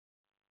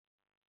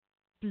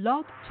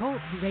Blog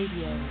Talk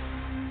Radio.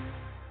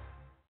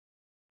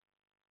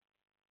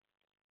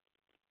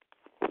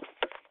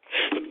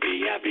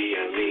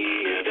 B-I-B-L-E,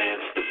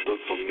 that's the book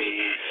for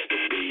me. The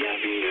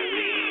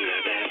B-I-B-L-E,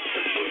 that's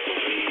the book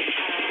for me.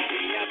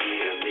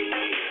 B-I-B-L-E,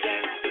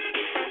 that's the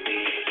book for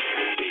me.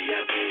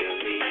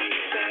 B-I-B-L-E,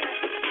 that's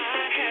the I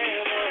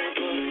have a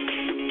book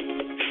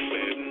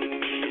where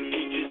it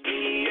teaches me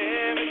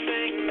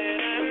everything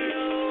that I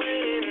know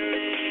in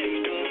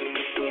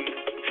this book.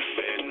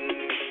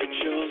 It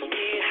shows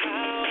me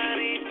how I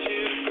need to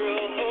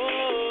grow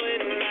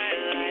in my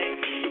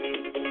life.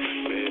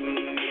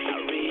 I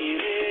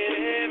read it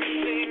every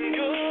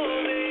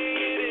single day.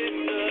 It is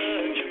the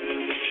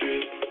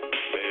truth.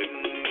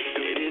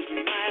 It is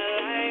my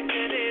life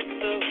and it's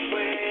the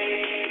way.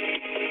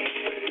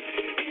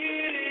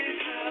 It is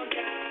how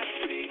God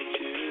speaks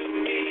to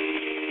me.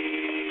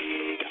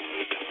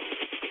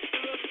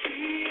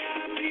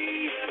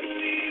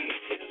 B-I-B-L-E,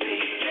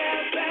 yeah,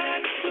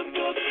 that's the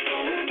book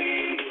for me.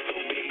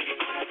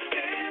 I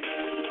stand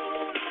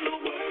alone on the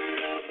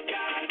word of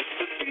God.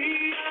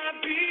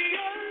 B-I-B-L-E,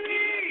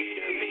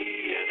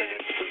 yeah,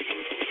 that's the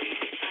book for me.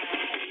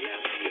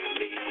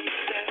 B-I-B-L-E,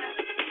 that's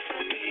the book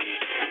for me.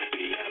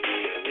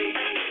 B-I-B-L-E,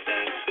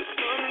 that's the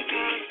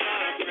sometimes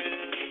my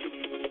friend.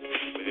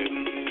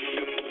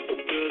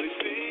 Well, they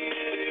sing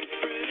a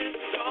different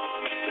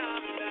song and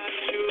I'm not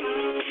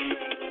sure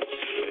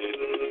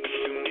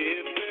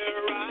if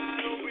they're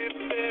right or if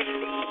they're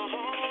wrong.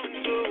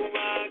 So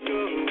I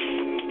go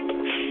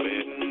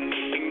and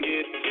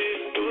get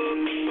this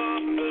book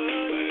off the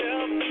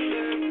shelf and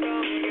learn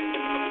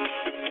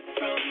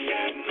from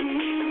God, who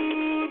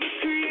the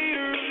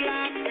creator of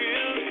life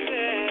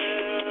himself.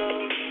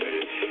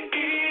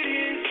 It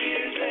is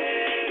his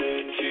letter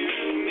to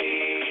me.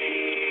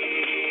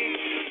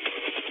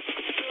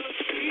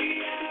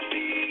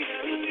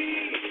 B-I-B-L-E,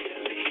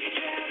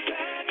 yeah,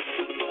 that's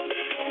the book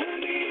for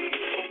me.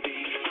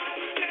 I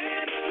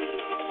stand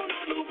alone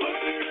on the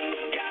word of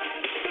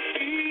God.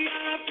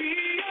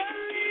 B-I-B-L-E.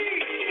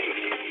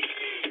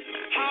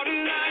 How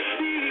did I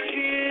seek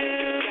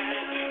him?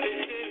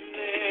 It's in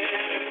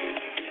there.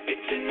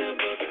 It's in the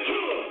book.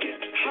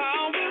 How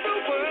will the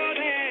world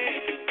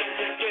end?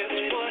 Guess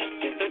what?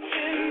 It's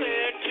in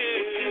there too.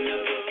 In the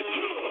book.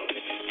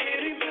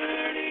 Any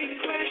burning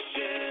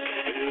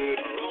question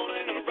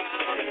rolling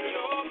around in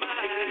your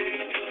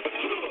mind,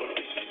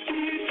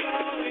 it's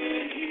all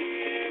in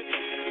here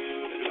to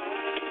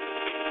find.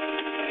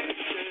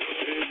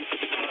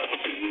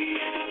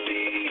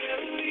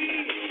 B-I-B-L-E,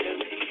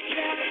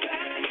 yeah,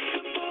 that's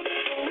the book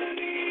for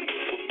me.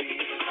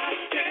 I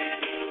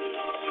stand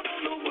alone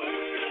on the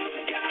word of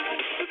God.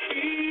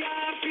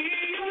 B-I-B-L-E,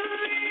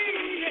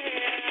 yeah.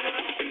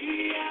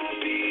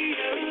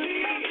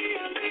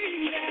 B-I-B-L-E,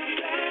 yeah,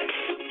 that's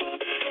the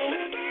book for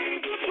me.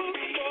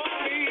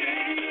 I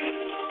stand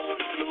alone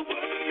on the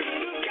word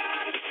of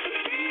God.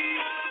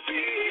 B-I-B-L-E,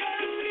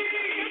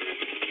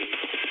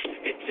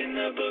 it's in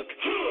the book.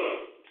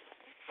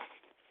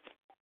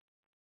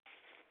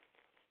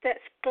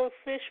 That's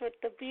Goldfish with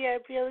the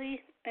BIBLE,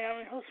 and I'm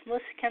your host,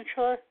 Melissa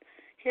Cantrella,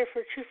 here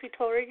for Truth Be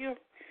Told Radio,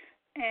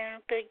 and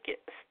I'm going to get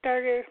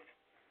started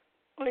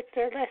with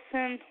their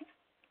lesson.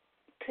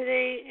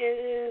 Today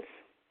it is,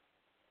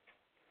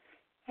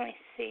 let me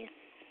see,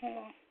 hold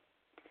on.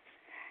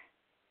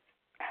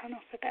 I don't know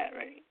if I got it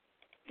ready.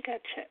 I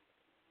got to check.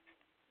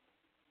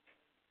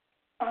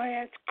 Oh,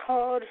 yeah, it's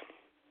called,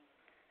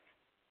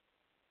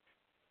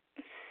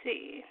 let's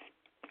see,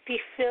 Be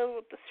Filled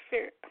with the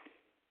Spirit.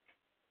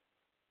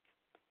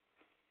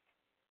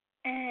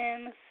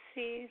 And let's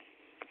see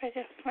if I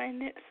can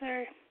find it.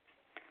 Sorry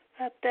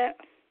about that.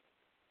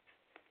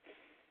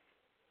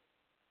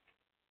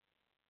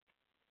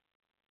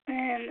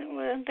 And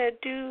what I'm going to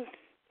do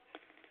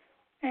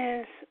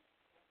is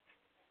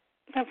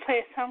I'm going to play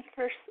a song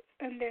first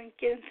and then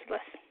get into the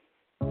lesson.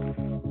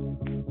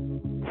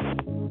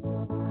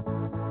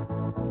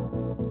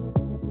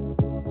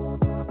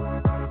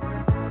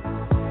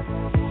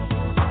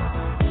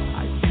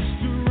 I used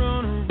to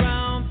run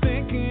around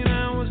thinking I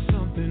was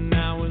something. I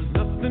was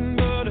nothing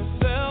but a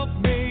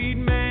self-made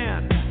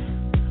man.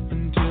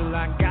 Until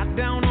I got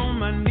down on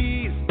my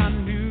knees, I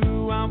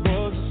knew I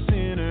was a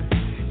sinner.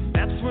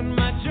 That's when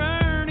my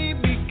journey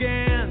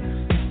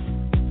began.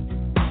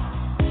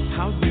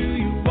 How do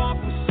you walk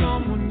with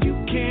someone you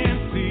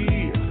can't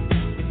see?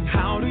 And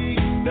how do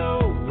you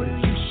know where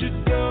you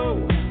should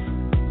go?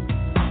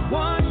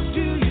 What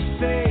do you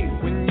say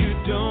when you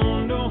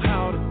don't know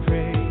how to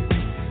pray?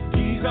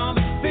 These are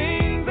the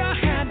things I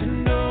had to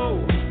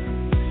know.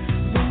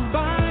 Then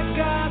by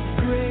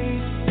God's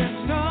grace,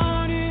 I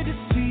started to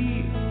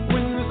see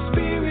when the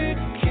Spirit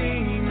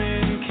came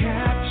and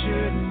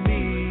captured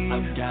me.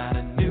 I've got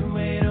a new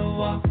way to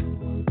walk.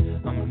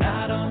 I'm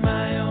not on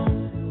my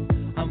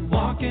own. I'm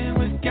walking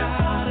with God.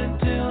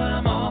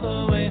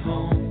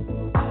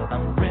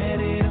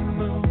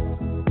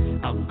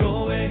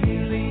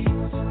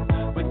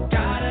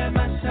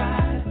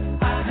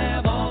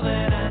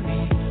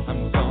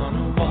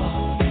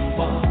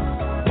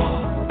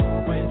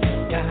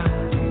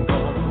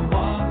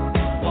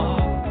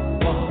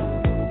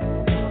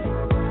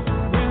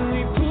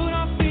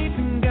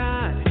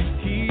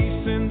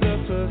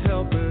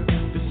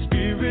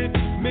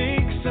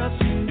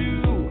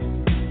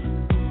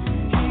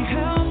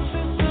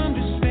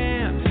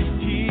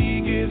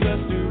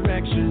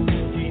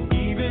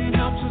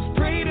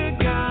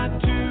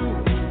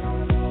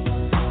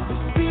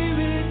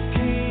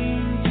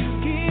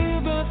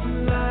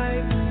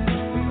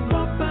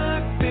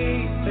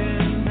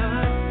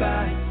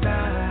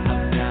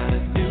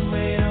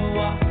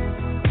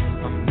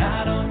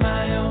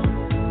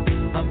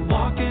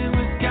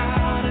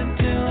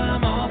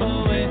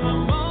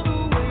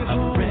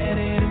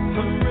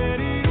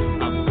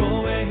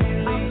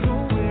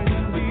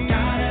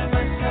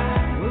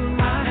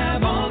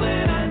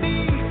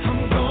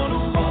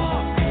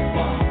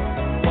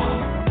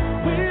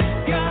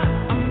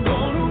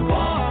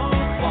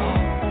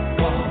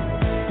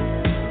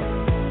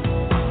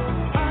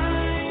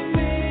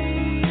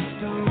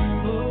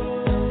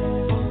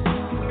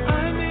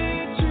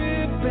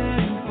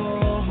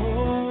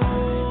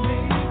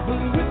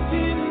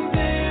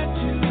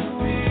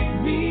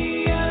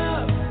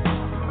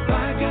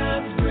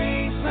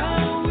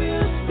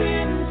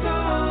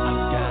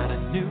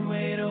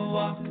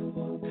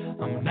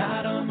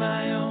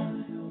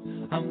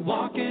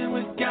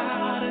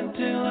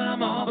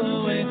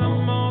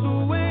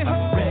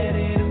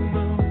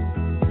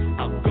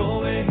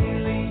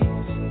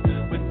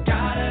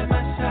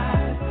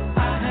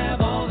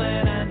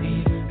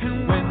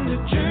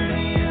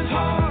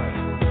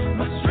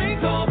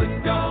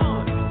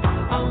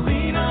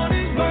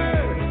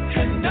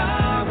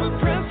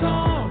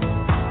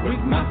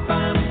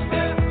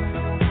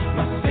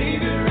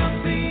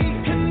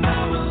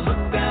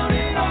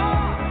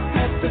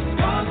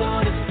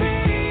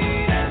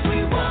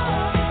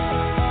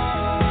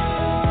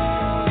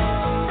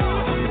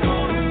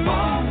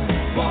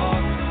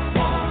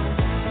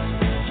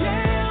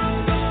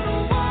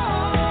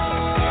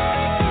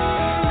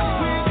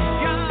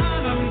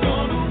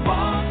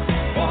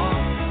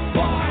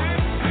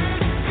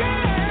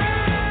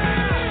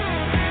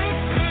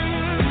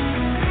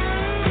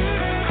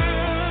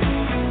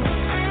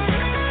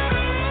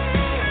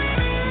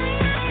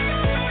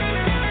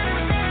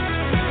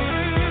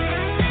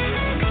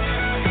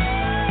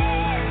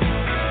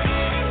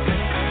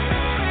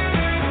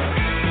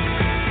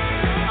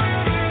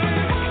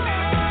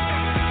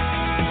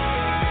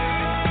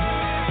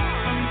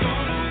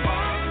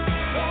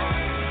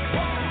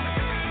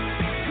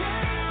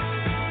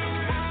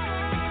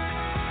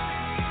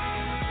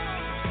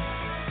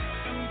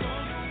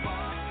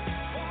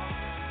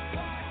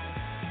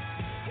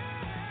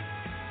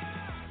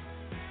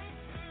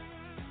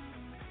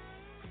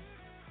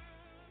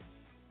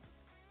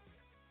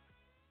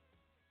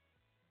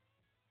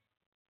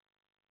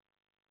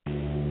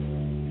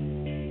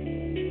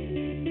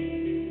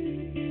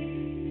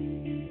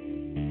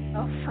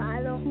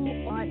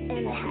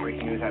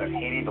 Breaking news out of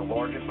Haiti, the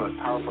largest, most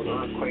powerful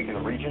earthquake in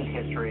the region's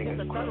history.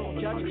 The federal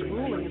judge's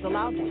ruling is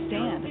allowed to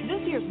stand.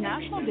 This year's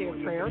National Day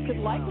of Prayer could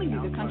likely be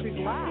the country's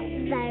last.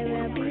 They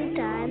will be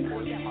done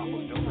on earth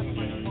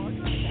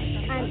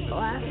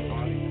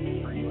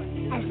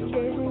as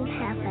business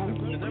happens.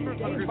 The number of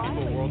hungry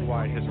people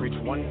worldwide has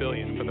reached 1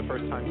 billion for the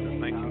first time since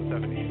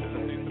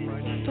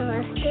 1970. Give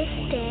us this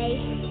day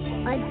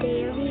our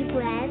daily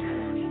bread,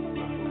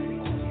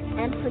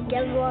 and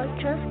forgive our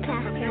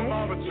trespasses. A few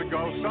moments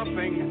ago,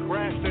 something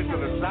crashed into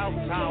the South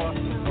Tower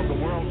of the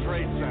World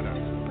Trade Center.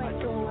 But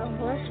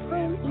deliver us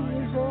from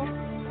evil,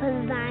 for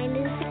thine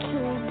is the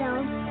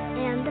kingdom,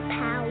 and the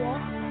power,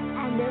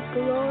 and the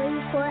glory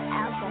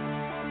forever.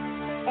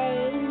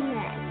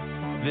 Amen.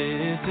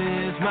 This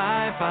is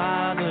my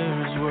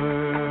Father's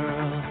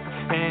world,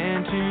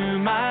 and to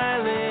my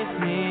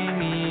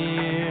listening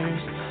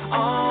ears,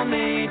 all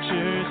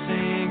nature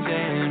sings,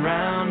 and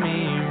round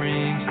me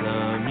rings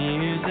the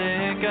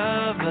music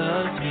of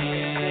the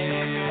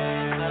spheres.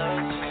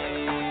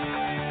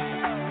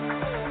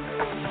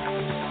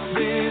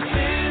 This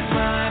is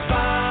my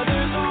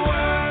Father's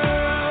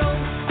world.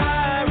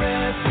 I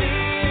rest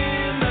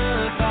in the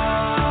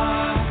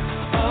thought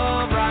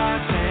of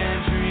rocks and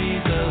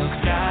trees, of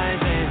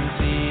skies and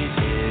seas.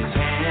 His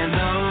hand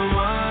the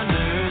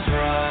wonders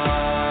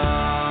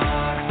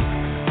wrought.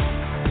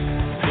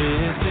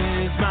 This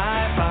is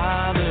my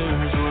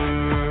Father's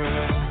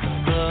world.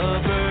 The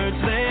birds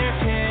their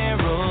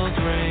carols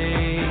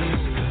raise.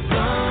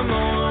 The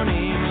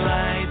morning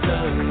light,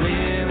 the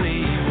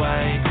lily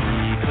white,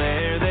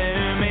 declare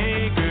their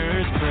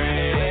Maker's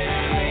praise.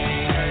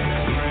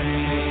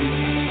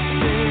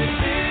 This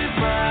is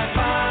my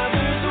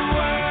Father's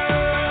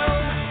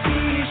world.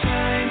 He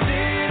shines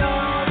in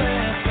all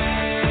that's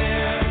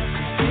fair.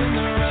 In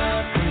the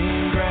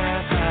rustling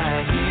grass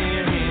I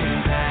hear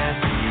him pass.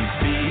 He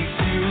speaks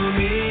to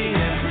me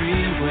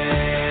everywhere.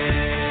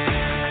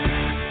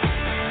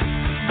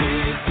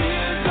 This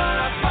is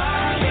my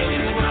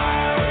Father's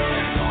world.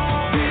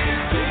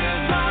 This is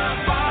my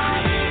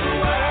Father's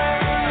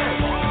world.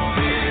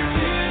 This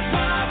is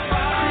my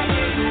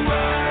Father's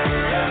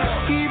world.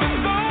 Even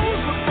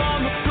those upon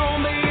the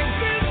throne, they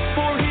exist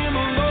for him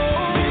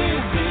alone.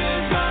 This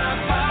is my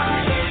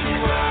Father's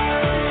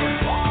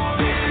world.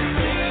 This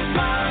is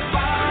my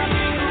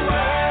Father's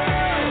world.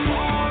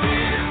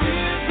 This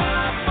is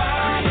my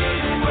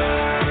Father's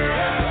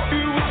world.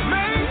 It was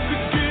made to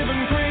give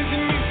him praise,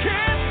 and you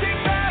can't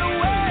take that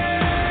away.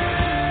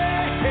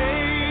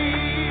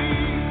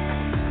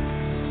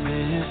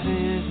 This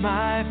is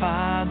my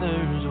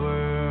Father's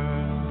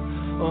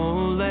world.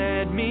 Oh,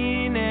 let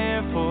me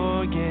ne'er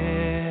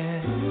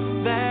forget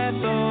that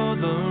though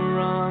the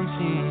wrong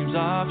seems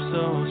off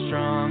so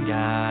strong,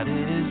 God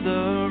is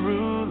the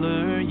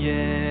ruler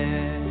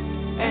yet.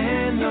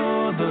 And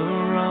though the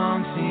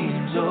wrong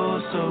seems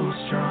oh so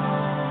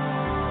strong,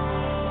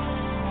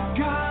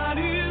 God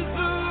is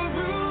the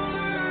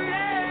ruler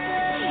yet.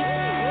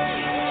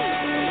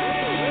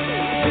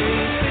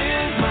 This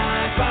is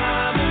my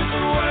Father's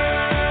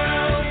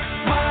world.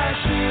 Why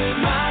should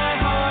my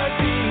heart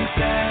be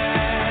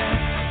sad?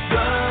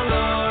 The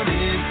Lord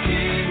is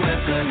King,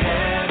 let the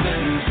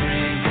heavens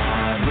ring.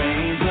 God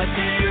reigns, let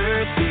the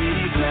earth be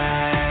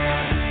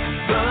glad.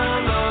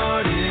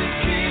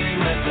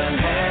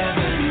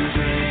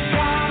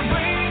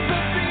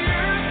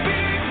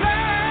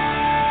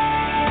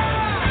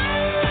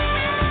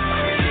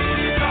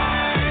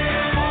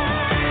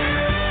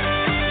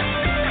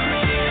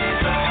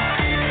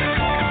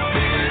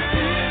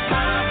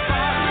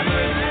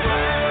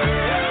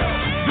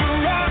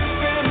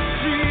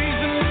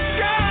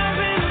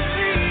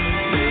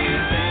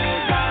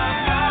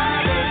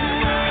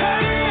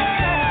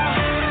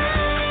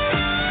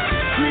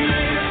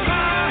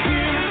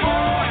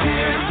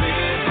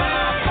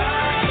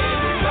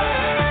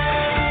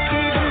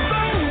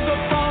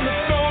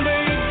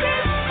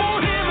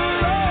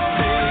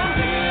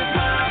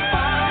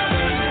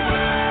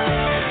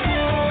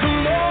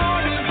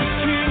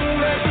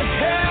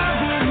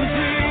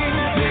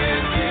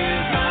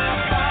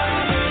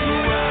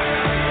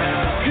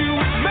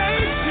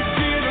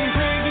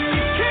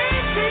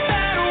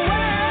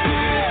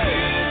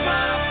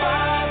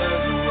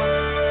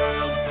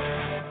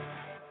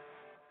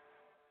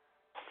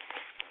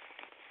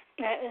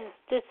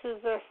 This is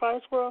Our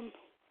Father's World.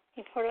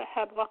 Before that,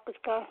 had Walk with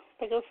God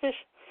by Go Fish.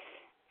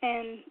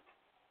 And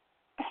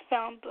I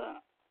found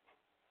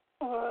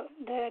that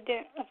I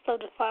didn't upload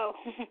the file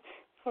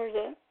for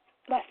the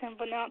lesson,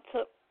 but now it's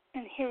up.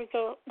 And here we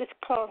go. It's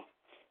called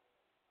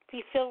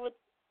Be Filled with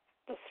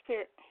the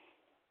Spirit.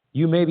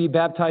 You may be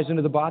baptized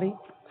into the body.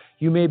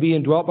 You may be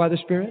indwelt by the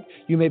Spirit.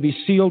 You may be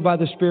sealed by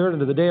the Spirit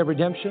into the day of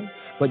redemption.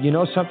 But you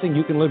know something?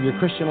 You can live your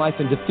Christian life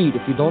in defeat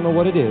if you don't know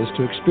what it is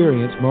to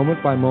experience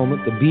moment by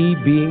moment the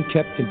being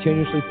kept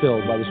continuously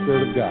filled by the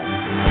Spirit of God.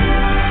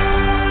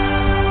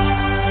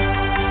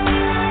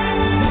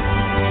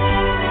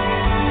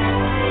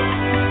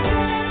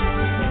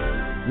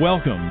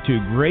 Welcome to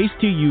Grace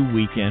to You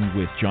Weekend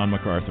with John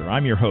MacArthur.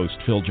 I'm your host,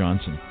 Phil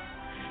Johnson.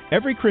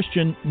 Every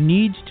Christian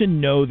needs to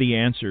know the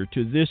answer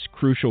to this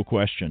crucial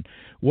question.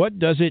 What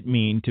does it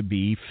mean to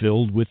be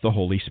filled with the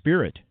Holy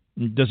Spirit?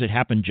 Does it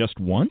happen just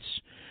once?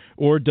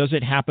 Or does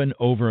it happen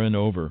over and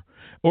over?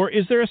 Or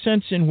is there a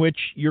sense in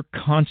which you're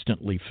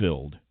constantly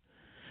filled?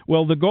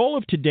 Well, the goal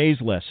of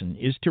today's lesson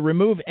is to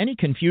remove any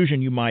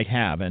confusion you might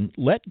have and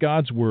let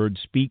God's Word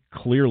speak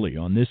clearly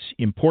on this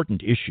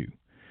important issue.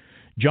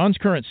 John's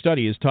current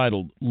study is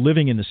titled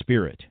Living in the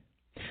Spirit.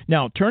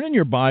 Now, turn in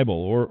your Bible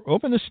or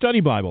open the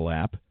Study Bible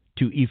app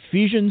to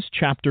Ephesians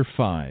chapter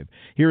 5.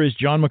 Here is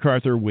John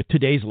MacArthur with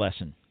today's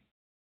lesson.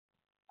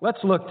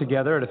 Let's look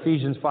together at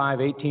Ephesians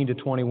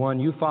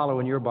 5:18-21. You follow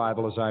in your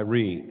Bible as I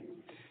read.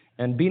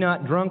 And be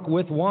not drunk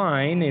with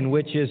wine, in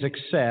which is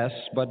excess,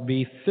 but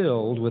be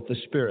filled with the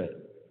Spirit,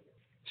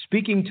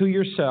 speaking to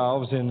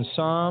yourselves in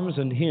psalms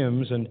and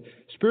hymns and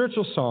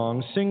spiritual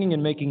songs, singing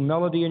and making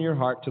melody in your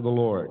heart to the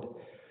Lord,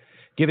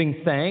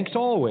 giving thanks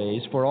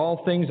always for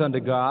all things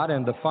unto God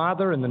and the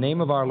Father in the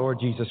name of our Lord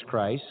Jesus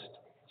Christ,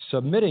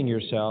 submitting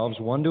yourselves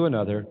one to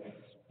another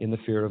in the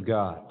fear of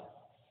God.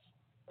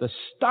 The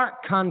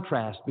stark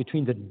contrast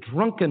between the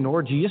drunken,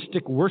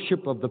 orgiastic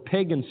worship of the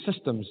pagan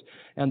systems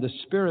and the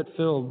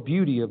Spirit-filled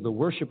beauty of the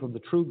worship of the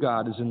true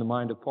God is in the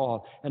mind of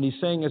Paul. And he's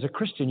saying, as a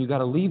Christian, you've got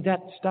to leave that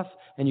stuff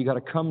and you've got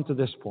to come to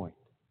this point,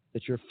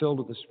 that you're filled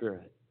with the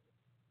Spirit.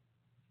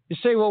 You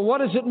say, well, what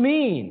does it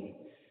mean?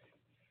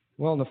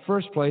 Well, in the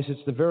first place,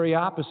 it's the very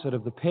opposite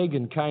of the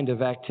pagan kind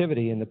of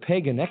activity and the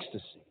pagan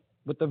ecstasy.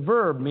 But the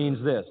verb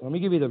means this. Let me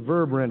give you the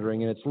verb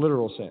rendering in its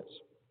literal sense.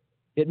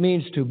 It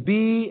means to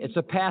be, it's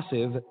a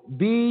passive,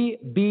 be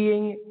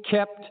being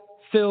kept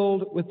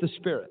filled with the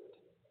Spirit.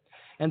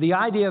 And the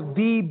idea of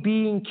be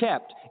being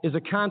kept is a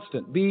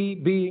constant, be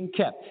being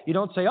kept. You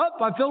don't say,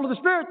 oh, I'm filled with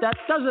the Spirit, that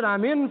does it,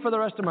 I'm in for the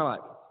rest of my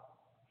life.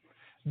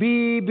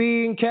 Be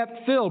being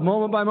kept filled,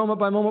 moment by moment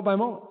by moment by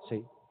moment.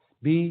 See,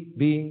 be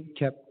being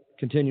kept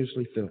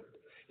continuously filled.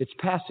 It's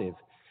passive.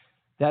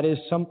 That is,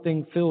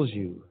 something fills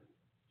you.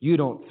 You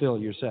don't fill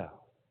yourself.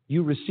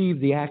 You receive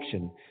the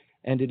action,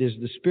 and it is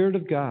the Spirit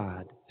of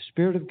God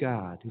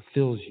who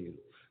fills you.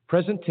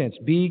 Present tense,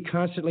 be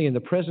constantly in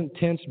the present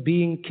tense,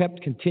 being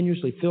kept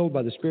continuously filled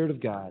by the Spirit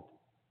of God.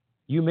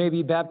 You may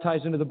be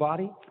baptized into the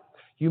body.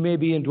 You may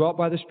be indwelt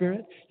by the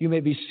Spirit. You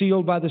may be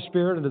sealed by the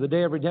Spirit into the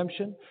day of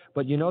redemption.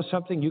 But you know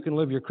something? You can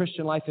live your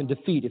Christian life in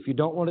defeat if you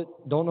don't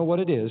know what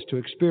it is to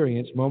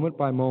experience moment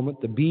by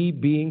moment the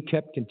being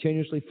kept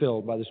continuously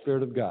filled by the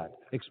Spirit of God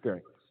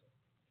experience.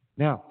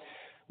 Now,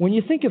 when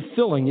you think of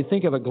filling, you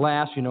think of a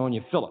glass, and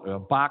you fill it, or a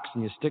box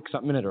and you stick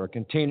something in it, or a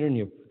container and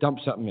you dump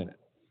something in it.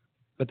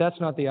 But that's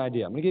not the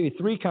idea. I'm going to give you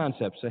three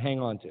concepts to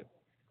hang on to.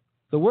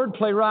 The word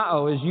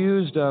plerao is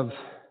used of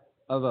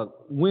a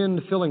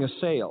wind filling a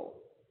sail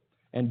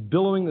and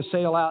billowing the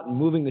sail out and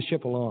moving the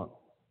ship along.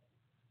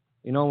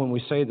 When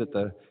we say that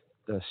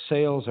the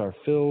sails are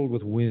filled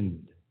with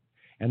wind.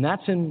 And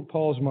that's in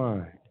Paul's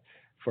mind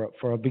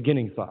for a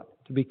beginning thought,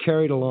 to be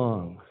carried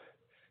along.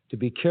 To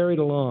be carried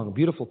along,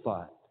 beautiful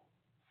thought.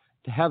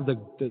 To have the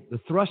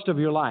thrust of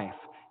your life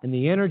and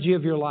the energy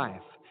of your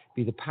life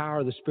be the power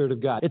of the Spirit of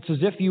God. It's as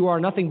if you are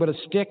nothing but a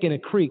stick in a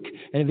creek.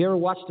 And have you ever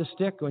watched a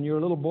stick? When you're a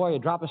little boy, you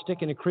drop a stick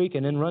in a creek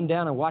and then run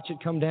down and watch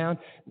it come down.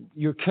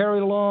 You're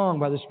carried along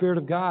by the Spirit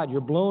of God. You're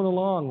blown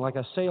along like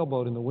a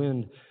sailboat in the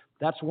wind.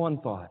 That's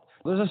one thought.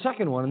 There's a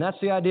second one, and that's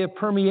the idea of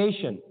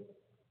permeation.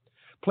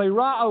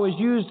 Plerao is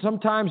used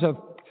sometimes of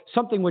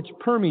something which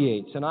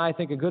permeates, and I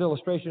think a good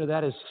illustration of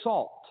that is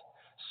salt.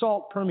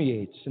 Salt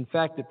permeates. In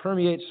fact, it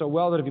permeates so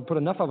well that if you put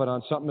enough of it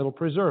on something, it'll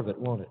preserve it,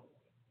 won't it?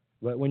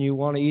 But when you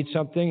want to eat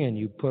something and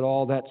you put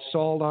all that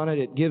salt on it,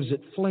 it gives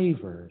it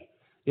flavor.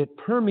 It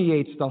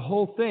permeates the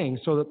whole thing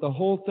so that the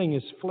whole thing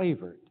is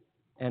flavored.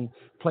 And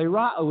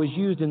plerao is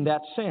used in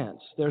that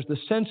sense. There's the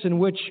sense in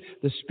which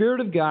the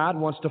Spirit of God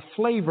wants to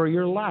flavor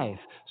your life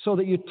so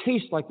that you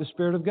taste like the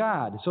Spirit of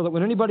God, so that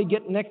when anybody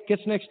gets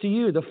next to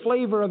you, the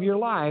flavor of your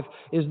life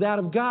is that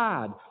of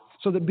God.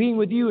 So that being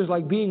with you is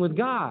like being with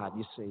God,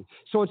 you see.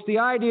 So it's the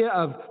idea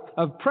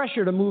of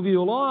pressure to move you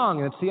along,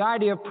 and it's the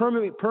idea of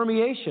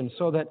permeation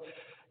so that,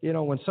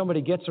 when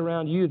somebody gets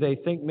around you, they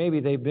think maybe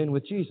they've been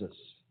with Jesus.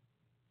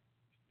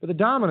 But the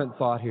dominant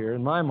thought here,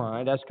 in my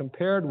mind, as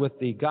compared with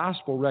the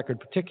gospel record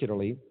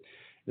particularly,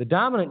 the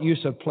dominant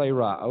use of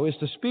plerao is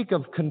to speak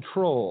of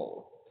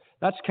control.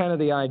 That's kind of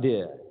the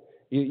idea.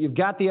 You've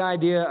got the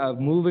idea of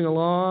moving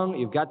along.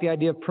 You've got the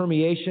idea of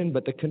permeation,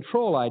 but the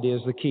control idea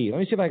is the key. Let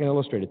me see if I can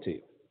illustrate it to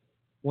you.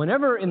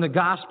 Whenever in the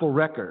gospel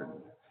record,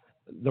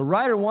 the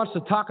writer wants to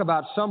talk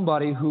about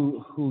somebody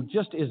who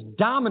just is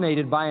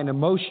dominated by an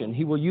emotion,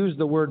 he will use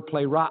the word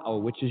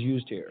plerao, which is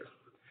used here.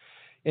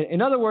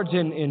 In other words,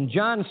 in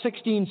John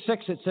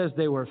 16:6, it says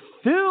they were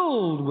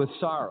filled with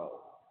sorrow.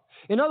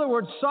 In other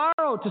words,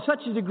 sorrow to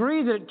such a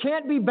degree that it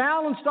can't be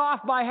balanced off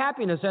by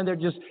happiness, and they're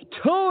just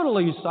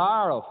totally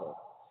sorrowful.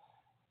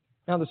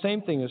 Now, the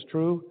same thing is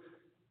true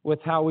with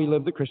how we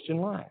live the Christian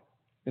life.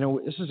 You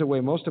know, this is the way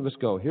most of us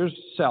go. Here's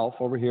self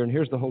over here, and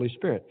here's the Holy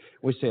Spirit.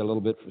 We say a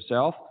little bit for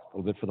self, a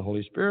little bit for the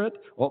Holy Spirit,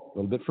 a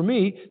little bit for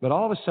me. But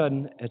all of a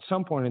sudden, at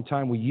some point in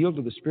time, we yield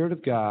to the Spirit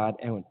of God,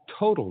 and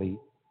totally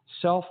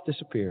self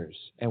disappears,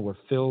 and we're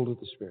filled with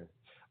the Spirit.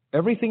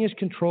 Everything is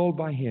controlled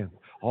by Him.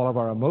 All of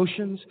our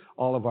emotions,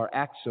 all of our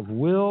acts of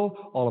will,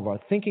 all of our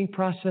thinking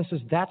processes,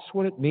 that's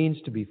what it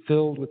means to be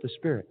filled with the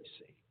Spirit, you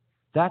see.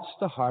 That's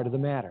the heart of the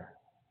matter.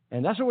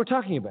 And that's what we're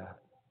talking about.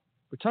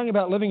 We're talking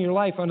about living your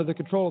life under the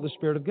control of the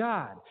Spirit of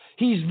God.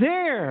 He's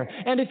there,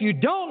 and if you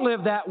don't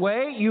live that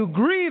way, you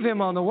grieve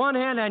Him on the one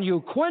hand and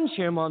you quench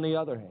Him on the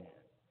other hand.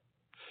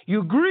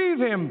 You grieve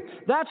Him.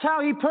 That's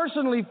how He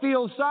personally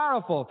feels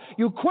sorrowful.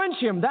 You quench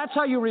Him. That's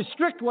how you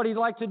restrict what He'd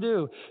like to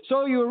do.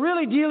 So you're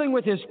really dealing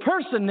with His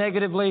person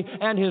negatively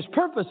and His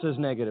purposes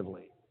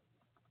negatively.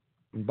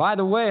 And by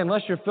the way,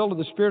 unless you're filled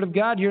with the Spirit of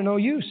God, you're no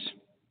use.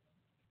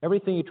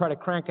 Everything you try to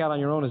crank out on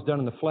your own is done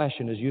in the flesh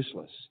and is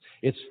useless.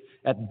 It's,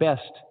 at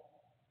best,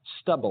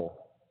 stubble,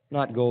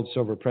 not gold,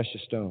 silver,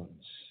 precious stones.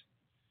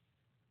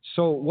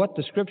 So what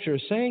the Scripture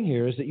is saying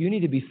here is that you need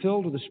to be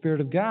filled with the Spirit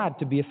of God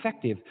to be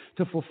effective,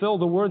 to fulfill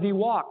the worthy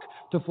walk,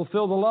 to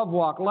fulfill the love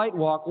walk, light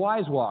walk,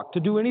 wise walk, to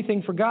do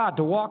anything for God,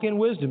 to walk in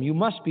wisdom. You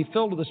must be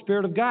filled with the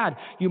Spirit of God.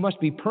 You must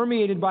be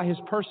permeated by His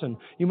person.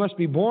 You must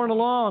be borne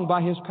along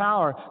by His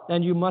power,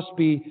 and you must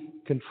be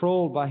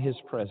controlled by His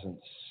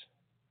presence.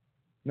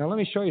 Now, let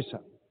me show you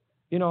something.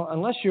 You know,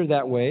 unless you're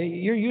that way,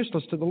 you're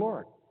useless to the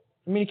Lord.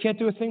 I mean, He can't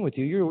do a thing with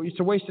you. It's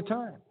a waste of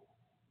time.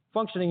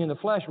 Functioning in the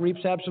flesh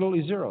reaps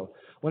absolutely zero.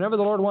 Whenever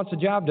the Lord wants a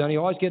job done, He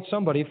always gets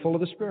somebody full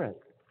of the Spirit.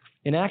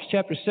 In Acts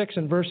chapter 6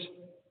 and verse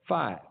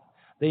 5,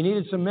 they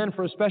needed some men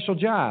for a special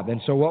job. And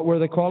so what were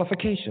the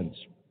qualifications?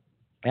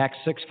 Acts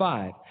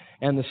 6:5.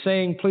 And the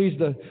saying pleased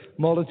the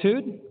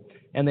multitude,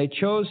 and they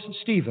chose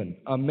Stephen,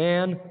 a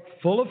man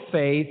full of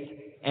faith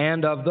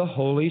and of the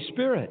Holy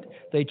Spirit.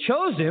 They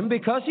chose him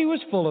because he was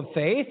full of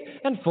faith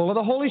and full of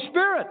the Holy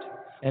Spirit.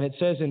 And it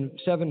says in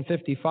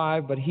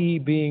 7:55, but he,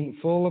 being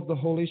full of the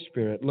Holy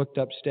Spirit, looked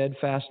up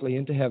steadfastly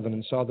into heaven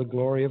and saw the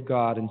glory of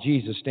God and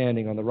Jesus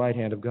standing on the right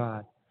hand of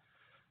God.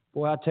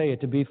 Boy, I tell you,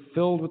 to be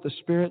filled with the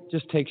Spirit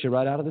just takes you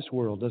right out of this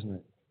world, doesn't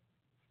it?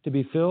 To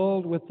be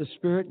filled with the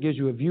Spirit gives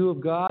you a view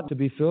of God. To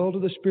be filled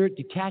with the Spirit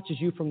detaches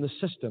you from the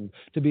system.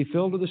 To be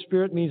filled with the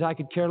Spirit means I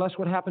could care less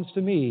what happens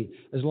to me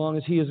as long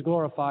as He is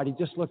glorified. He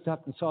just looked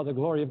up and saw the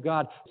glory of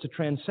God. It's a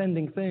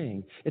transcending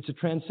thing. It's a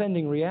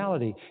transcending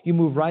reality. You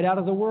move right out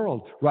of the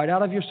world, right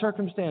out of your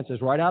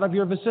circumstances, right out of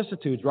your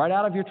vicissitudes, right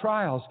out of your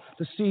trials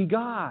to see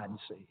God,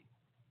 see.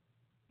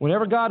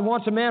 Whenever God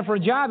wants a man for a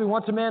job, He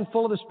wants a man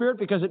full of the Spirit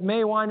because it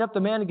may wind up the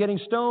man getting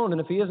stoned,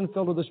 and if he isn't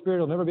filled with the Spirit,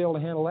 he'll never be able to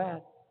handle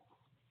that.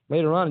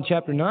 Later on in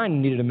chapter 9, he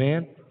needed a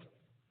man.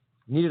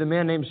 He needed a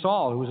man named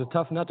Saul, who was a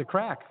tough nut to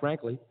crack,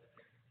 frankly.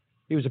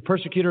 He was a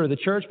persecutor of the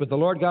church, but the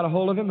Lord got a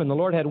hold of him, and the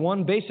Lord had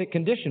one basic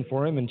condition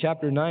for him. In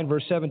chapter 9,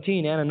 verse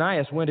 17,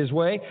 Ananias went his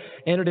way,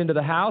 entered into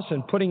the house,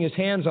 and putting his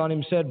hands on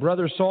him said,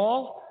 Brother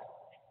Saul,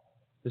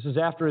 this is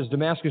after his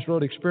Damascus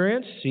Road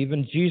experience,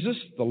 even Jesus,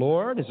 the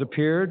Lord, has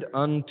appeared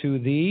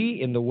unto thee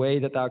in the way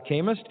that thou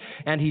camest,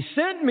 and He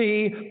sent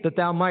me that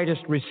thou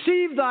mightest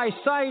receive thy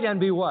sight and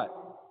be what?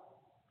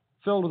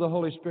 Filled with the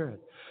Holy Spirit.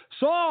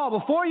 Saul,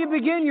 before you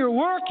begin your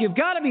work, you've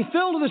got to be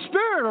filled with the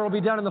Spirit or it'll be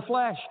done in the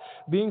flesh.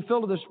 Being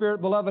filled with the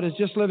Spirit, beloved, is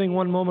just living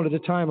one moment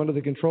at a time under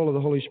the control of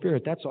the Holy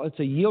Spirit. That's all. It's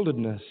a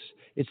yieldedness.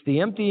 It's the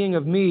emptying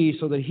of me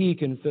so that He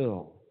can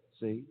fill.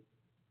 See?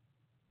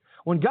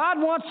 When God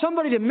wants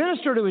somebody to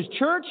minister to His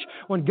church,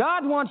 when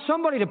God wants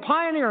somebody to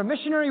pioneer a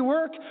missionary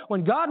work,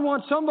 when God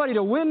wants somebody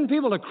to win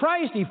people to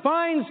Christ, He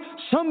finds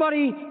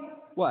somebody,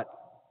 what?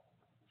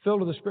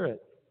 Filled with the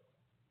Spirit.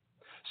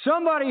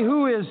 Somebody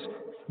who is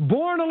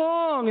borne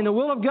along in the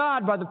will of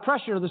God by the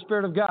pressure of the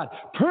Spirit of God,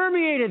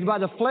 permeated by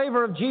the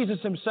flavor of Jesus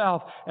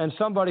Himself, and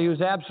somebody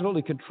who's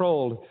absolutely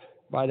controlled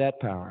by that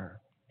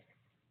power.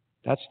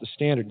 That's the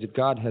standard that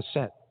God has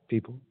set,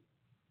 people.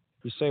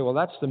 You say, well,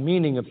 that's the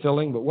meaning of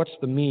filling, but what's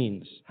the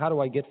means? How do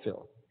I get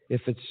filled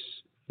if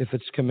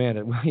it's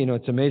commanded? Well, you know,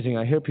 it's amazing.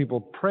 I hear people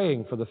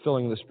praying for the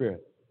filling of the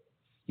Spirit.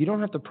 You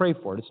don't have to pray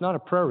for it. It's not a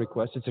prayer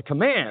request. It's a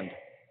command.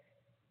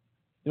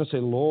 You don't say,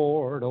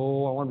 Lord,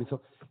 oh, I want to be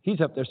filled.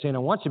 He's up there saying, I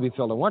want you to be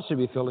filled, I want you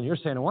to be filled, and you're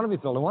saying, I want to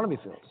be filled, I want to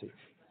be filled. See,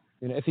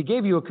 you know, if He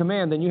gave you a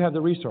command, then you have the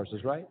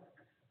resources, right?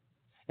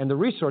 And the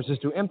resource is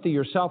to empty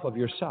yourself of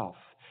yourself.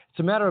 It's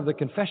a matter of the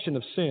confession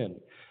of sin.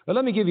 But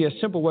let me give you a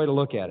simple way to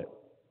look at it.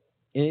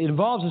 It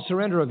involves a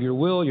surrender of your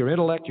will, your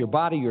intellect, your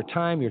body, your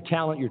time, your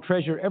talent, your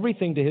treasure,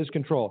 everything to His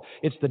control.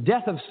 It's the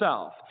death of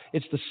self.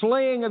 It's the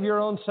slaying of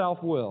your own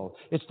self-will.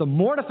 It's the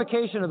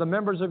mortification of the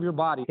members of your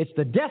body. It's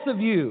the death of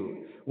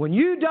you. When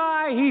you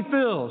die, He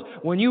fills.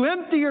 When you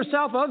empty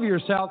yourself of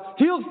yourself,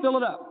 He'll fill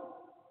it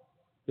up.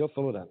 He'll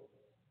fill it up.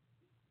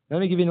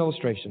 Let me give you an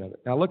illustration of it.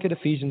 Now look at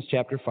Ephesians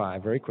chapter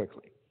 5 very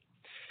quickly.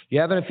 You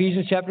have in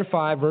Ephesians chapter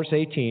 5, verse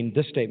 18,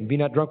 this statement, be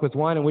not drunk with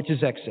wine in which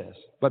is excess,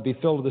 but be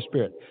filled with the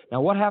Spirit.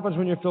 Now what happens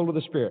when you're filled with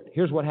the Spirit?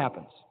 Here's what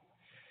happens.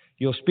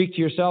 You'll speak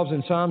to yourselves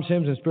in psalms,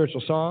 hymns, and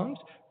spiritual songs.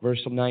 Verse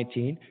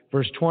 19.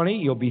 Verse 20,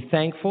 you'll be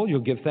thankful.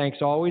 You'll give thanks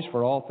always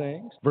for all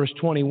things. Verse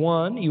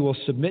 21, you will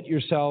submit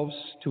yourselves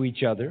to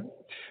each other.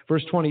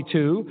 Verse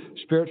 22,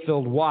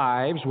 Spirit-filled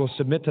wives will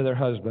submit to their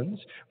husbands.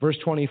 Verse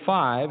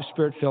 25,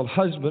 Spirit-filled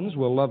husbands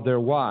will love their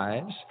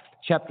wives.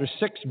 Chapter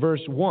 6,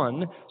 verse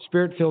 1,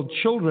 Spirit-filled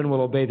children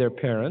will obey their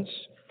parents.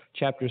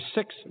 Chapter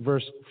 6,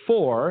 verse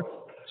 4,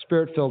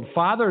 Spirit-filled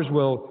fathers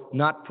will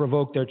not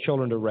provoke their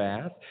children to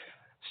wrath.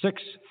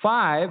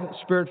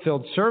 6:5,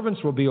 Spirit-filled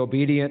servants will be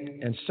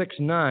obedient. And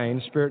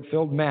 6:9,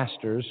 Spirit-filled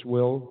masters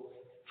will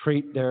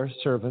treat their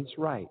servants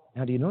right.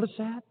 Now, do you notice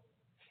that?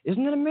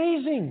 Isn't it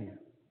amazing?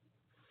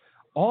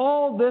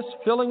 All this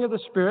filling of the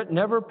Spirit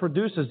never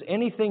produces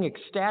anything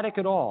ecstatic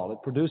at all. It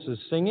produces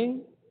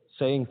singing,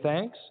 saying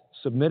thanks,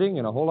 submitting,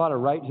 and a whole lot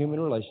of right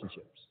human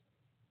relationships.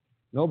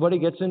 Nobody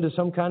gets into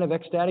some kind of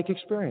ecstatic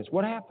experience.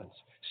 What happens?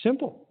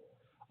 Simple.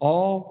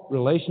 All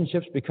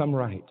relationships become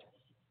right.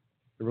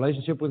 Your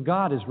relationship with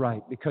God is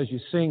right because you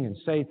sing and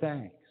say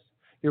thanks.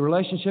 Your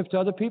relationship to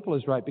other people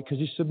is right because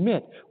you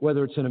submit,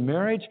 whether it's in a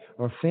marriage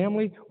or a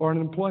family or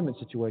an employment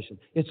situation.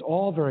 It's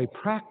all very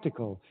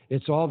practical.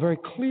 It's all very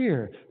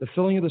clear. The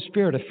filling of the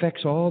Spirit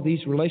affects all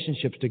these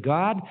relationships to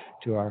God,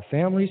 to our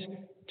families,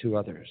 to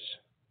others.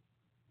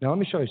 Now, let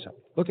me show you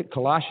something. Look at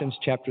Colossians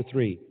chapter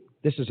 3.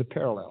 This is a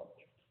parallel.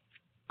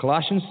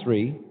 Colossians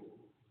 3,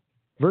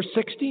 verse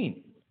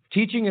 16.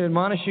 Teaching and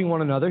admonishing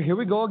one another. Here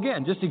we go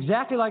again, just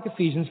exactly like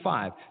Ephesians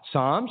 5.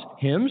 Psalms,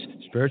 hymns,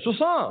 spiritual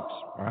songs.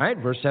 All right,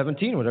 verse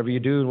 17, whatever you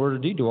do in word or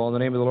deed, do all in the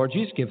name of the Lord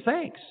Jesus, give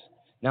thanks.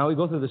 Now we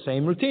go through the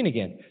same routine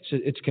again. So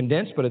it's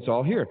condensed, but it's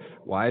all here.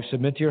 Wives,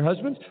 submit to your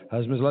husbands.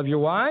 Husbands, love your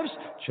wives.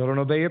 Children,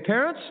 obey your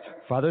parents.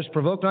 Fathers,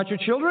 provoke not your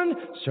children.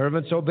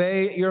 Servants,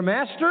 obey your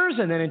masters.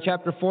 And then in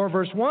chapter 4,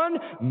 verse 1,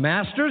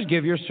 masters,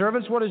 give your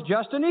servants what is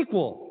just and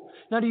equal.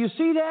 Now, do you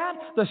see that?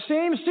 The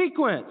same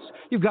sequence.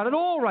 You've got it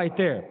all right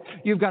there.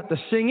 You've got the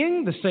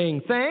singing, the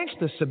saying thanks,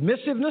 the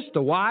submissiveness,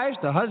 the wives,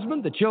 the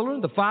husband, the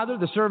children, the father,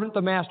 the servant,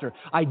 the master.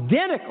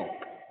 Identical.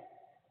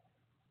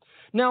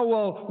 Now,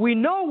 well, we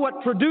know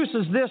what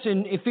produces this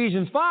in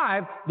Ephesians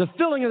 5, the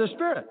filling of the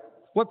Spirit.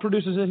 What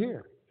produces it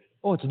here?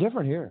 Oh, it's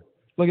different here.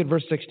 Look at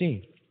verse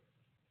 16.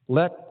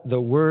 Let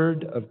the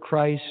word of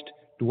Christ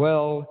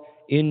dwell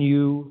in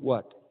you,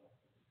 what?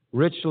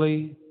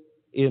 Richly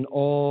in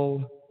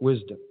all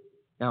wisdom.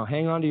 Now,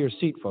 hang on to your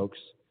seat, folks.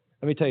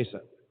 Let me tell you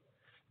something.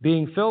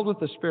 Being filled with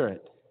the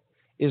Spirit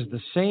is the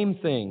same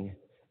thing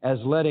as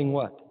letting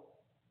what?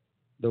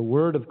 The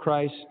Word of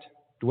Christ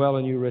dwell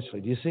in you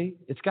richly. Do you see?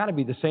 It's got to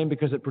be the same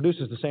because it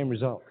produces the same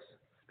results.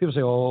 People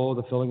say, oh,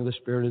 the filling of the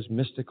Spirit is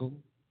mystical.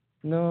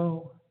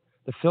 No.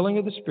 The filling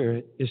of the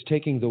Spirit is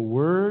taking the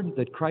Word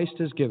that Christ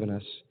has given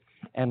us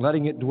and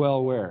letting it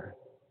dwell where?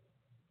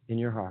 In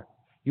your heart.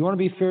 You want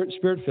to be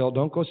Spirit-filled,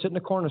 don't go sit in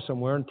a corner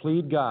somewhere and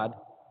plead God.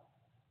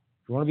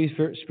 If you want to be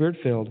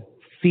Spirit-filled,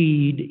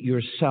 feed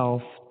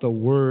yourself the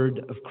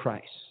Word of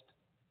Christ.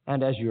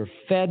 And as you're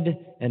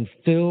fed and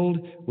filled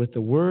with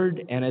the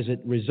Word, and as it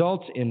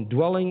results in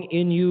dwelling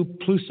in you,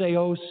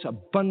 pluseos,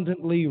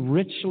 abundantly,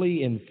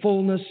 richly, in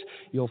fullness,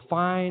 you'll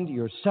find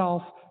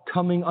yourself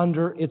coming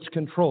under its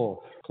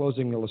control.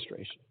 Closing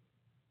illustration.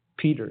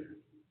 Peter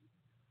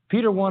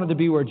wanted to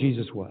be where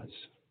Jesus was.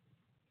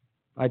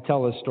 I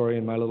tell this story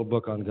in my little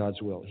book on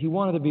God's will. He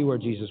wanted to be where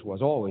Jesus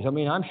was, always. I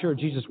mean, I'm sure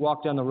Jesus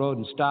walked down the road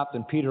and stopped,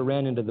 and Peter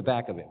ran into the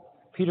back of him.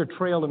 Peter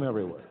trailed him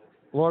everywhere.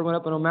 The Lord went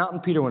up on a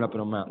mountain, Peter went up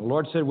on a mountain. The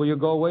Lord said, will you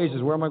go a ways? He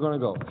says, where am I going to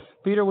go?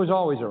 Peter was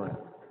always around.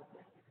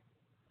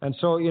 And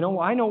so,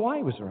 I know why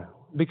he was around.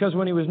 Because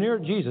when he was near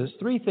Jesus,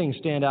 three things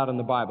stand out in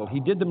the Bible.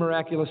 He did the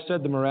miraculous,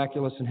 said the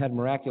miraculous, and had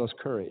miraculous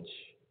courage.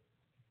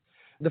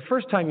 The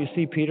first time you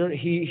see Peter,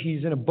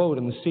 he's in a boat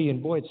in the sea,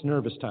 and boy, it's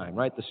nervous time,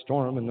 right? The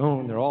storm, and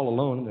they're all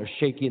alone, and they're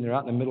shaky, and they're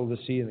out in the middle of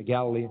the sea in the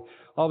Galilee.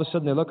 All of a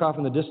sudden, they look off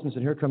in the distance,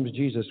 and here comes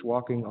Jesus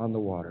walking on the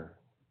water.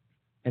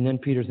 And then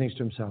Peter thinks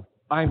to himself,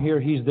 I'm here,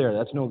 he's there.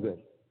 That's no good.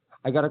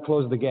 I got to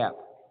close the gap.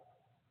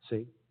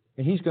 See?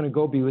 And he's going to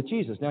go be with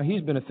Jesus. Now,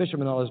 he's been a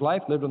fisherman all his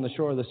life, lived on the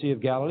shore of the Sea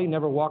of Galilee,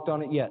 never walked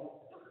on it yet.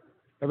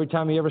 Every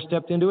time he ever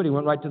stepped into it, he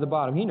went right to the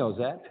bottom. He knows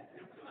that.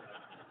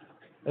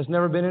 It's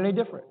never been any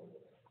different.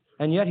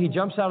 And yet he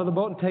jumps out of the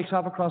boat and takes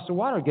off across the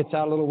water, gets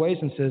out a little ways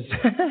and says,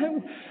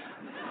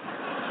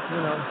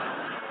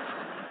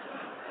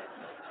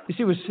 You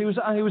see,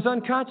 he was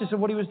unconscious of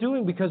what he was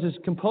doing because his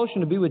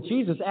compulsion to be with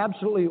Jesus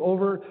absolutely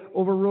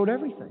overrode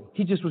everything.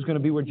 He just was going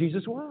to be where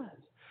Jesus was.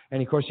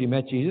 And, of course, he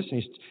met Jesus,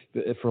 and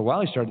for a while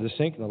he started to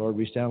sink, and the Lord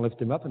reached down and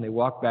lifted him up, and they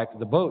walked back to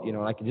the boat. And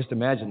I can just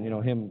imagine,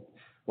 him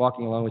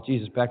walking along with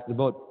Jesus back to the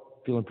boat,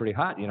 feeling pretty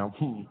hot,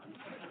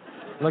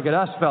 Look at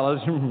us,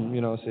 fellas,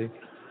 see.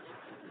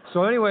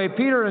 So anyway,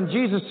 Peter and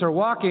Jesus are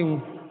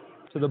walking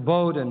to the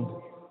boat, and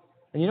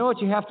you know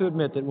what? You have to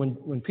admit that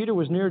when Peter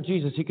was near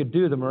Jesus, he could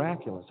do the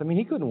miraculous. I mean,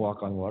 he couldn't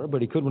walk on water,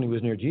 but he could when he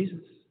was near Jesus.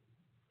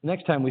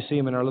 Next time we see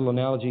him in our little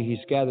analogy, he's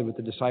gathered with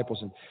the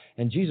disciples,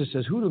 and Jesus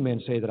says, "Who do men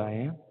say that I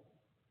am?"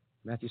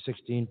 Matthew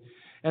 16.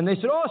 And they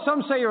said, "Oh,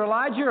 some say you're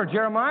Elijah or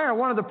Jeremiah or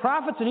one of the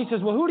prophets." And he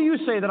says, "Well, who do you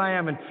say that I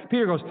am?" And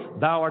Peter goes,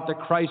 "Thou art the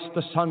Christ,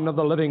 the Son of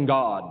the living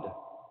God."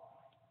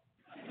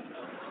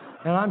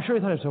 And I'm sure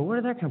he thought, so where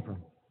did that come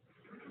from?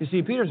 You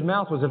see, Peter's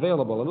mouth was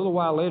available. A little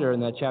while later in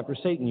that chapter,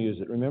 Satan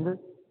used it, remember?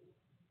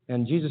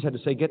 And Jesus had to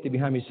say, "Get thee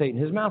behind me, Satan."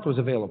 His mouth was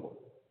available.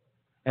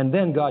 And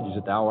then God used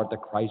it, "Thou art the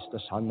Christ, the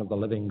Son of the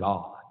living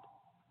God."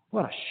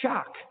 What a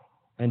shock.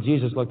 And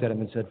Jesus looked at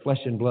him and said,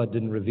 "Flesh and blood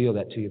didn't reveal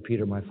that to you,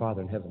 Peter. My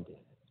Father in heaven did."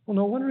 Well,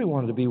 no wonder he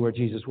wanted to be where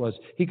Jesus was.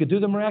 He could do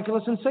the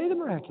miraculous and say the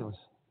miraculous.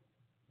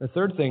 The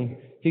third thing,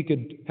 he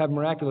could have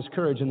miraculous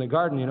courage. In the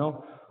garden,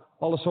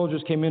 all the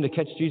soldiers came in to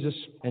catch Jesus,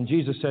 and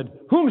Jesus said,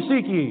 "Whom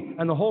seek ye?"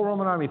 And the whole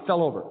Roman army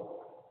fell over.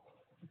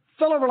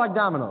 Fell over like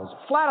dominoes,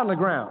 flat on the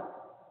ground.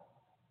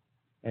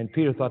 And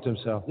Peter thought to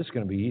himself, this is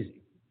going to be easy.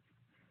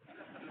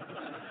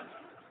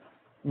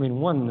 I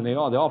mean, and they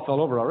all fell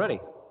over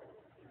already.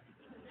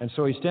 And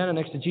so he's standing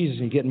next to Jesus,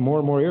 and he's getting more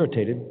and more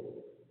irritated.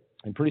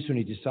 And pretty soon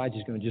he decides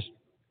he's going to just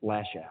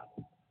lash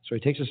out. So he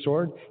takes his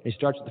sword, and he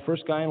starts with the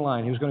first guy in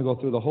line. He was going to go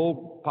through the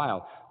whole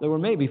pile. There were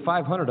maybe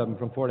 500 of them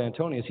from Fort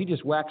Antonius. He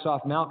just whacks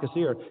off Malchus'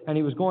 ear, and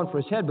he was going for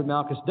his head, but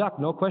Malchus ducked.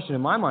 No question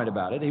in my mind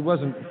about it. He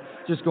wasn't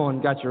just going,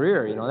 "Got your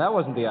ear." That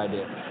wasn't the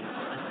idea.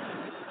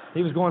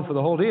 He was going for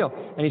the whole deal.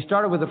 And he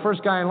started with the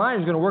first guy in line.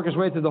 He's going to work his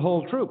way through the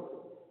whole troop.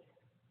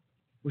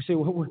 We say,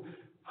 well,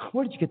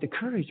 where did you get the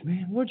courage,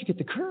 man? Where did you get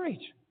the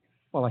courage?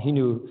 Well, he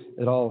knew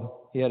that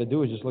all he had to do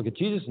was just look at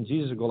Jesus, and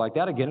Jesus would go like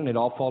that again, and they'd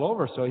all fall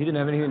over, so he didn't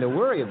have anything to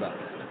worry about.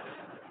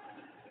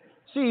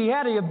 See, he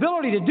had the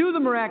ability to do the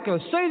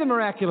miraculous, say the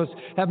miraculous,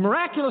 have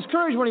miraculous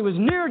courage when he was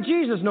near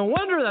Jesus. No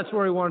wonder that's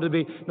where he wanted to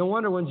be. No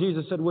wonder when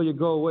Jesus said, "Will you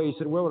go away?" He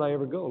said, "Where would I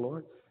ever go,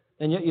 Lord?"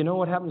 And yet, you know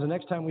what happens the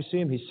next time we see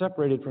him? He's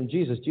separated from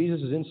Jesus.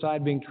 Jesus is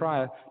inside being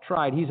tried.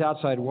 He's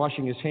outside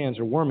washing his hands,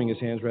 or warming his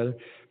hands, rather.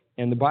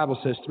 And the Bible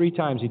says 3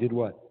 times he did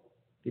what?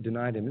 He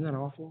denied him. Isn't that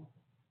awful?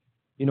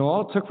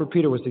 All it took for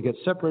Peter was to get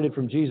separated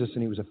from Jesus,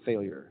 and he was a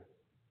failure.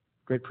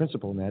 Great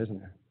principle in that, isn't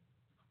there?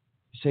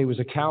 You say he was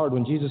a coward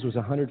when Jesus was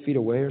 100 feet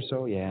away or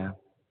so? Yeah.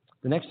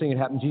 The next thing that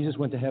happened, Jesus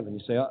went to heaven. You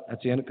say, "Oh,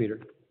 that's the end of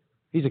Peter.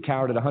 He's a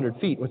coward at 100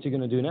 feet. What's he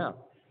going to do now?"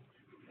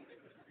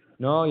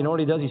 No, you know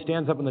what he does? He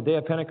stands up on the day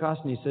of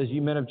Pentecost, and he says,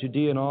 "Ye men of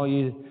Judea and all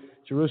ye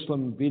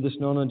Jerusalem, be this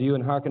known unto you,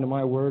 and hearken to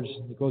my words."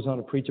 He goes on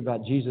to preach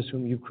about Jesus,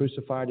 whom you've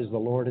crucified as the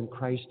Lord and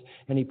Christ,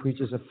 and he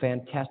preaches a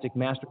fantastic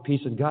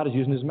masterpiece, and God is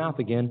using his mouth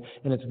again,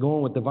 and it's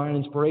going with divine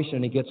inspiration,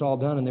 and he gets all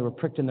done, and they were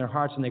pricked in their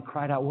hearts, and they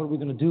cried out, "What are we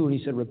going to do?" And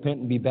he said, "Repent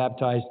and be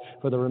baptized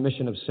for the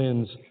remission of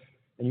sins,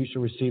 and you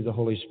shall receive the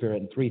Holy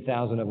Spirit." And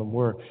 3,000 of them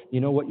were.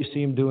 You know what you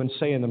see him doing?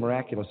 Saying the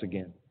miraculous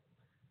again.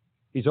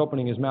 He's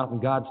opening his mouth,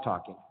 and God's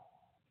talking.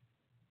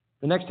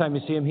 The next time you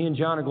see him, he and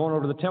John are going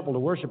over to the temple to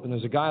worship, and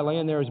there's a guy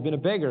laying there who's been a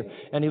beggar.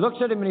 And he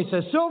looks at him and he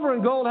says, "Silver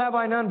and gold have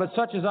I none, but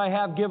such as I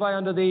have give I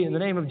unto thee. In the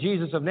name of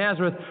Jesus of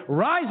Nazareth,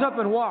 rise up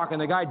and walk." And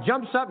the guy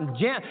jumps up and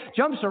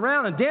jumps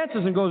around and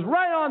dances and goes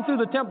right on through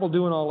the temple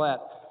doing all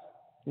that.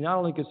 He not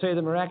only could say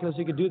the miraculous,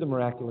 he could do the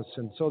miraculous.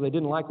 And so they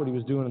didn't like what he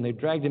was doing, and they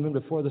dragged him in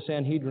before the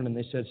Sanhedrin, and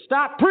they said,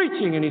 "Stop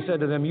preaching!" And he said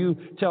to them, "You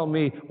tell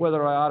me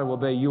whether I ought to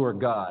obey you or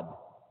God."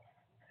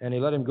 And he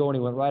let him go, and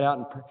he went right out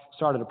and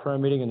started a prayer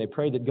meeting, and they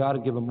prayed that God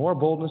would give him more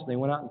boldness, and they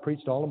went out and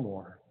preached all the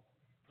more.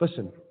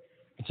 Listen,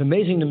 it's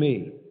amazing to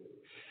me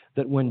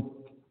that when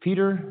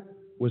Peter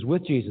was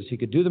with Jesus, he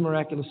could do the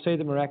miraculous, say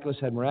the miraculous,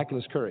 had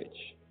miraculous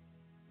courage.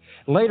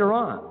 Later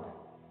on,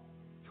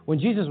 when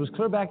Jesus was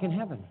clear back in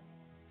heaven,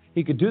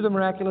 he could do the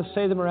miraculous,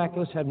 say the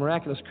miraculous, had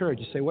miraculous courage.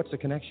 You say, what's the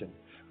connection?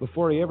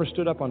 Before he ever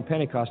stood up on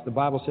Pentecost, the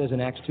Bible says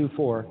in Acts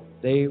 2:4,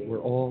 they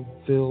were all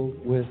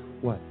filled with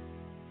what?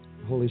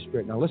 The Holy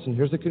Spirit. Now listen,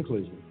 here's the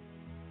conclusion.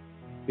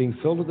 Being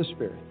filled with the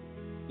Spirit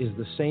is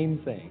the same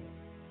thing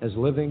as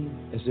living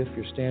as if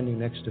you're standing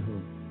next to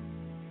whom?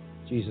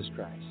 Jesus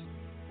Christ.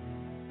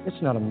 It's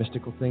not a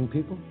mystical thing,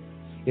 people.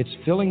 It's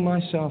filling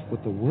myself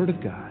with the Word of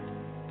God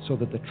so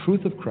that the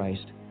truth of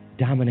Christ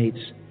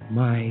dominates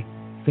my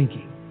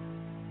thinking.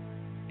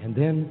 And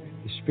then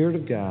the Spirit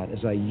of God,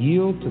 as I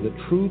yield to the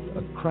truth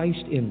of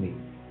Christ in me,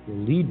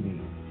 will lead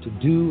me to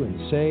do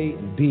and say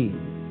and be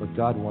what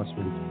God wants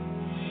me to do.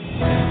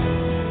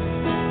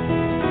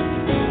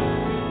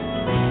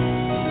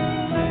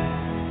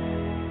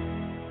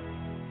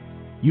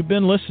 You've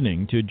been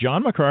listening to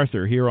John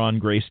MacArthur here on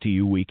Grace to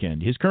You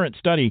Weekend. His current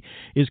study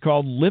is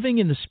called Living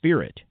in the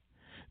Spirit.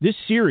 This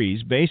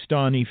series, based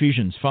on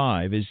Ephesians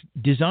 5, is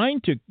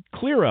designed to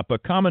clear up a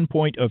common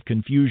point of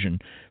confusion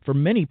for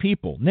many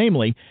people,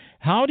 namely,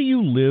 how do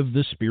you live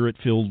the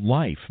Spirit-filled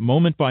life,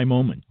 moment by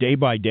moment, day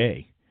by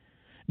day?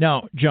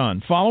 Now,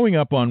 John, following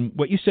up on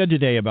what you said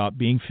today about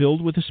being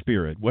filled with the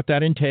Spirit, what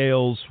that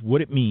entails,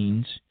 what it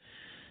means,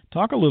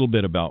 talk a little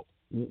bit about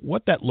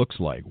what that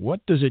looks like.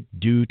 What does it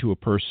do to a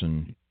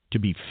person to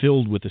be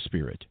filled with the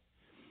Spirit?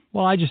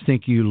 Well, I just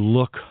think you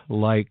look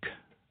like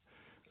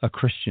a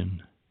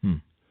Christian.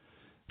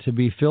 To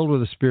be filled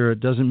with the Spirit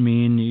doesn't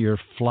mean you're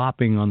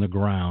flopping on the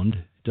ground.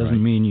 It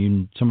doesn't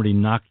mean somebody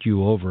knocked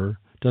you over.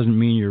 It doesn't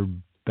mean you're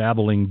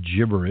babbling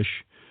gibberish.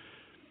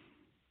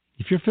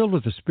 If you're filled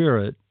with the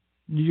Spirit,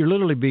 you're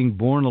literally being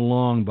borne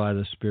along by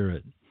the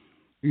Spirit.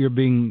 You're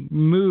being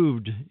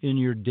moved in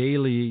your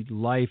daily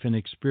life and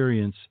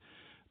experience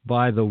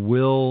by the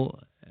will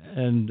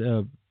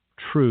and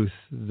truth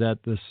that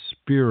the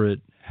Spirit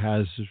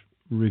has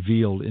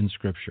revealed in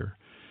Scripture.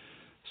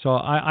 So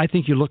I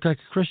think you look like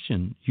a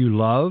Christian. You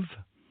love,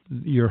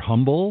 you're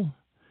humble,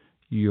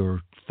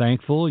 you're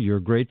thankful,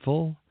 you're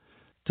grateful.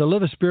 To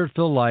live a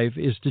Spirit-filled life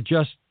is to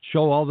just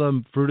show all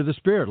the fruit of the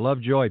Spirit: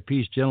 love, joy,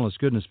 peace, gentleness,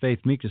 goodness, faith,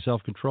 meekness,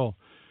 self-control.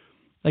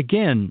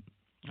 Again,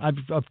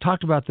 I've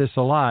talked about this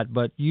a lot,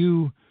 but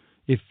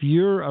if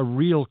you're a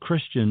real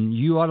Christian,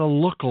 you ought to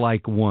look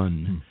like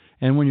one.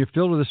 And when you're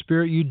filled with the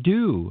Spirit, you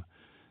do.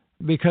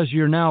 Because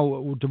you're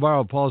now, to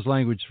borrow Paul's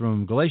language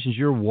from Galatians,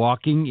 you're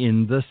walking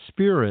in the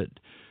Spirit.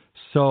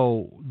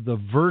 So the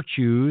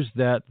virtues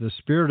that the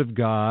Spirit of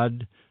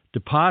God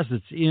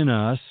deposits in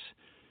us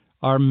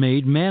are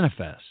made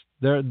manifest.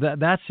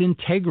 That's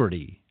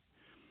integrity.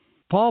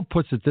 Paul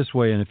puts it this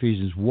way in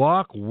Ephesians: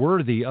 walk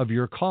worthy of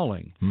your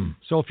calling.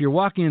 So if you're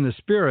walking in the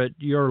Spirit,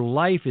 your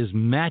life is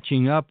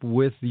matching up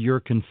with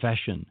your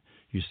confession.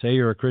 You say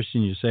you're a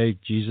Christian, you say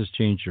Jesus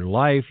changed your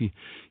life,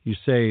 you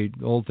say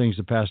old things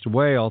have passed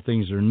away, all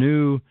things are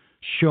new.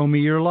 Show me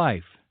your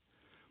life.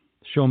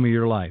 Show me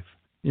your life.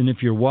 And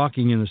if you're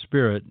walking in the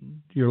Spirit,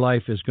 your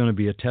life is going to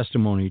be a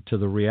testimony to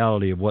the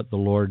reality of what the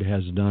Lord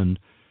has done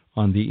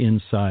on the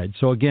inside.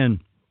 So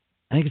again,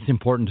 I think it's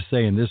important to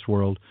say in this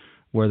world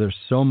where there's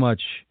so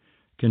much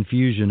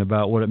confusion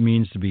about what it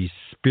means to be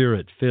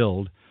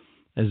Spirit-filled,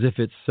 as if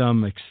it's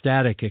some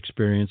ecstatic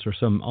experience or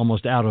some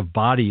almost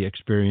out-of-body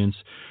experience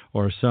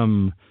or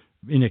some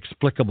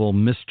inexplicable,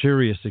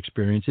 mysterious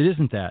experience. It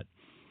isn't that.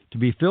 To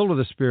be filled with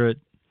the Spirit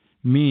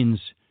means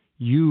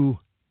you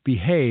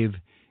behave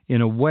in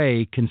a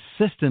way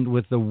consistent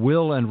with the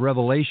will and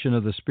revelation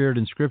of the Spirit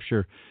in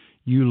Scripture.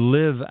 You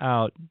live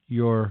out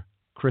your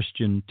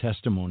Christian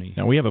testimony.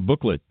 Now, we have a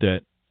booklet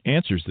that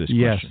answers this question.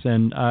 Yes,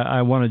 and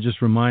I want to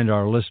just remind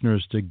our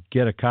listeners to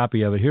get a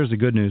copy of it. Here's the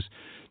good news.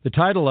 The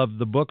title of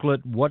the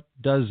booklet, What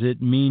Does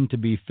It Mean to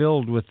Be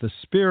Filled with the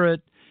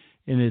Spirit?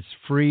 And it's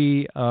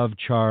free of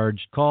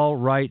charge. Call,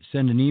 write,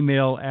 send an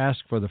email,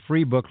 ask for the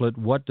free booklet,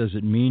 What Does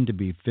It Mean to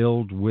Be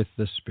Filled with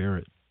the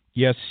Spirit?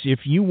 Yes, if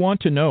you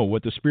want to know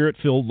what the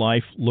Spirit-filled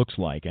life looks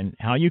like and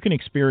how you can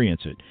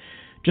experience it,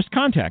 just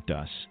contact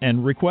us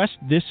and request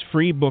this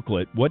free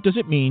booklet, What Does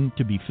It Mean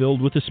to Be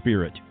Filled with the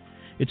Spirit?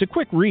 It's a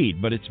quick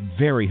read, but it's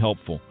very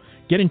helpful.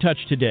 Get in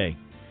touch today.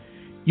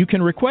 You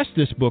can request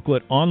this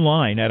booklet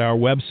online at our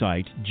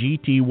website,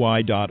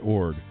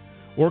 gty.org,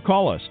 or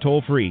call us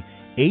toll-free,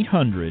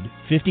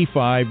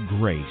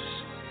 800-55-GRACE.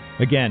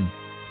 Again,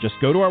 just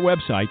go to our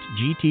website,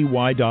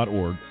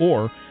 gty.org,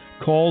 or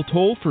call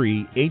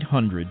toll-free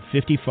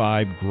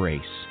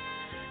 800-55-GRACE.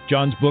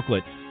 John's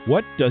booklet,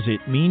 What Does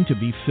It Mean to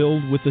Be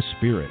Filled with the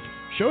Spirit?,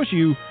 shows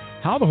you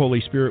how the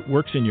Holy Spirit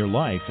works in your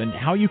life and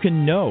how you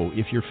can know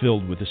if you're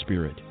filled with the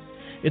Spirit.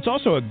 It's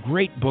also a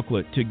great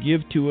booklet to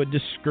give to a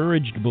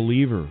discouraged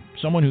believer,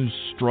 someone who's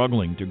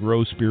struggling to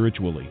grow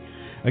spiritually.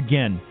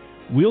 Again,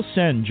 we'll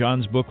send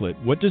John's booklet,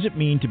 What Does It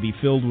Mean to Be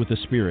Filled with the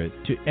Spirit?,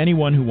 to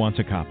anyone who wants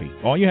a copy.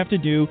 All you have to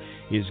do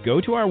is go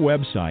to our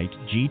website,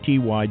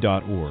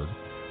 gty.org,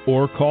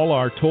 or call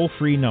our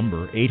toll-free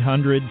number,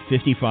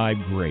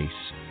 800-55-GRACE.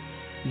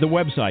 The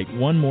website,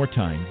 one more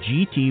time,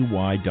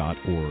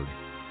 gty.org.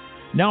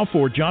 Now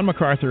for John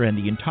MacArthur and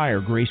the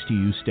entire Grace to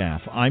You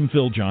staff, I'm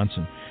Phil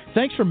Johnson.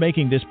 Thanks for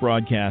making this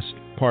broadcast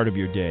part of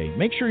your day.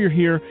 Make sure you're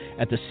here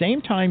at the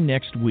same time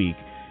next week.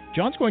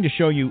 John's going to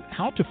show you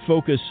how to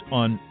focus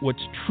on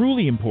what's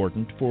truly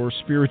important for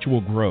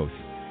spiritual growth.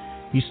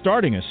 He's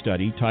starting a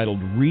study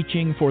titled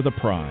Reaching for the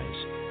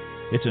Prize.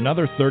 It's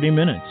another 30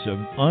 minutes of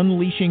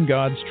unleashing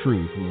God's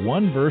truth,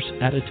 one verse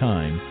at a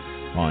time,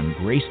 on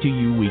Grace to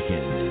You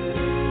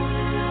Weekend.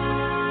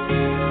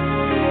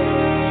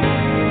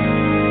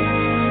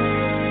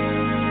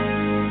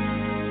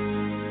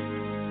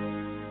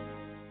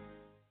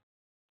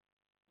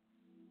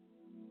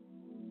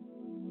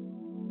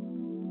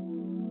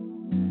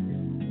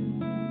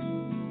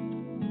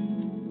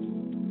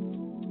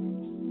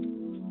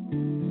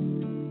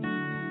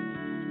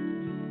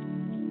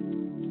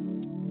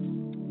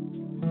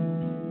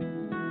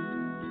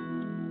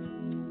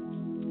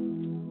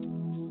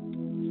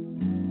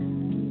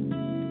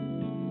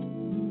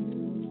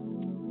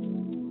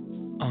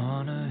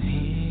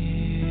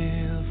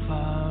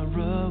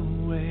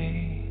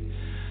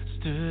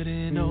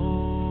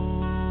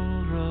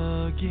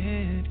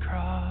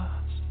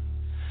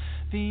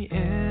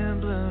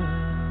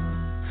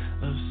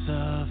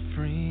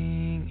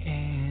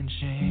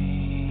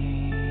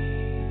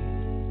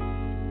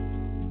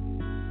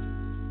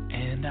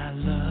 And I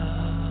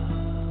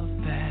love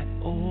that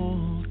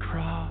old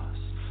cross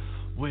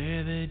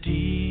where the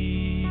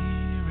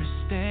dearest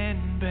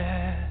stand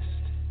best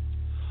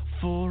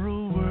for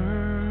a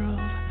world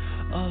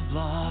of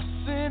lost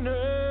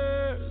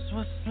sinners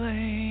was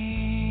slain.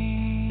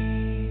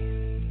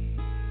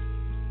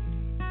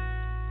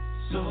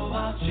 So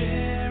I'll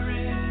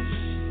cherish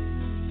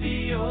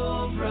the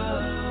old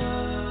rugged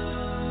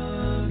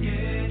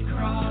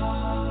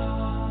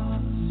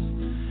cross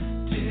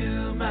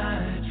till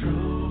my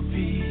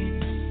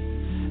trophies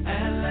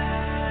at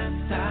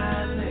last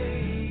I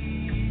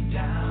lay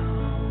down.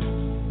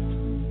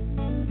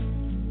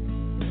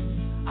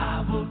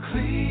 I will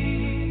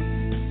cling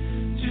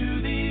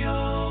to the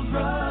old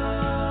rugged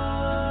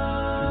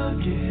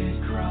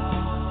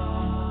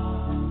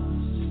cross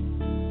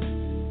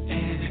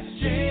and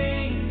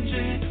exchange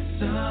it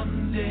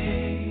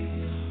someday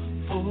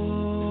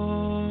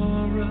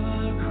for a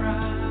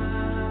crown.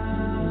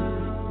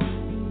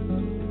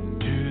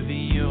 To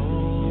the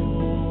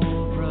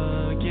old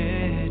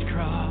rugged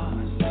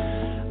cross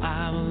I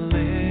will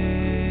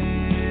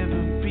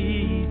ever be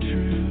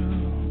true.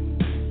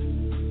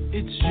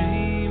 Its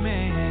shame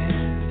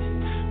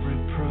and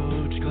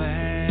reproach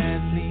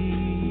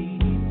gladly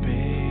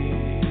bear,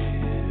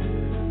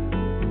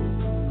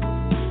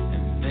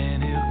 and then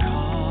he'll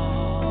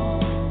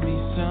call me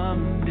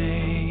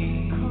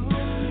someday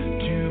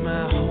to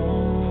my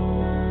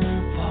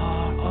home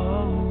far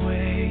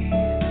away,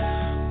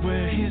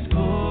 where his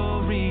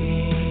glory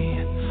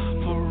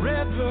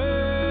forever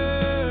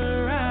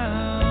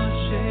I'll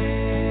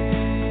share.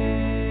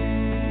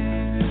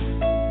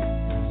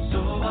 So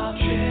I'll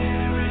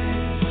cherish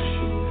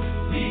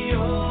the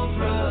old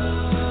rugged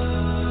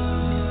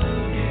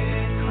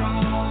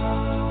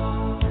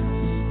cross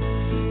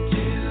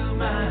till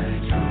my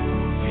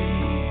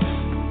trophies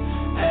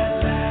at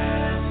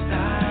last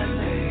I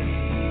lay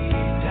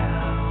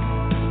down.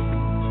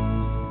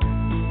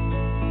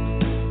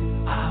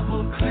 I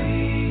will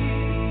cling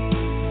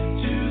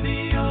to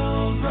the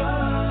old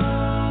rugged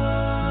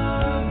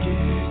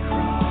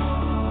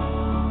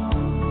cross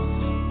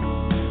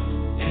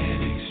and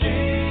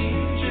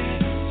exchange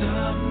it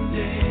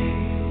someday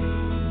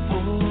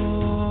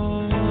for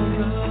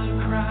a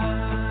crown.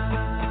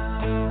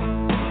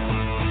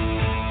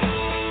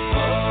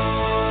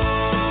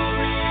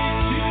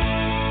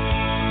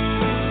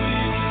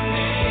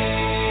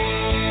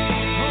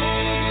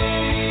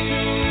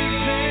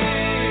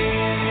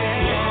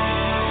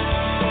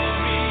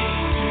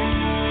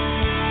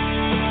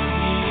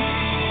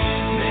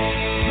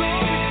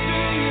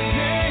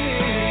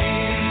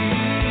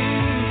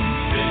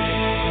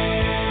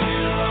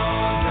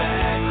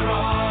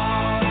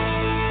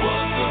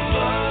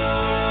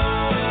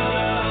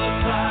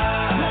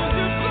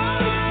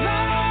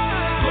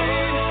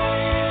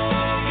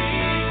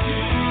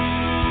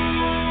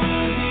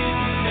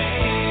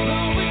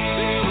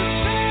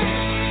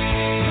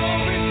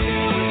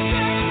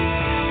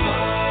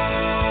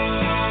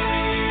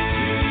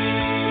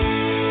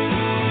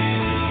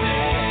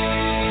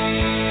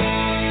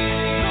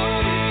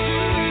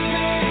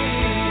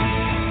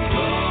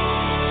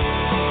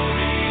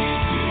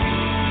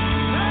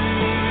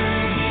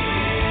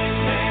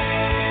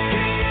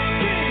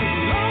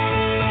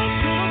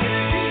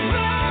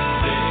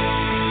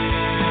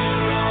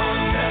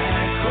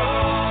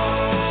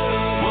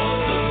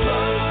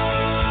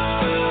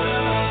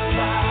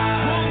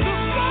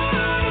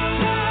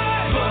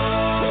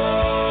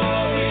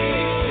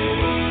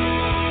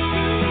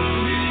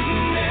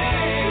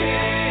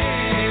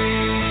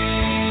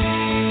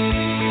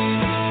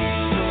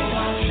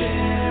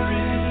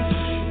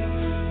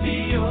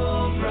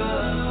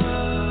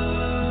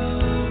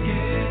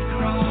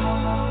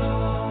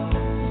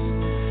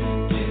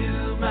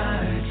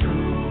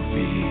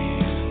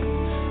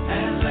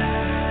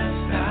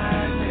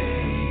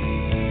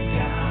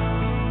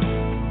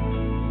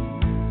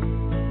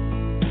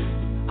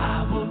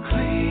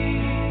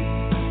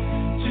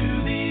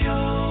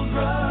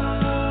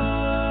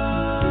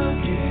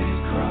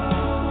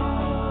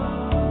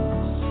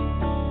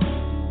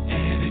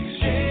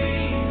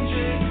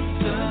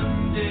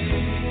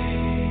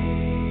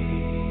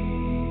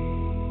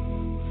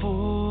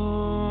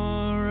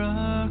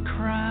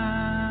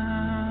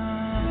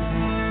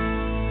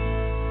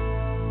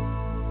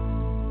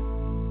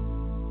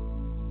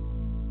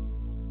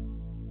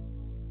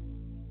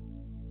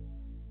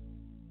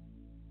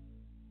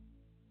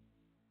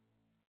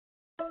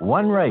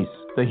 One race,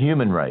 the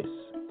human race.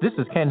 This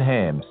is Ken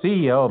Ham,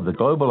 CEO of the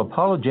Global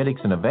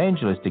Apologetics and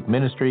Evangelistic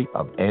Ministry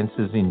of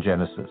Answers in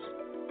Genesis.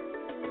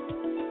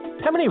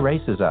 How many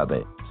races are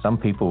there? Some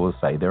people will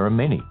say there are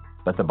many,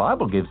 but the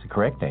Bible gives the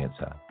correct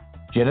answer.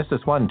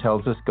 Genesis 1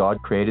 tells us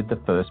God created the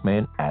first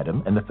man,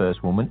 Adam, and the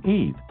first woman,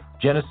 Eve.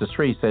 Genesis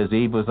 3 says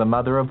Eve was the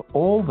mother of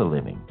all the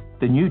living.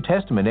 The New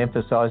Testament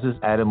emphasizes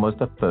Adam was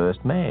the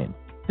first man.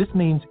 This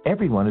means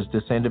everyone is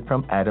descended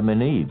from Adam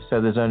and Eve, so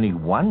there's only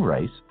one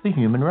race, the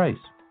human race.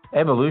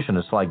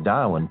 Evolutionists like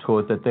Darwin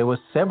taught that there were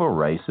several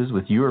races,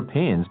 with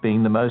Europeans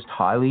being the most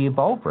highly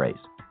evolved race.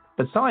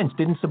 But science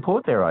didn't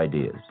support their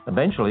ideas.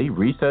 Eventually,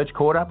 research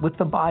caught up with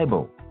the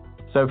Bible.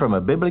 So from a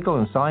biblical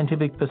and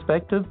scientific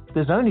perspective,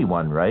 there's only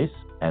one race,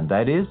 and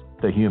that is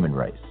the human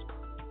race.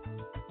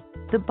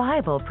 The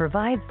Bible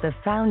provides the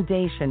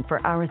foundation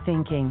for our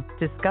thinking.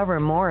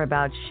 Discover more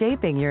about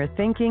shaping your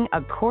thinking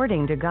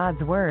according to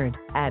God's Word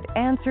at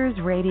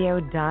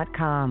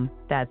AnswersRadio.com.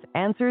 That's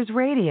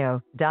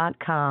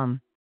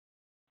AnswersRadio.com.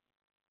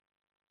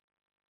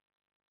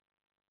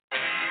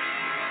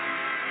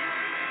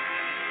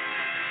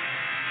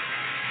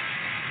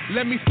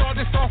 Let me start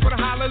this off with a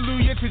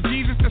hallelujah to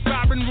Jesus, the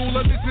sovereign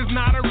ruler. This is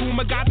not a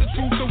rumor, got the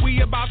truth, so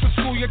we about to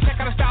school you. Check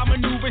out a style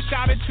maneuver,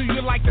 shout it to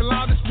you like the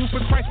loudest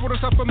Rufus Christ brought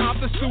us up from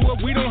out the sewer.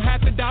 We don't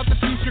have to doubt the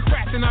future,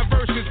 crafting our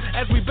verses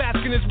as we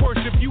bask in his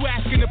worship. You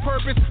asking the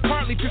purpose,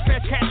 partly to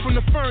snatch cats from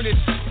the furnace.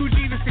 Through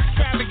Jesus'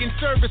 extravagant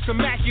service,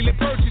 immaculate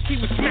purchase,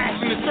 he was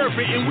smashing the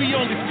serpent, and we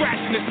only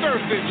scratching the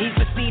surface. He's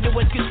the seed that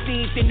was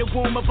conceived in the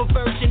womb of a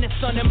virgin. The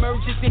sun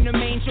emerges in the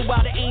manger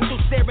while the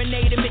angels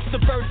serenade him. It's the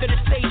birth of the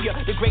Savior,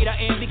 the great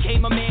I am.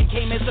 Came a man,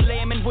 came as a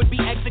lamb and would be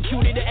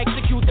executed to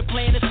execute the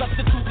plan to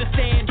substitute the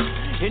stand.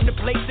 In the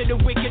place of the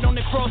wicked on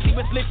the cross he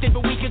was lifted,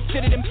 but we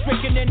considered him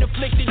stricken and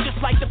afflicted,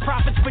 just like the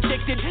prophets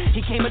predicted.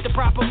 He came at the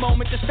proper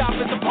moment to stop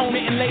his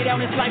opponent and lay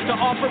down his life to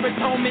offer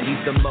atonement.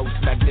 He's the most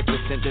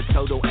magnificent, the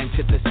total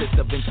antithesis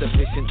of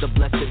insufficient, the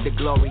blessed, the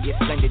glorious,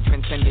 splendid,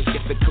 transcendent,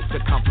 difficult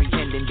to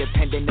comprehend,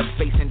 independent of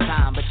space and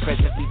time, but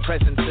presently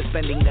present,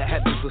 suspending the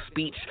heavens with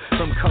speech.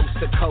 From coast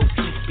to coast,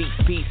 he speaks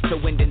peace to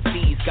wind and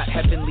seas, got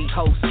heavenly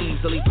hosts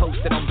easily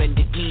posted on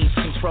bended knees,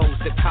 controls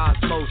the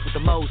cosmos with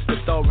the most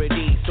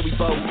authority, so we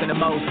boast in the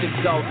most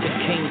exalted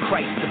King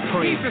Christ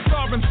supreme. He's the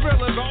sovereign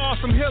thriller, the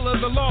awesome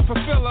healer, the law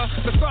fulfiller,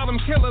 the solemn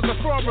killer, the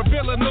fraud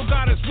revealer, no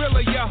God is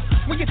realer, yeah.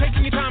 When you're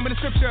taking your time in the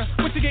scripture,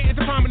 what you get is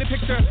a prominent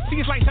picture. See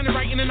his light shining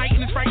bright in the night,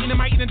 and it's bright in the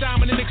might and the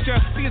diamond mixture.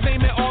 See his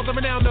name at all the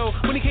renown, though.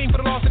 When he came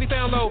for the lost that he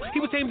found low, he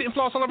was tamed, didn't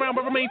floss all around,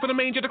 but remained for the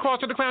manger, the cross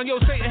to the crown. Yo,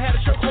 Satan had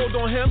a chokehold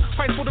on him,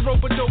 fight for the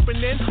rope but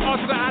doping in.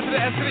 R to the I to the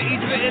S to the E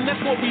to the N,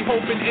 that's what we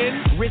hoping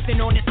in. Risen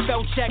on his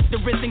spell check, the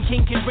risen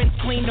king can rinse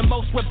clean the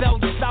most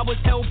rebellious. I was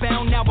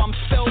hellbound, now I'm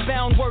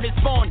spellbound, word is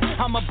born.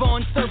 I'm a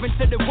born servant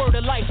to the word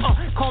of life.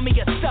 Call me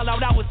a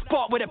sellout, I was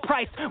bought with a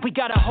price. We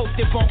got a hope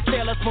that won't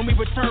fail us when we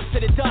return to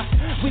the dust.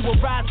 We will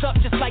rise up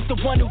just like the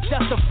one who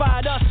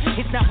justified us.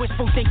 It's not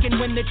wishful thinking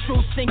when the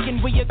truth's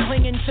sinking. We are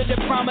clinging to the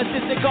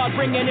promises of God,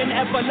 bringing an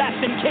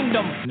everlasting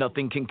kingdom.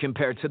 Nothing can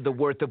compare to the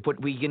worth of what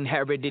we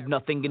inherited.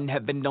 Nothing in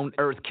heaven on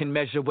earth can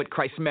measure what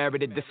Christ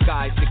merited. The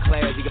skies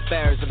declare the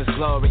affairs of his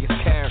glorious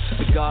care.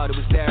 The God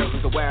who is there,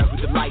 who's aware, who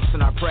delights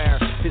in our prayer.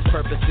 His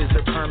purposes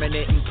are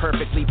permanent and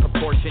perfectly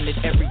proportionate.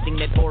 Everything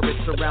that orbits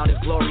around his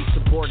glory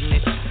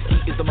subordinate.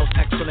 He is the most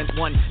excellent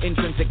one,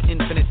 intrinsic,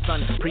 infinite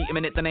son,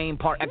 preeminent, the name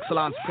par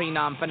excellence,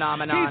 prenom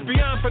phenomenon. He's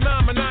beyond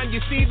phenomenon,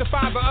 you see, the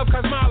father of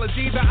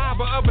cosmology, the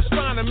Abba of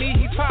astronomy.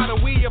 He's potter,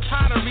 we are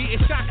pottery.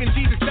 It's shocking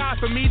Jesus died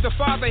for me. The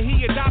father,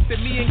 he adopted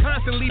me and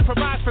constantly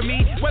provides for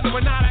me. Whether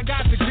or not I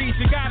got degrees,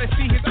 you gotta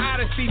see his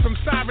odyssey. From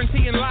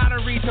sovereignty and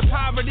lottery to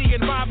poverty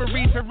and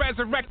robbery to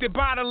resurrected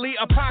bodily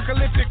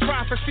apocalyptic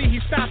prophecy.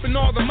 He's stopping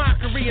all the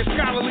mockery and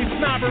scholarly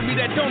snobbery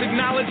that don't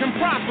acknowledge him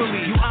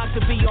properly. You ought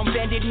to be on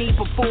bended knee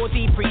before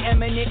the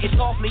preeminent. It's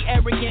awfully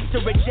arrogant to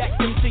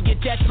reject him to your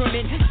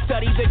detriment.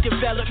 Study the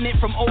development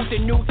from Old to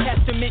New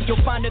Testament.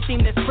 You'll find a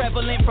theme that's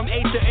prevalent from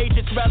age to age.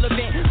 It's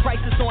relevant.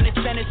 Christ is on his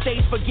center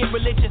stage. Forget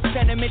religious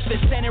sentiments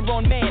that center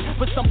on man,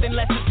 but something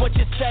less is what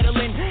you're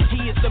settling.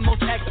 He is the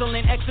most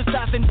excellent,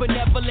 exercising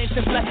benevolence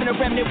and blessing a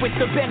remnant with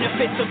the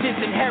benefits of his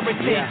inheritance.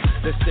 Yeah,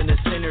 the sin of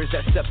sinners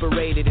that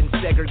separated and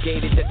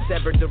segregated, that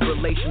severed the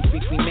relations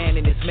between man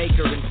and his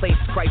maker, and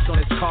placed Christ on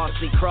his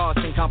costly cross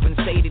and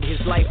compensated his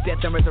life,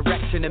 death, and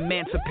resurrection,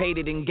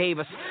 emancipated and gave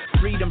us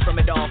freedom from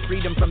it all,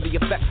 freedom from the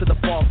effects of the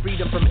fall,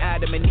 freedom from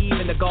Adam and Eve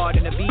in the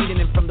Garden of Eden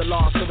and from the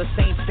law. So the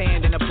saints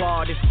stand and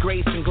applaud his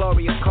grace and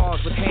glorious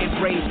cause with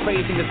hands raised,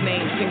 praising his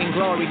name, singing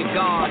glory to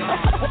God.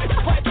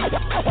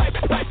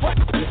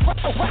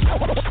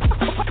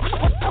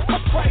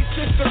 Christ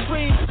is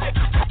supreme.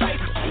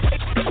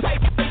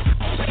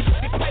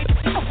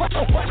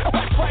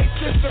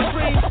 Christ is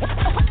supreme.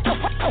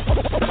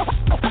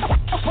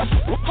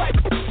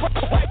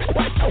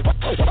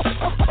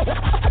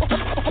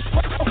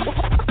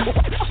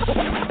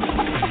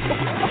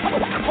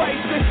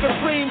 Christ is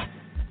supreme.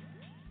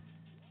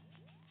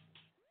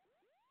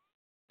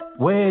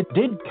 Where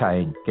did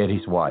Cain get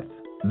his wife?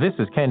 This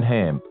is Ken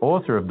Ham,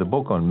 author of the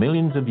book on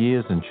millions of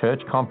years and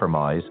church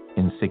compromise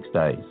in 6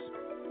 days.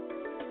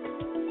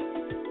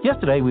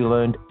 Yesterday we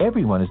learned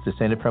everyone is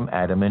descended from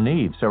Adam and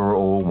Eve, so we're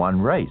all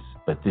one race.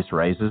 But this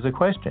raises a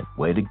question.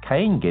 Where did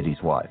Cain get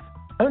his wife?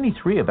 Only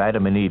 3 of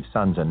Adam and Eve's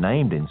sons are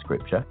named in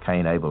Scripture,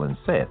 Cain, Abel and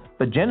Seth.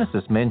 But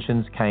Genesis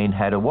mentions Cain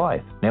had a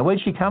wife. Now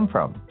where'd she come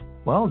from?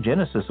 Well,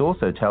 Genesis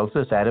also tells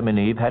us Adam and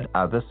Eve had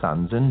other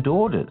sons and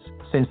daughters.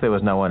 Since there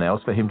was no one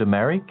else for him to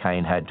marry,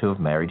 Cain had to have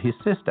married his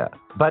sister.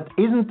 But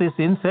isn't this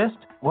incest?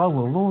 Well, the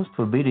laws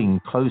forbidding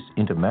close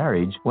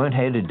intermarriage weren't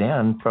handed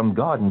down from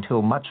God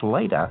until much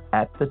later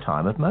at the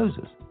time of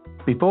Moses.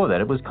 Before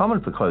that, it was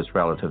common for close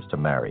relatives to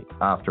marry.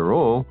 After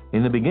all,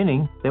 in the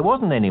beginning, there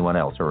wasn't anyone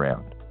else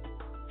around.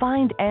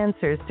 Find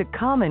answers to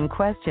common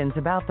questions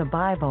about the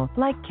Bible,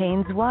 like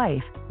Cain's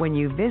wife, when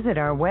you visit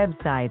our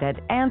website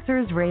at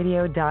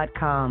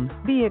AnswersRadio.com.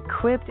 Be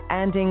equipped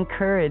and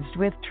encouraged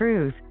with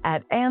truth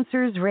at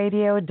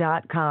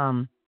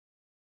AnswersRadio.com.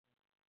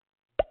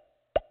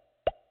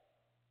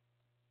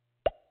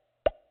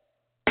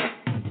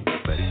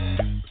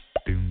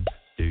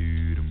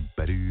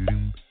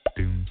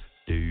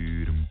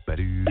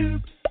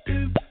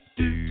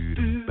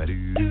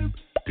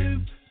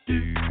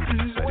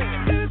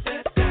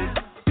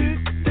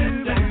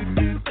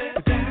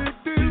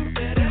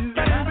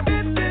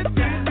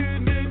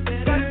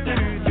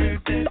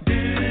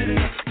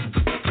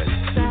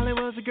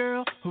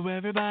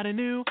 Everybody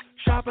knew,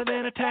 sharper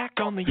than a tack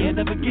on the end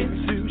of a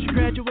Ginsu. She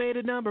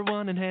graduated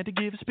 #1 and had to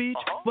give a speech.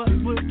 What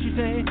would she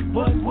say?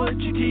 What would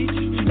she teach?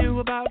 She knew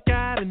about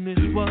God and this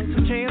was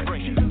a chance.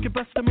 She could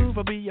bust a move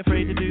or be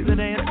afraid to do the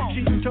dance.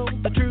 She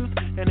told the truth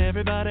and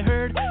everybody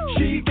heard.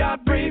 She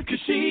got brave 'cause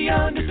she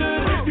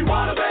understood. If you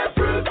want to bear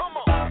fruit,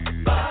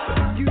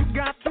 you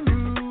got to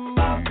move.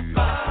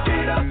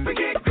 Get up and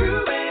get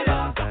grooving.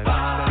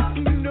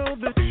 You know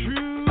the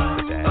truth.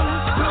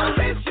 Don't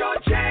miss your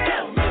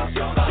chance.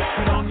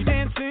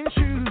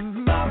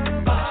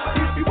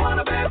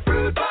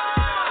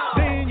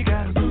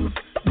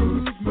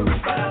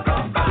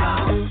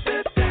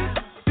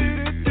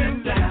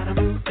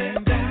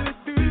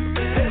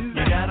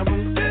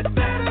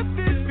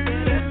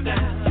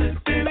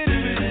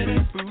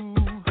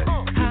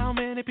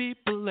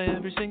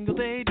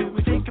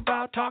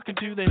 Talking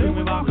to them when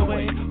we walk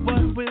away.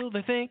 What will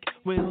they think?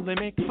 Will they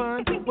make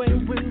fun? Where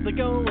will they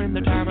go when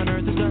their time on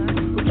earth is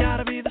done? We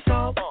gotta be the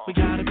salt, we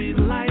gotta be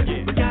the light.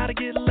 We gotta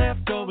get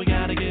left or we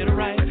gotta get it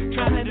right.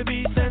 Trying to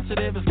be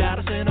sensitive has got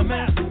us in a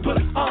mess.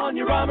 Put on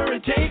your armor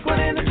and take one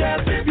in the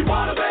chest. If you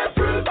wanna bear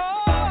fruit,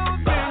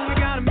 then we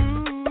gotta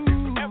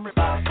move.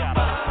 Everybody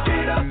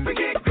get up and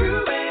get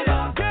grooving.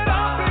 Get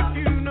up if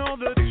you know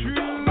the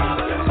truth.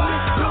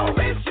 Don't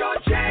miss your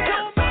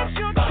chance. Don't miss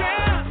your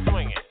chance.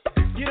 Swing it.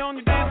 Get on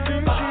your dance.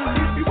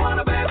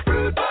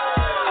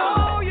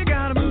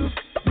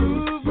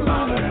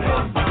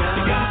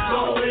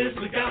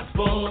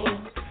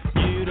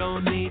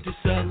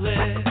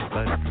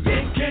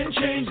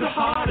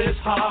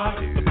 Heart,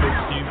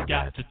 but you've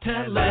got to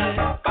tell it.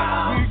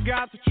 We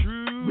got the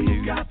truth. We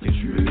got the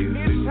truth.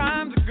 It's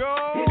time to go.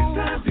 It's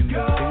time to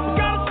go. We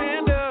gotta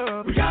stand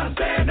up. We gotta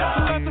stand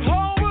up. Let the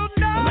whole world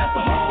know. Let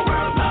the whole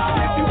world know.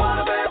 If you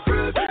wanna bear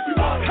fruit, if you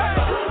wanna bear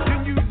fruit,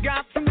 then you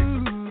got to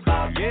move.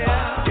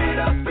 Yeah. Get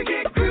up and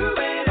get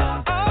grooving.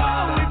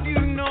 Oh, if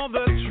you know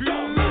the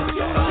truth.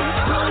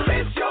 Don't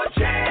miss your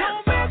chance.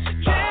 Don't miss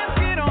your chance.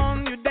 Get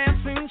on your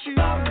dancing shoes.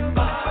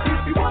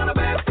 If you wanna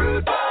bear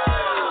fruit,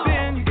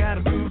 then you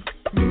gotta move.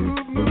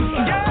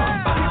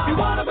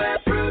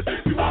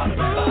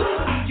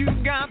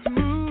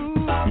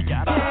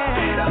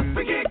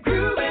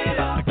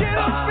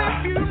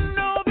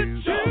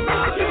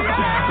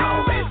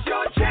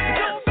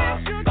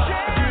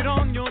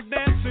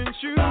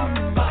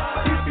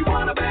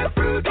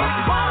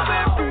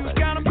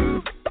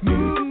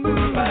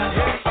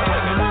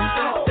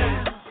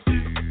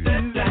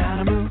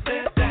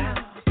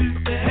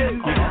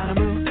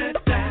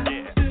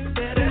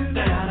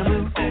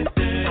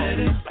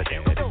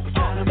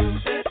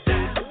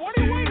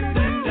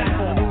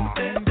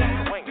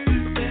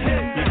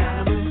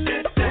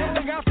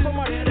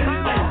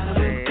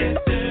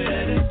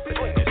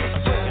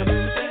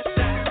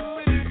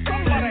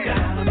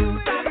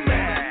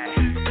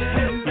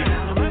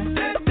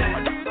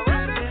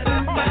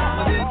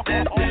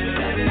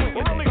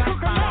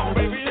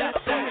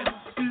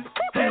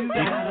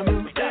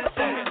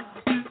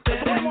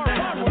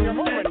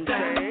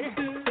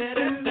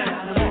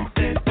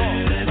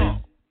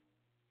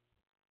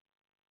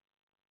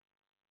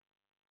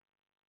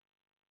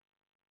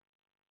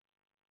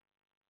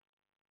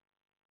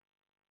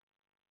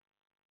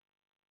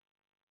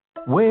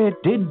 Where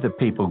did the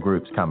people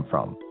groups come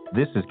from?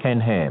 This is Ken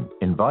Ham,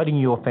 inviting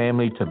your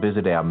family to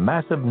visit our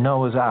massive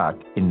Noah's Ark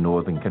in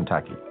northern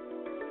Kentucky.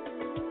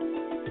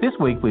 This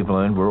week we've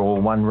learned we're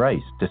all one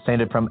race,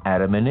 descended from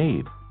Adam and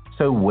Eve.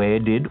 So where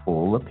did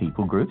all the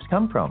people groups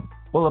come from?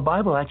 Well, the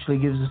Bible actually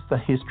gives us the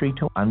history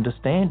to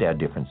understand our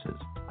differences.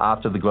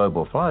 After the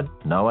global flood,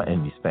 Noah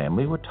and his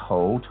family were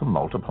told to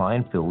multiply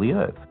and fill the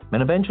earth.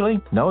 And eventually,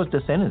 Noah's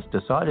descendants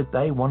decided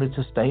they wanted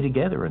to stay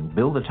together and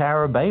build the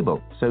Tower of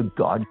Babel, so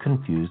God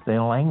confused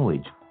their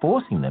language,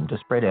 forcing them to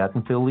spread out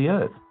and fill the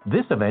earth.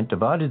 This event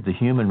divided the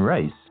human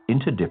race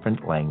into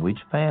different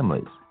language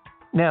families.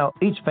 Now,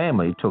 each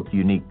family took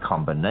unique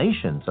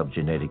combinations of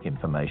genetic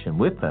information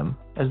with them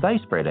as they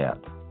spread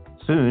out.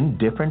 Soon,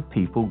 different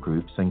people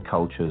groups and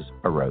cultures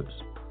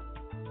arose.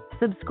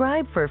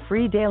 Subscribe for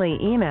free daily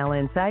email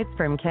insights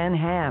from Ken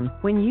Ham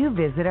when you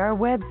visit our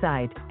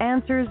website,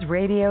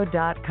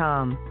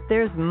 AnswersRadio.com.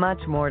 There's much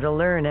more to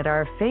learn at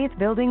our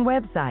faith-building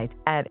website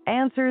at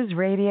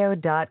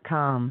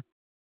AnswersRadio.com.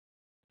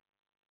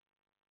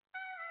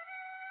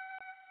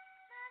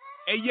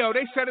 Hey, yo,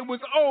 they said it was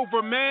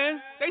over,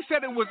 man. They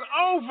said it was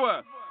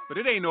over. But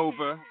it ain't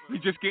over. We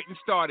just getting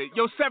started.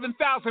 Yo,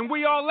 7,000,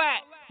 we all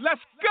at.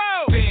 Let's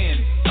go. Stand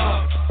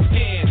up,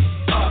 hands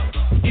up.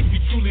 If you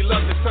truly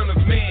love the Son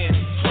of Man,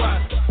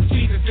 trust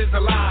Jesus is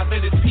alive and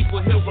his people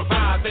he'll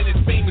revive and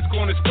his fame is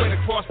going to spread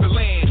across the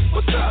land.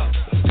 What's up?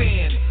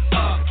 Stand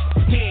up,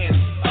 hands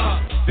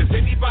up. Does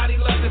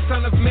anybody love the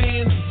Son of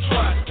Man?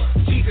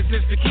 Trust Jesus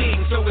is the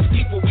King, so his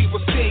people we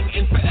will sing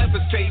and forever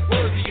say,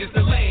 worthy is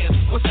the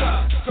Lamb. What's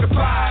up?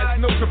 Surprise,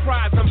 no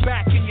surprise, I'm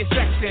back in your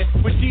section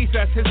with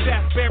Jesus, his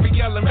death,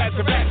 burial, and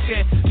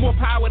resurrection. More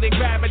power than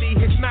gravity,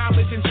 his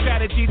knowledge and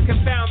strategies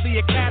confound the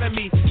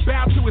academy.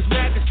 Bow to his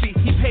majesty,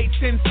 he paid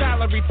sin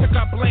salary, took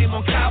up blame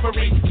on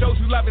Calvary. Those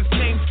who love his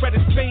name spread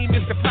his fame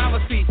is the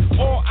policy.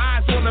 All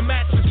eyes on the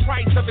matchless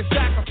price of his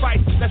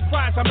sacrifice. Let's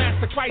prize our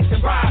master Christ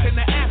and rise in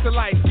the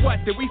afterlife.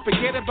 What, did we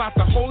forget about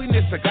the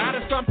holiness of God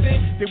or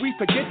something? Did we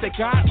forget that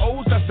God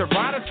owes us a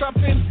ride or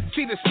something?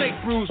 See the snake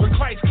bruise when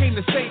Christ came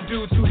to save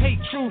dudes who hate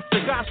truth.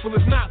 The gospel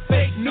is not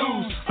fake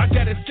news. Our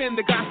debt is sin,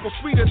 the gospel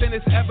sweeter than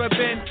it's ever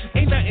been.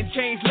 Ain't nothing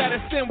changed, let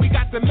us in, we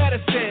got the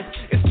medicine.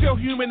 It's still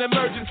human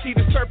emergency,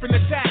 the serpent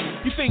attack.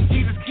 You think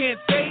Jesus can't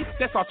save?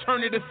 That's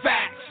alternative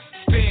facts.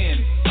 Stand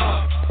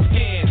up,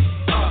 hands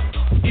up.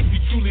 If you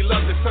truly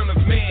love the Son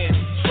of Man,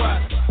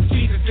 trust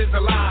Jesus is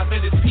alive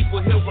and his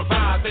people he'll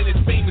revive and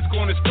his fame is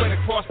going to spread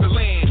across the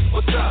land.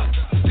 What's up?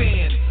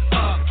 Stand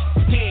up,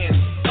 hands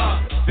up.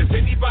 Does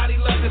anybody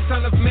love the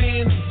Son of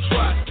Man?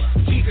 Trust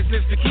Jesus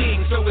is the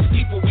King, so his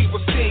people we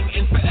will sing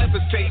and forever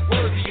say,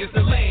 worthy is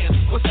the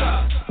Lamb. What's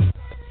up?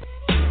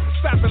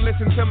 Stop and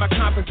listen to my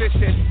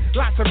composition.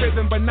 Lots of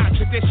rhythm, but not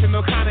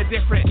traditional, kinda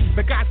different.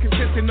 But God's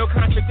consistent, no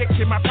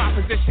contradiction, my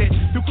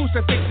proposition. Through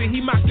crucifixion,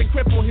 he mocked and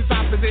crippled his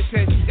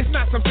opposition. It's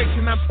not some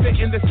fiction, I'm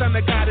spitting, the Son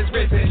of God is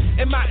risen.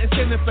 And my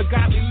incentive for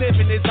godly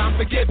living is I'm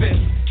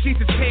forgiven.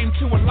 Jesus came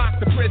to unlock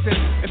the prison.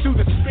 And through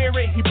the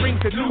Spirit, he brings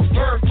a new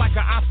birth like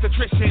an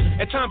obstetrician.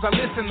 At times I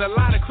listen, a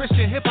lot of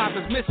Christian hip-hop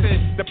is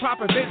missing. The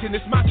proper vision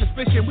is my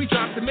suspicion, we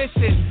dropped the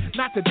mission.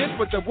 Not to this,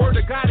 but the word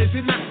of God, is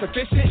it not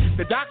sufficient?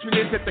 The doctrine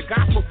is that the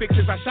gospel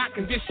fixes our shot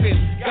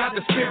condition. God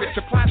the Spirit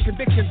supplies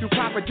conviction through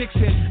proper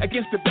diction.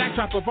 Against the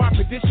backdrop of our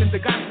perdition, the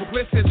gospel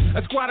glistens.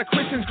 A squad of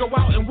Christians go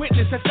out and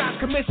witness that's God's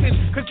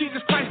commission. Cause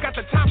Jesus Christ got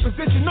the top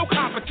position, no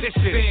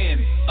competition. Stand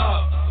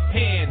up,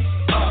 hands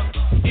up.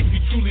 If you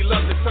truly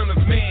love the Son of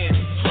Man,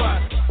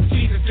 trust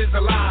Jesus is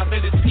alive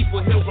and his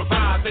people he'll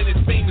revive and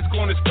his fame is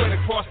going to spread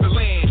across the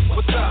land.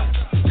 What's up?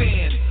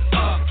 Stand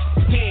up,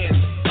 hands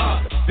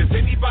up. Does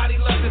anybody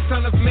love the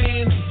Son of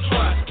Man?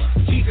 Trust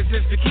Jesus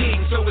is the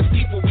King, so his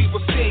people we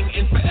will sing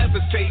and forever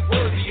say,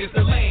 worthy is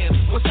the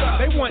Lamb. What's up?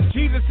 They want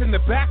Jesus in the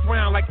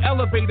background like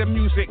elevator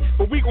music,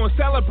 but we gon'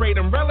 celebrate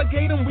him,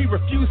 relegate him, we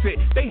refuse it.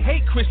 They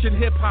hate Christian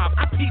hip-hop,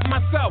 I peep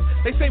myself.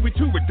 They say we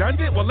too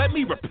redundant, well let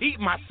me repeat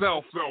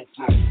myself.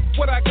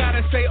 What I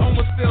gotta say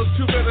almost feels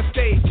too real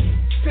estate.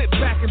 Sit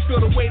back and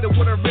feel the weight of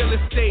what a real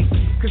estate.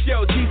 Cause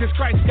yo, Jesus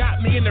Christ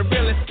got me in the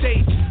real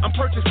estate. I'm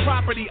purchased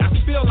property, I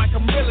feel like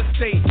I'm real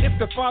estate. If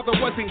the Father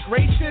wasn't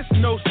gracious,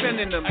 no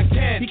synonym.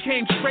 Again, he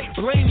came straight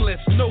blameless,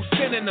 no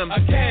synonym.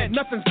 Again,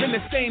 nothing's been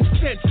the same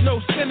since,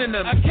 no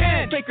synonym.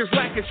 Again, fakers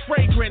lack his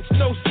fragrance,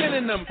 no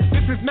synonym.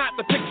 This is not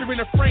the picture in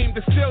a frame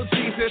to still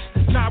Jesus.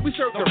 Nah, we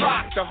serve the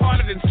rock, the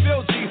harder than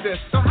still Jesus.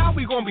 So how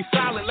we gonna be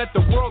silent, let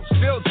the world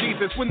still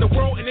Jesus? When the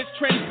world and its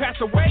trends pass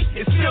away,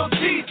 it's still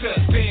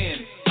Jesus. Stand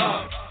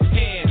up,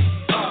 hands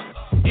up.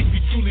 If you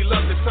truly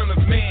love the Son of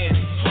Man,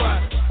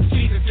 trust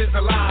Jesus is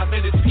alive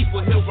and his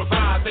people he'll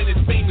revive and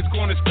his fame is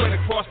going to spread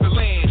across the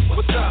land.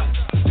 What's up?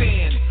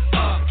 Stand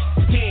up,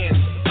 hands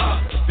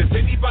up. Does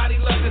anybody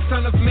love the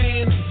Son of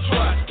Man?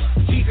 Trust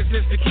Jesus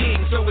is the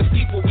King, so his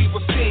people we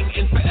will sing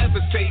and forever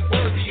say,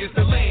 worthy is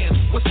the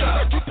Lamb. What's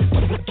up?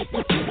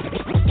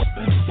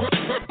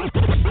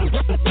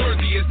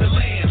 Worthy is the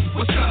Lamb.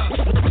 What's up?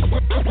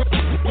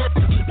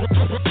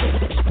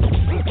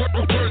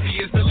 Worthy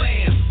is the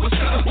Lamb. What's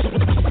up?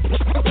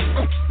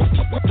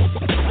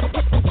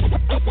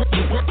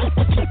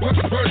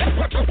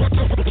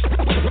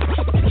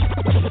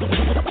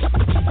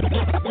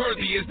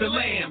 Worthy is the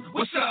Lamb.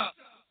 What's up?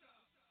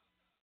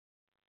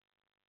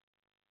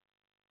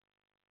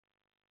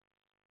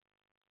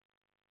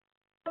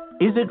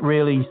 Is it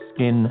really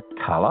skin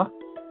color?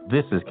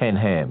 This is Ken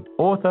Ham,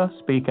 author,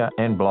 speaker,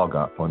 and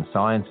blogger on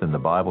science and the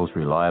Bible's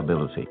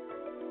reliability.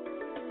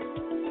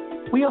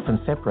 We often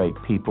separate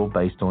people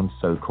based on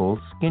so-called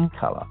skin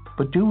color,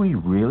 but do we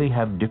really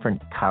have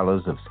different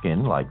colors of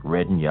skin like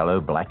red and yellow,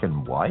 black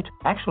and white?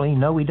 Actually,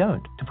 no, we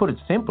don't. To put it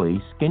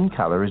simply, skin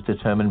color is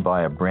determined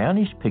by a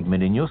brownish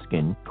pigment in your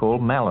skin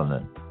called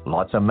melanin.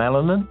 Lots of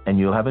melanin and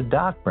you'll have a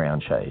dark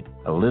brown shade.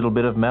 A little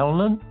bit of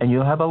melanin and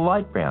you'll have a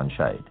light brown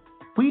shade.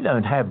 We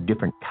don't have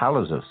different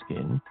colors of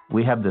skin.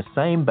 We have the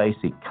same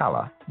basic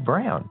color,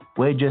 brown.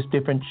 We're just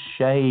different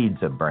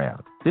shades of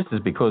brown. This is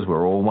because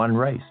we're all one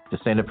race,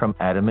 descended from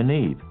Adam and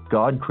Eve.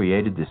 God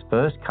created this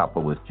first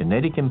couple with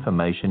genetic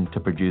information to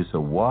produce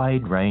a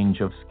wide range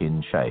of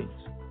skin shades.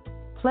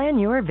 Plan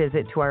your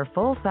visit to our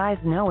full-size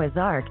Noah's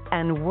Ark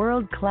and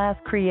world-class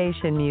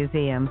creation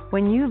museum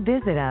when you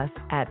visit us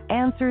at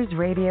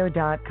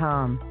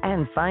AnswersRadio.com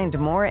and find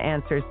more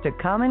answers to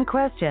common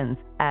questions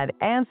at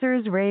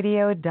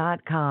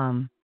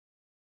AnswersRadio.com.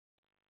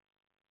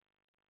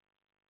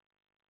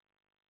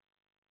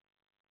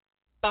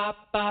 Bop,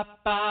 bop,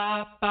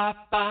 bop,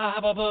 bop,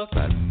 Bible book.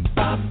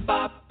 Bop,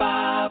 bop,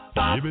 bop,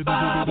 bop,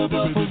 Bible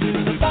book. We'll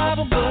do the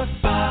Bible book.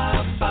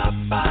 Bop, bop,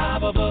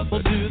 Bible book.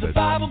 We'll do the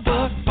Bible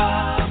book.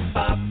 Bop,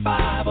 bop,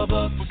 Bible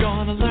book. We're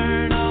gonna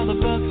learn all the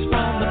books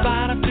from the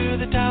bottom to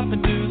the top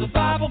and do the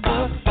Bible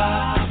book.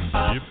 Bop,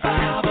 bop,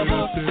 Bible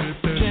book.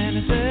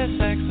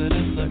 Genesis,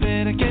 Exodus,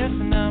 Leviticus,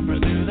 and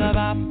Numbers. Do the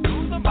bop,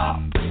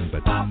 bop,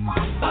 bop,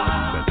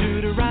 bop.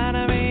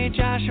 Deuteronomy,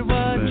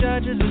 Joshua,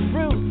 Judges, and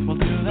Ruth. We'll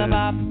do the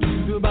bop.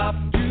 Bop,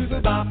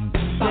 bop,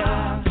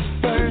 yeah.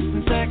 First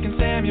and Second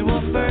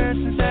Samuel, First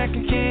and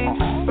Second Kings,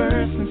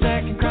 First and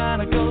Second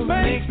Chronicles,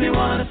 makes me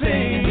wanna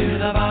sing. Do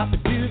the bop,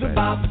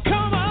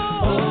 come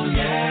on, oh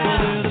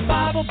yeah. We'll do the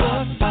Bible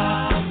book,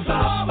 bop,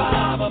 bop,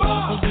 Bible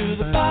book. We'll do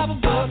the Bible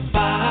book,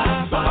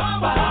 bop,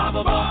 bop,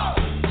 Bible book.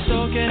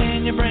 Soak it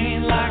in your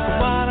brain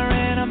like water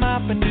in a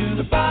mop and do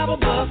the Bible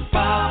book,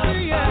 bop,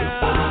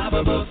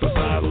 Bible book.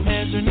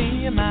 Ezra,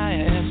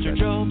 Nehemiah, Esther,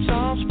 Job,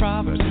 Psalms,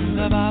 Proverbs, do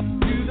the bop,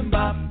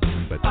 bop.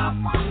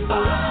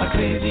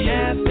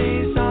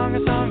 Ecclesiastes, Song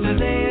of Songs,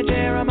 Isaiah,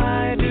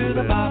 Jeremiah, do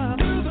the bop,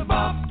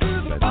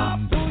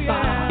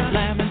 yeah.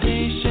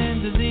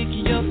 Lamentations,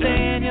 Ezekiel,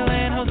 Daniel,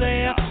 and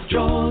Hosea,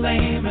 Joel,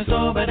 Amos,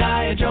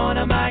 Obadiah,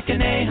 Jonah, Micah,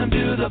 Nahum,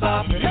 do the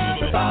bop,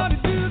 bop,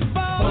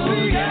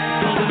 oh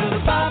yeah. We'll do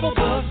the Bible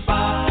book,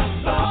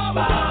 bop,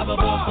 Bible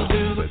book. We'll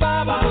do the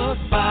Bible book,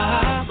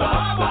 bop,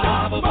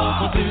 Bible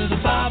book. We'll do the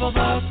Bible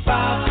book,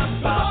 bop,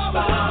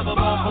 Bible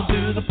book. We'll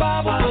do the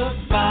Bible book,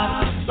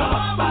 bop.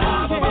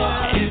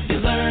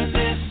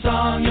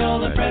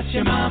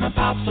 Your mom and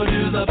pop, so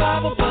do the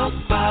Bible book,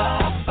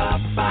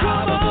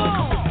 Bible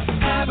book.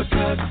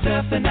 Habakkuk,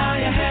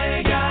 Zephaniah,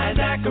 Haggai,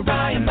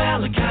 Zechariah,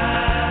 Malachi.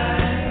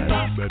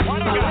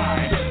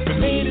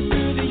 Made it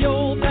through the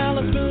old, now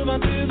let's move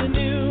on to the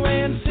new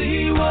and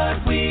see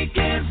what we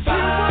can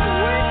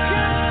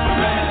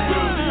find. Made it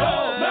through the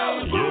old, now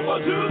let's move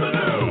on to the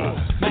new.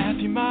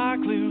 Matthew, Mark,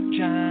 Luke,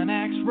 John,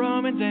 Acts,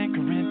 Romans, and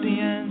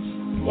Corinthians.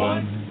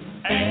 1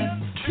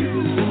 and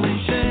 2.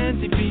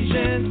 Galatians,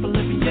 Ephesians,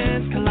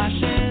 Philippians,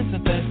 Colossians,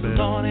 and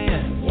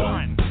Thessalonians.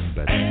 1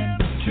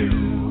 and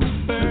 2.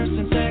 First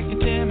and Second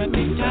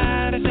Timothy,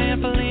 Titus,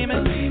 and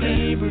Philemon.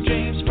 Hebrew,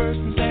 James, First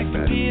and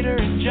Second Peter,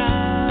 and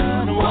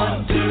John.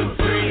 1, 2,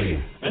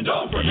 3, and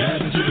don't forget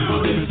to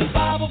do the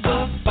Bible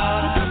book,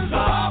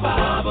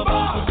 Bible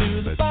book. We'll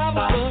do the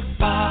Bible book,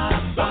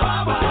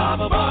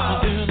 Bible book.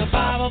 We'll do the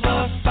Bible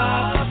book,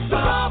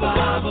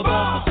 Bible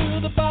book. We'll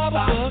do the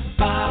Bible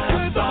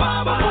book,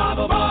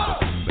 Bible book.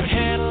 We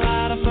had a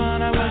lot of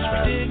fun. I wish we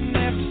didn't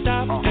have to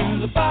stop. Do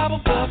the Bible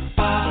book,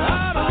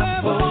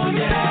 oh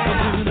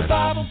yeah. We'll do the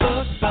Bible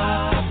book,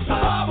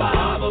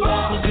 Bible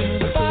book. We'll do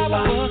the Bible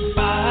book, Bible book. Do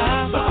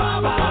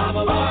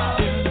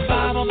the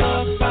Bible book, Bible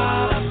book.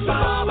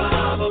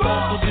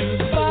 We'll do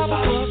the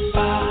Bible book,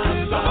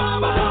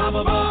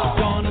 Bible book.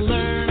 Gonna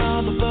learn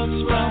all the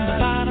books from the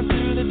bottom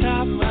to the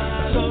top.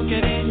 Soak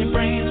it in your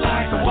brain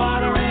like the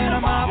water in a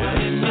mop. If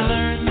you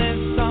learn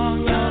this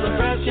song, you'll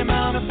impress your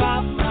mom and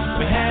pop.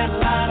 We had a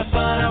lot of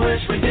fun. I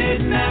wish we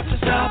didn't have to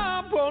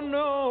stop. Oh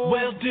no.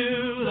 We'll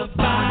do the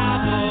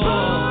Bible book,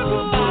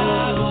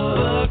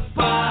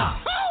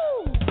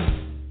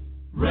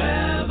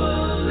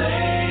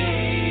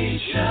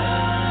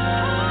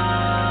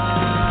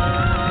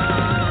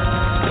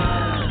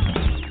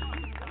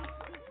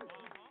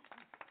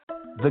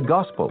 The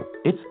Gospel,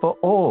 it's for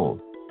all.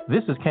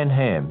 This is Ken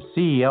Ham,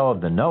 CEO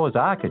of the Noah's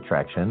Ark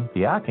attraction,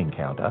 the Ark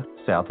Encounter,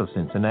 south of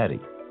Cincinnati.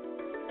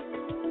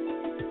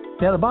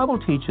 Now, the Bible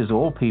teaches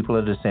all people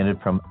are descended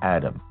from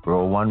Adam. We're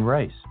all one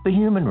race, the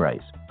human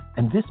race.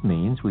 And this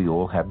means we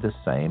all have the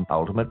same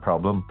ultimate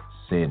problem,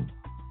 sin.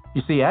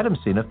 You see, Adam's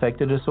sin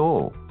affected us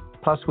all.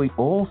 Plus, we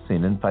all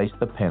sin and face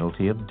the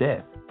penalty of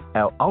death.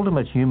 Our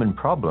ultimate human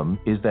problem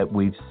is that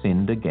we've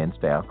sinned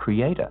against our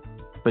Creator.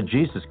 But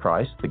Jesus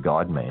Christ, the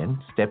God-man,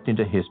 stepped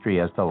into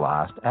history as the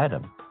last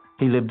Adam.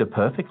 He lived a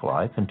perfect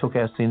life and took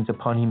our sins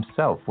upon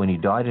himself when he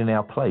died in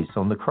our place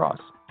on the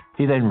cross.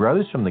 He then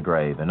rose from the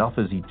grave and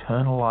offers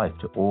eternal life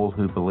to all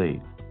who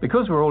believe.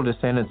 Because we're all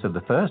descendants of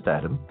the first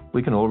Adam,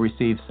 we can all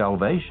receive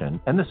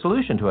salvation and the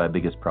solution to our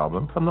biggest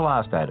problem from the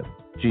last Adam,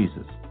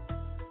 Jesus.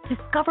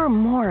 Discover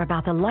more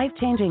about the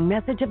life-changing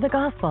message of the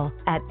gospel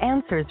at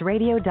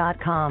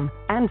AnswersRadio.com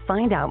and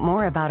find out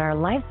more about our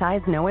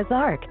life-size Noah's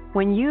Ark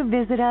when you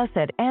visit us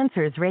at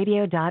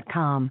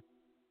AnswersRadio.com.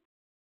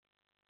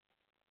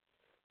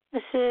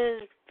 This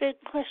is Big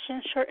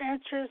Questions, Short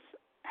Answers.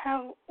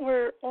 How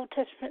were Old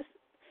Testament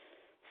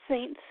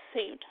saints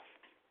saved?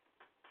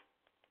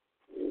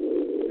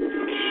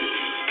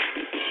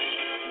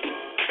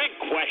 Big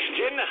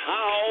question,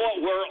 how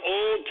were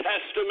Old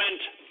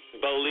Testament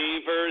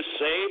believers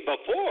saved?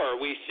 Before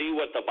we see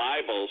what the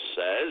Bible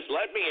says,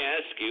 let me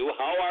ask you,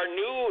 how are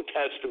New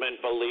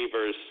Testament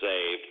believers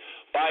saved?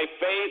 By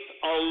faith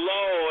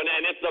alone.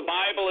 And if the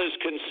Bible is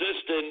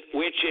consistent,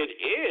 which it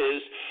is,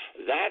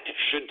 that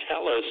should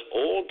tell us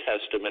Old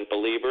Testament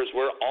believers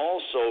were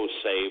also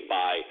saved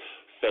by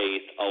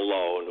faith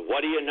alone.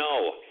 What do you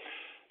know?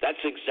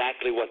 That's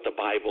exactly what the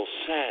Bible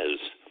says.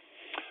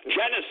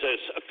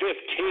 Genesis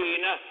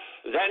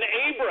 15, then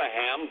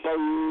Abraham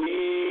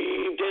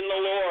believed in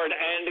the Lord,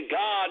 and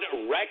God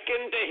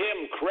reckoned to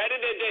him,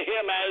 credited to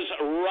him as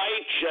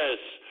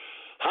righteous.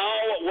 How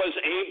was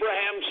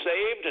Abraham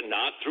saved?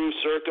 Not through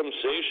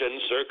circumcision.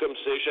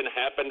 Circumcision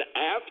happened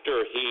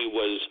after he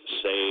was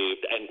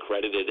saved and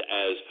credited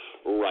as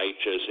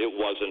righteous. It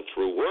wasn't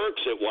through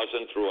works. It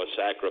wasn't through a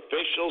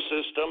sacrificial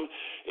system.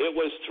 It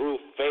was through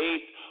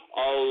faith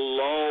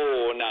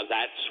alone. Now,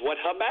 that's what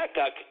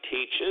Habakkuk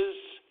teaches.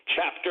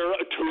 Chapter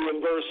 2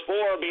 and verse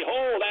 4,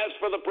 behold, as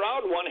for the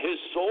proud one,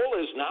 his soul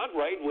is not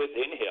right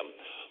within him,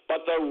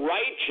 but the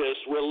righteous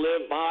will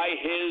live by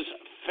his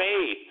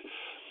faith.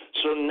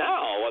 So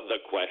now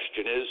the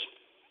question is,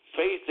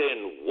 faith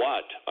in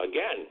what?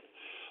 Again,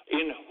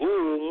 in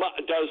whom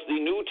does the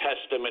New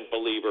Testament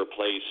believer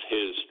place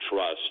his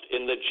trust?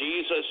 In the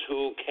Jesus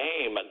who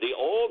came. The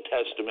Old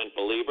Testament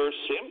believer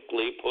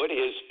simply put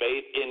his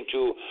faith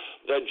into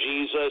the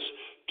Jesus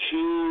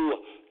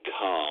to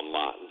come.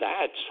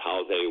 That's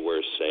how they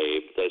were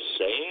saved, the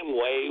same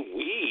way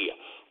we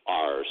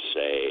are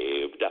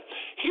saved.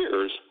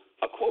 Here's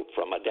a quote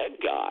from a dead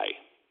guy.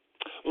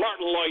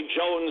 Martin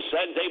Lloyd-Jones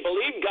said they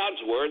believed God's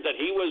word that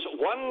he was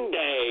one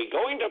day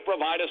going to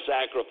provide a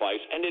sacrifice,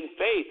 and in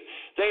faith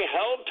they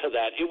held to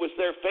that. It was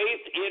their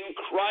faith in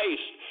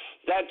Christ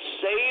that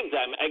saved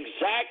them,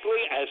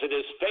 exactly as it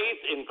is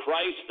faith in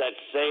Christ that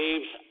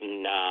saves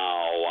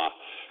now.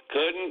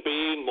 Couldn't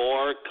be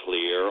more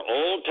clear.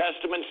 Old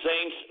Testament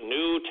saints,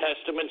 New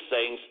Testament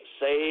saints,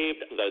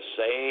 saved the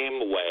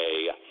same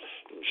way.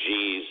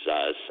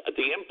 Jesus.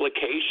 The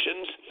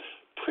implications,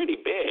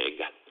 pretty big.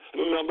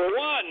 Number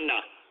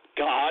one,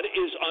 God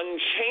is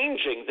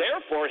unchanging.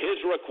 Therefore, his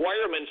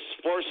requirements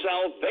for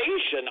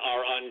salvation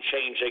are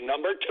unchanging.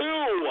 Number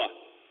two,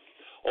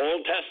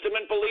 Old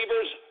Testament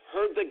believers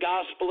heard the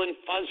gospel in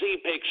fuzzy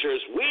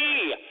pictures.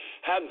 We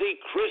have the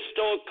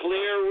crystal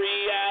clear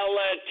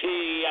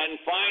reality.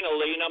 And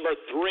finally, number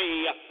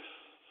three,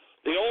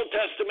 the Old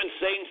Testament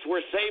saints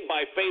were saved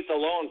by faith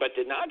alone, but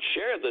did not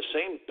share the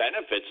same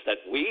benefits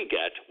that we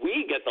get.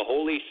 We get the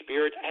Holy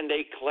Spirit and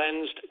a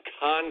cleansed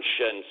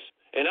conscience.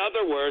 In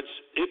other words,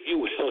 if you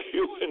will,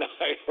 you and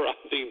I are on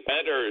the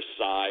better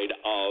side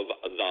of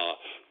the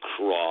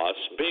cross.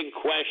 Big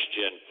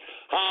question.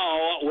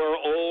 How were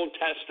Old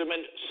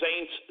Testament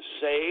saints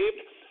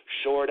saved?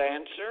 Short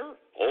answer,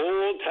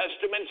 Old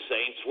Testament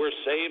saints were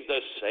saved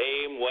the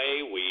same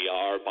way we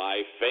are,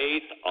 by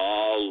faith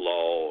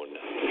alone.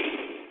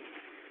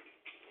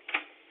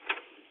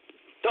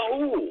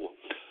 Oh,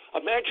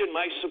 imagine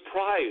my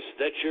surprise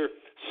that you're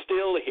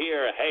still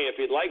here. Hey, if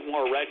you'd like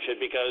more Wretched,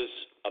 because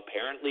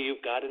apparently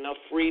you've got enough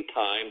free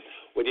time,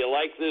 would you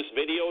like this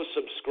video?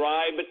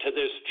 Subscribe to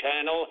this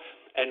channel,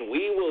 and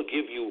we will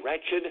give you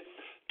Wretched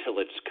till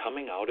it's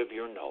coming out of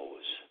your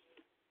nose.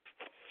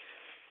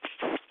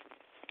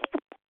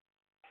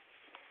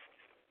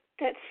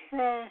 That's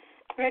from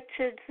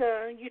Wretched's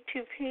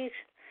YouTube page,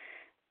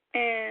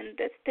 and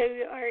that's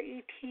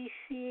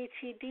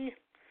WRETCHED,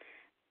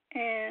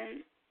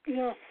 and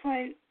you'll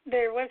find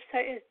their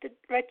website is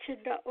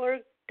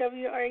wretched.org,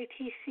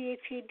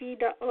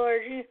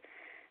 WRETCHED.org.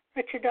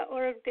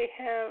 Wretched.org, they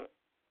have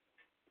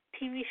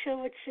TV show,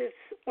 which is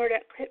where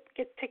that clip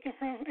gets taken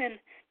from, and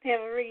they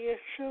have a radio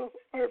show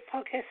or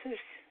podcast,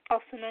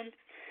 also known.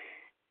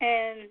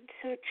 And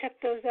so check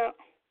those out.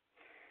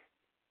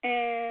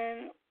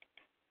 And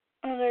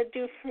what I'm going to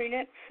do for you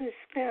next is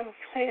going to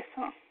play a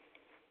song.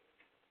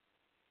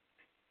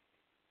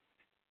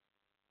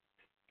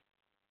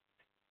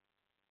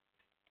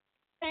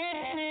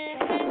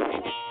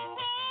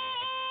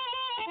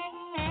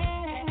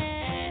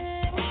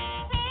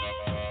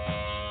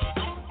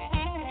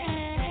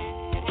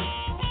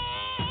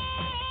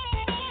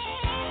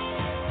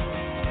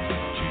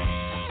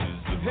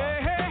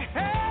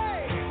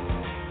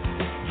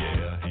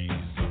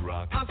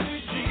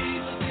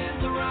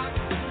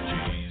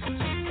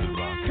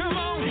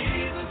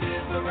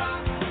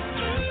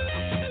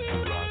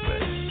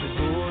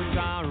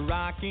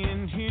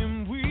 In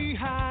him we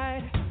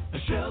hide, a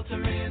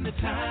shelter in the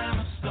time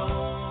of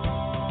storm.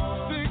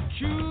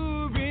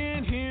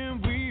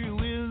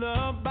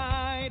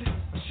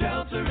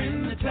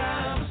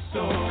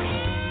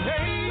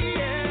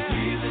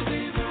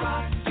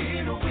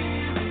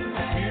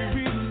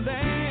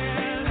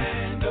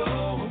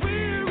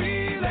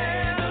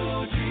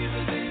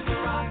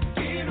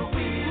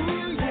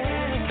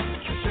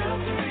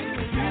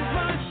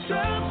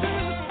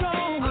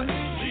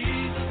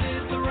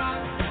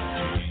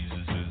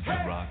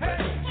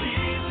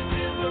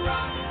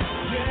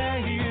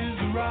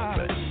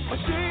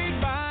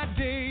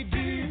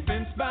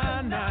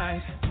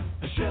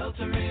 a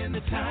shelter in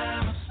the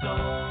time of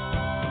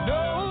storm.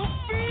 No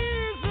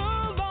fears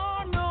of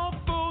alarm, no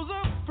foes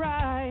of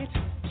fright,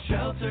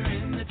 shelter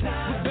in the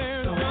time of storm.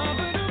 There's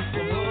nothing to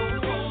fear.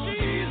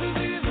 Jesus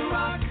is a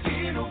rock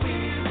in a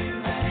weary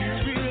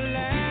land. Weary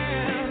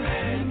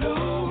land,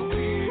 oh,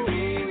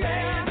 weary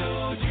land.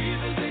 Oh,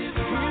 Jesus is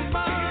a rock in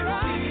a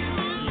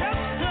weary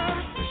land.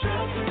 A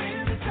shelter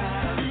in the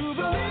time of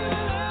storm.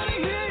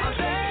 I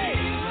say,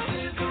 Jesus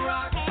is the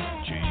rock.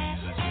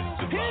 Jesus is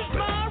the rock. He's my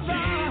rock.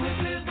 Jesus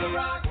is the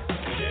rock.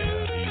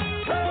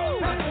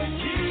 I say,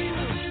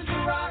 Jesus is the rock. Jesus is the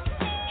rock.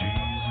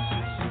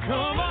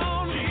 Come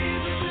on.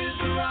 Jesus is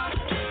the rock.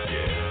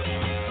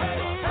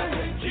 I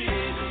say,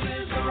 Jesus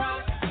is the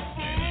rock.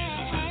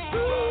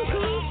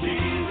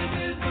 Jesus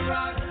is the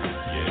rock.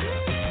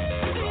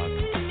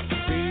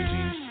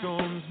 Raging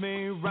storms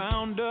may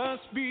round us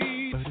be,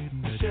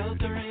 a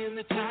shelter in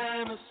the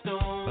time of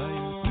storm.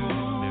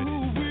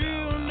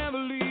 We'll never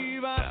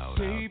leave our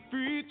safe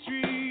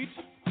retreat,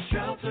 a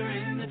shelter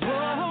in the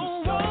time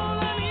of storm. All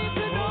I need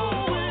to know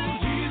is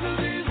Jesus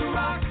is the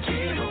rock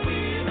in a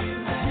weary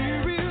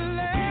land. Weary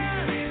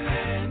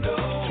land, oh,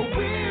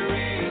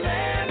 weary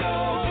land,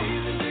 oh,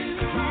 Jesus is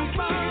the rock,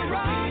 my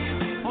rock.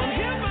 On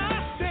Him I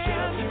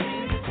stand.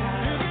 If you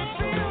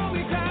feel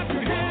we got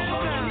your hands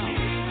down.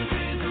 Jesus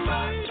is the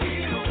rock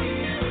in a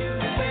weary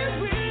land.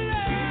 Weary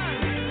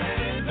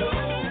land, oh,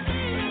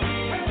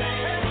 weary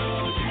land,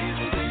 oh,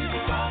 Jesus is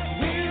the rock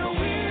in a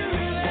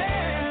weary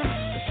land.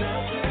 A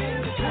shelter in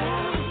the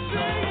time of storm.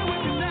 Say it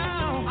with me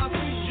now. I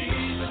say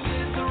Jesus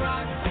is the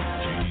rock.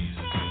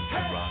 Jesus is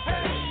the rock.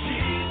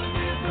 Jesus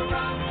is the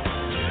rock.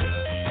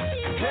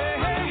 Hey,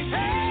 hey,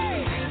 hey.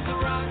 Jesus is the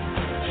rock.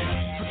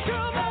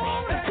 Come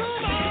on,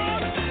 come on.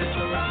 Jesus is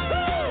the rock.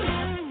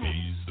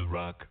 He's the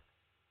rock.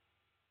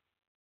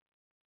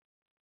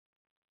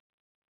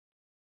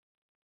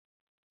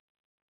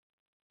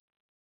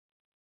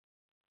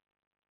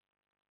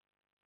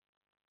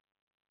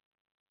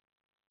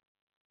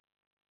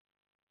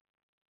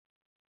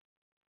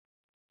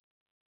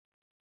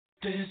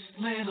 This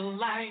little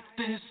light,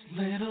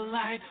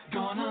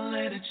 gonna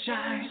let it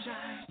shine,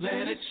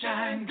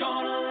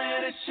 gonna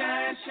let it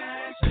shine.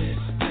 This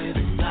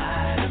little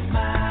light of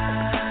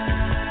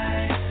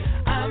mine,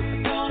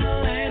 I'm gonna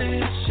let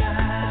it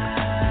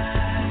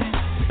shine.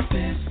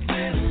 This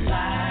little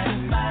light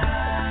of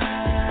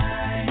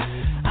mine,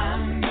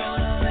 I'm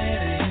gonna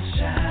let it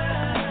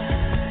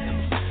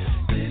shine.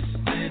 This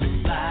little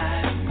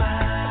light of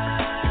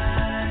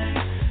mine,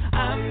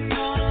 I'm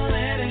gonna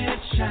let it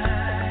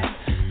shine.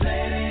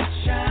 Let it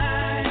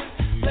shine,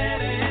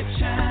 let it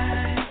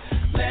shine,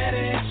 let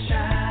it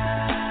shine.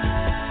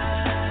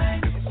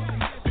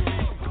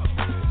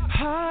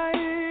 High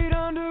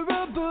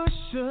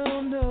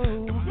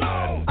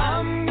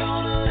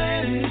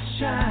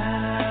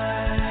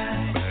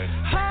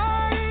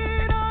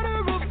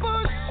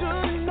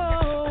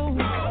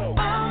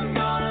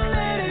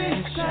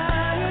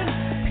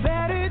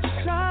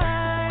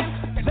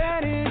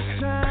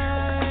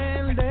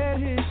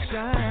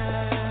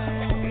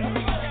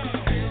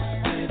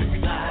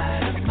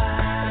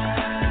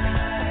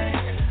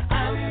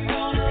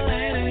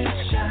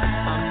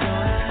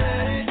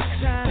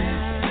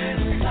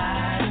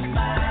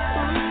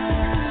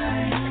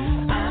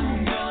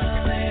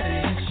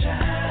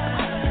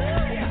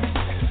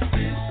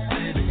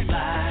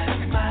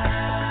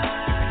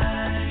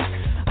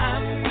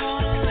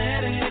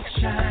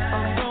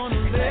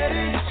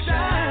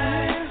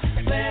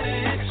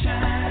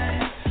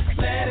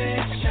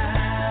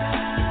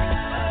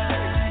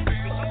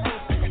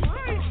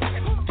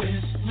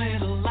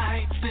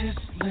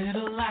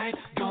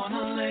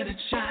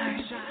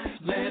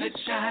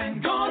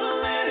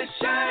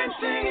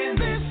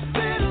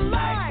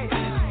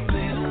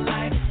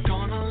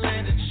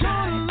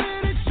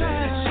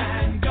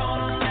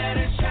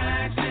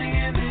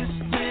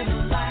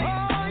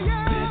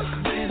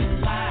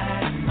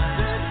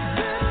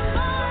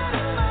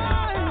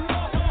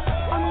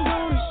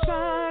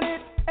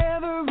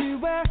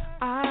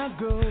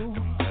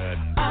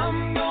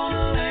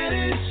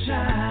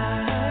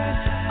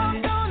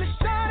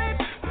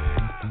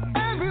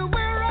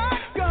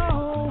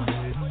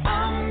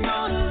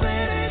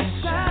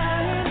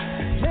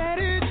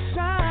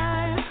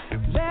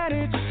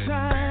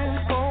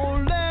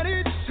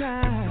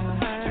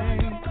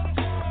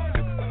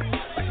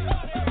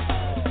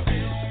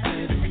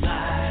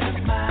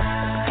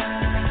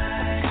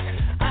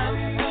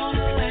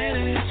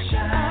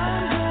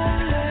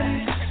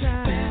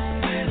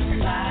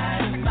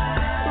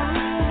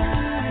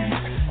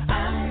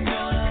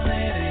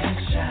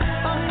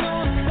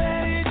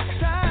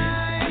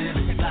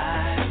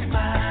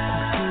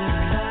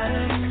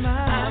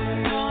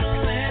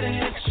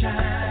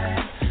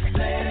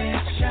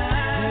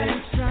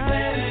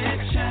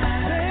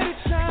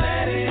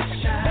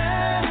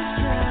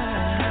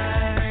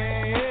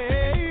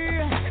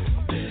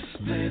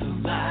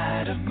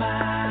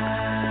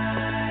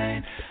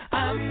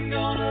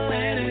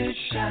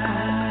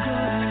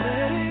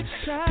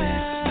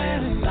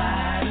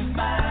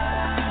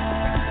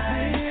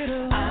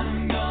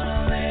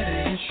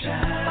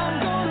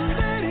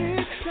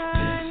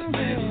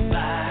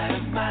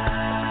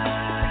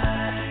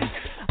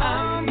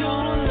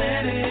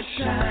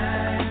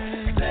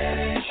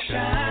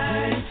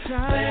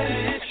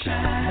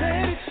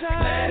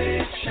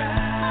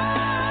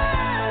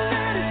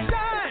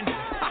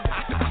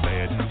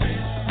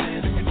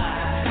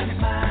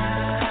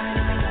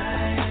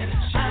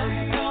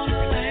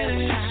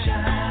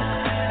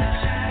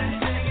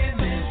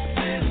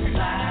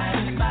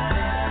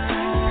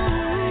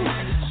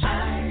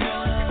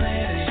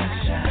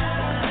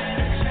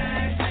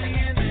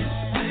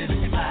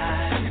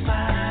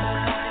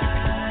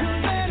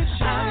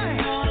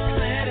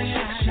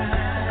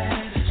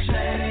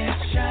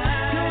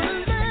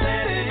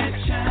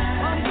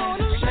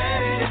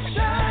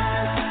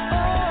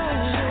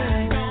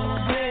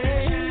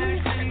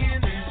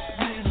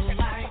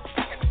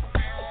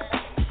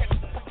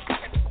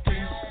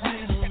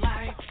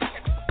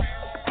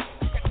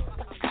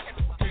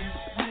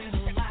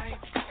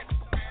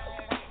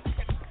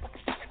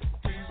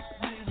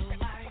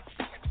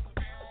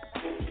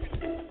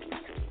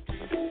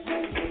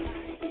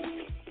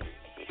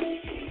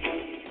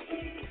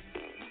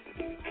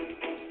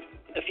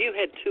you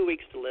had 2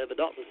 weeks to live, a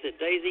doctor said,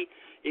 Daisy,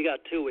 you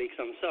got 2 weeks,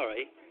 I'm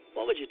sorry,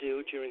 what would you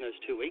do during those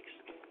 2 weeks?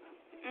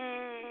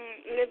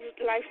 Live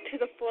life to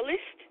the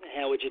fullest.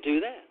 How would you do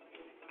that?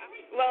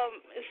 Well,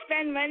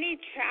 spend money,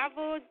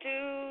 travel,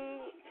 do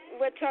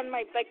what's on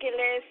my bucket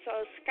list,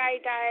 so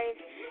skydive,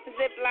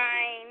 zip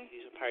line.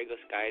 I would probably go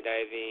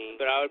skydiving,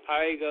 but I would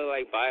probably go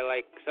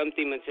buy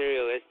something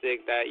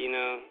materialistic that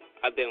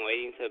I've been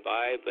waiting to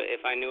buy. But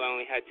if I knew I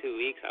only had 2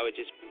 weeks, I would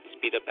just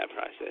speed up that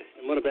process.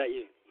 And what about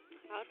you?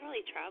 I would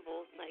probably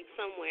travel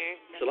somewhere.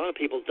 So a lot of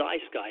people die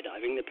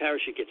skydiving. The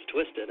parachute gets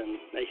twisted and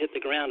they hit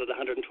the ground at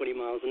 120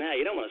 miles an hour.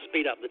 You don't want to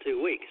speed up the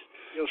 2 weeks.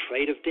 You're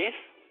afraid of death?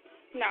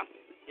 No.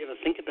 You ever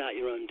think about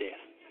your own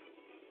death?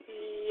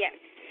 Yes.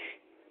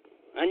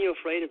 Aren't you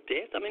afraid of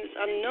death? I mean, it's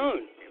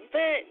unknown.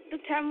 But the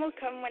time will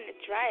come when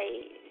it's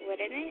right,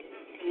 wouldn't it?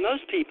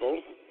 Most people,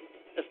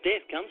 if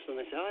death comes to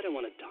them, they say, I don't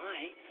want to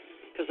die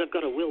because they've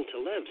got a will to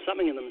live.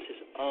 Something in them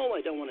says, oh,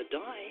 I don't want to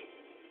die.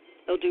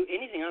 They'll do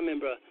anything. I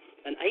remember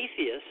an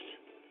atheist,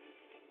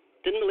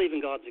 didn't believe in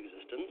God's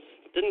existence,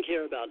 didn't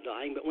care about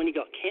dying, but when he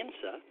got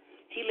cancer,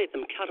 he let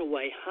them cut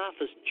away half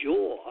his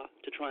jaw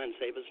to try and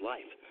save his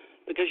life.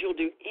 Because you'll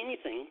do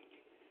anything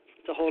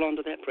to hold on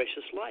to that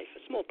precious life.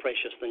 It's more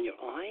precious than your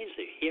eyes,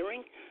 your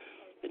hearing.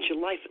 It's your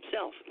life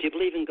itself. Do you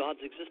believe in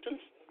God's existence?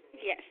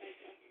 Yes.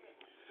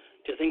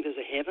 Do you think there's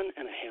a heaven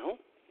and a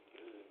hell?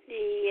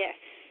 Yes.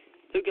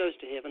 Who goes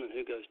to heaven and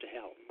who goes to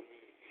hell?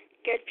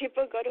 Good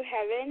people go to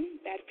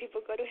heaven, bad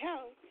people go to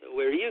hell. So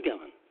where are you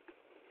going?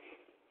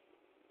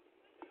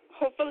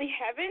 Hopefully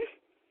heaven.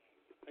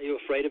 Are you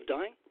afraid of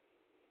dying?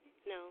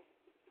 No.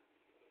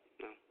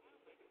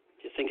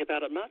 Do you think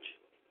about it much?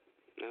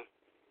 No.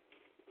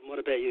 And what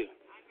about you?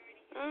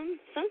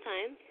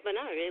 Sometimes, but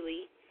not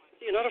really.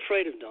 You're not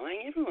afraid of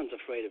dying? Everyone's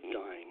afraid of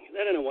dying.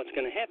 They don't know what's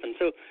going to happen.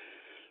 So,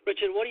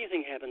 Richard, what do you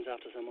think happens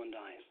after someone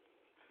dies?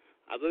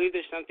 I believe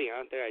there's something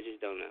out there, I just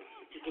don't know.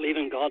 Do you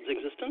believe in God's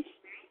existence?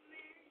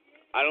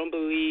 I don't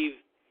believe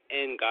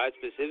in God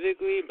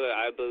specifically, but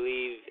I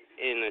believe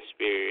in a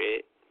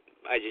spirit.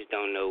 I just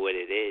don't know what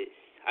it is.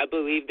 I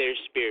believe there's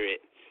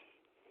spirits,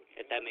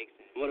 if that makes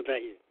sense. What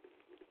about you?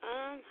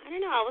 I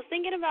don't know. I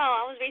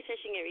was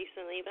researching it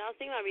recently, but I was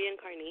thinking about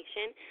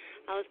reincarnation.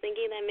 I was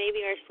thinking that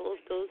maybe our souls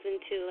goes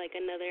into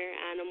another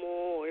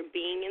animal or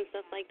being and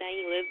stuff like that.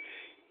 You live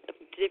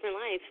different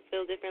lives,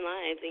 feel different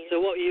lives.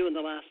 So what were you in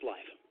the last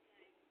life?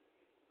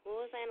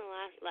 What was I in the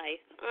last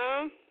life?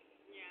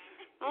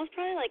 I was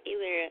probably a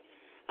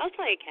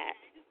cat.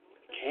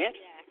 Cat?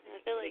 Yeah. I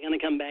feel like you're going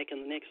to come back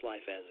in the next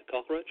life as a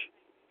cockroach?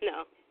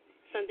 No.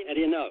 Something. How do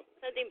you know?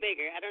 Something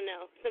bigger. I don't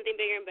know. Something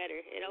bigger and better.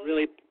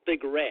 Really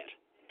big rat.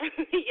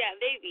 Yeah,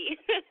 maybe.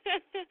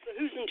 So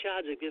who's in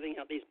charge of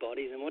giving out these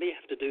bodies, and what do you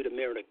have to do to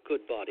merit a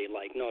good body,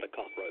 not a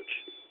cockroach?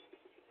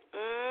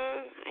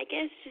 I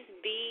guess just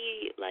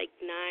be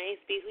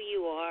nice, be who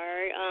you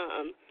are.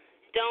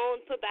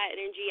 Don't put bad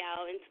energy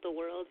out into the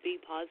world.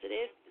 Be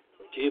positive.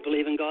 Do you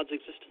believe in God's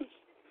existence?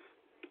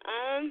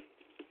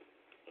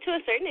 To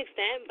a certain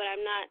extent, but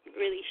I'm not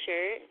really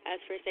sure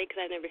as per se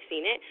because I've never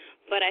seen it.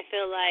 But I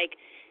feel like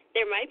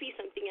there might be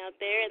something out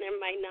there and there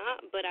might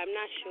not, but I'm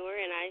not sure,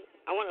 and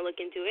I want to look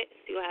into it,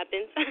 see what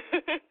happens.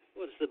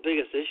 Well, it's the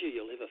biggest issue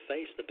you'll ever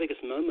face. The biggest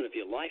moment of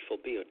your life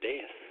will be your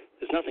death.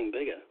 There's nothing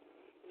bigger,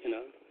 you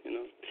know.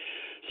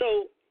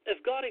 So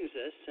if God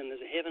exists and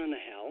there's a heaven and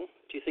a hell,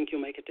 do you think you'll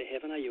make it to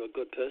heaven? Are you a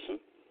good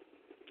person?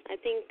 I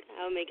think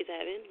I'll make it to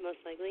heaven, most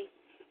likely.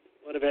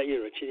 What about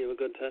you, Richard? Are you a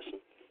good person?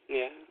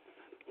 Yeah.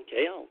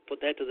 Okay, I'll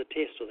put that to the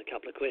test with a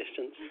couple of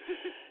questions.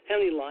 How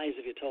many lies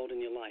have you told in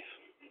your life?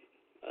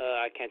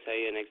 I can't tell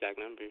you an exact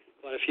number.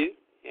 Quite a few?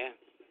 Yeah.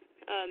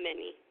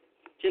 Many.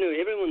 Do you know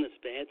everyone that's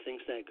bad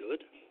thinks they're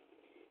good?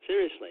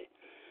 Seriously.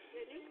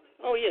 Really?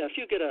 Oh, yeah, if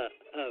you get a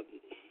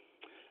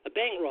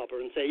bank robber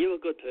and say, you're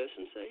a good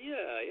person, say,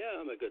 yeah,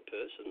 I'm a good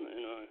person,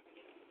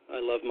 I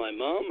love my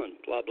mom and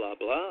blah, blah,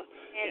 blah.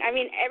 And,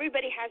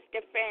 everybody has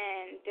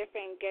different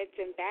goods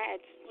and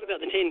bads. What about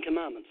the 10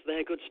 Commandments? Are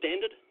they a good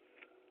standard?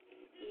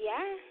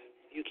 Yeah.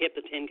 You kept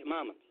the 10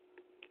 Commandments?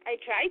 I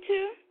try to.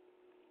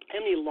 How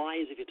many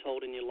lies have you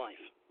told in your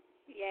life?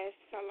 Yes,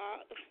 a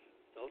lot.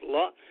 Told a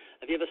lot?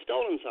 Have you ever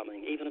stolen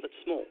something, even if it's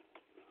small?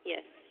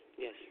 Yes.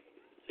 Yes.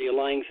 So you're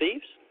lying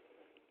thieves?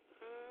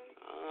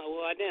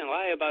 Well, I didn't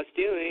lie about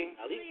stealing.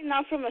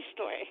 Not from a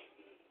store.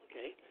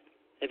 Okay.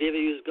 Have you ever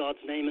used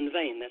God's name in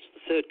vain? That's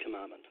the 3rd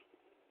commandment.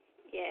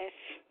 Yes.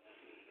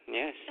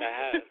 Yes, I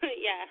have.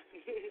 Yeah.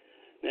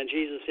 Now,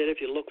 Jesus said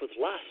if you look with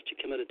lust, you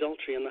commit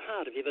adultery in the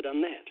heart. Have you ever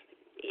done that?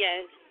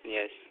 Yes.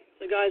 Yes.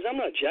 So, guys, I'm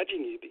not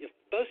judging you, but you've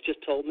both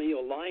just told me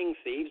you're lying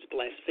thieves,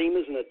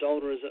 blasphemers, and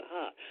adulterers at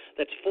heart.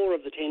 That's 4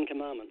 of the 10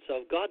 commandments.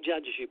 So if God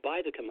judges you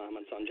by the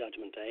commandments on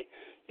Judgment Day,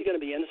 you're going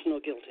to be innocent or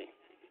guilty?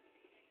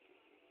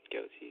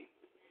 Guilty.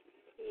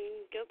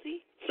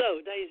 Guilty?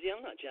 So, Daisy,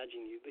 I'm not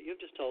judging you, but you've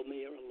just told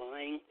me you're a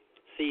lying,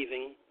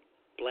 thieving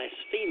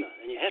blasphemer,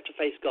 and you have to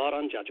face God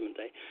on Judgment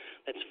Day.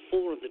 That's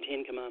 4 of the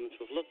 10 commandments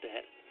we've looked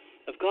at.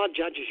 If God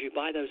judges you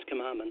by those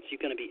commandments, you're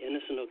going to be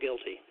innocent or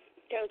guilty?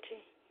 Guilty.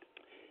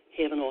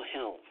 Heaven or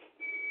hell?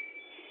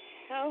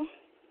 Hell.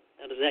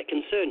 How does that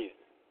concern you?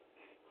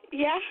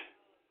 Yeah.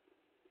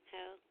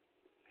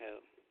 Hell.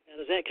 How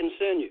does that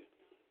concern you?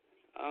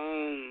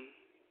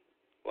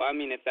 Well, I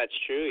mean, if that's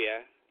true,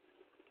 yeah.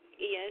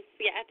 Yes.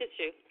 Yeah, that's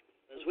true.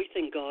 Because we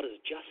think God is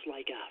just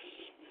like us.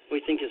 We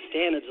think his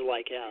standards are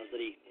like ours,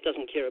 that he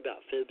doesn't care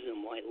about fibs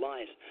and white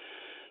lies.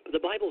 But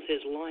the Bible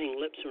says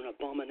lying lips are an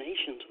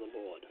abomination to the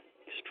Lord,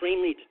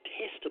 extremely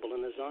detestable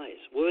in his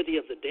eyes, worthy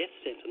of the death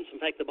sentence. In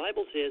fact, the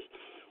Bible says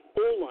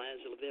all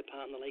liars will have their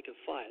part in the lake of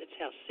fire. That's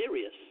how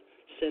serious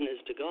sin is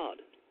to God.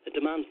 It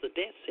demands the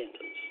death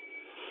sentence.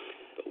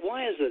 But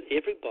why is it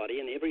everybody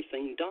and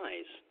everything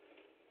dies?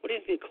 What do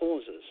you think the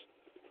cause is?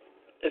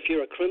 If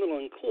you're a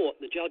criminal in court,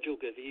 the judge will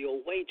give you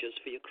your wages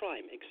for your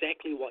crime,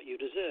 exactly what you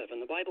deserve.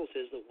 And the Bible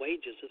says the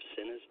wages of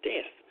sin is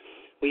death.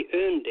 We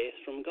earn death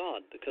from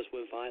God because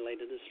we've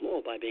violated his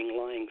law by being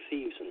lying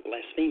thieves and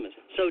blasphemers.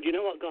 So do you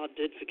know what God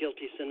did for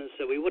guilty sinners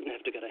so we wouldn't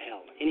have to go to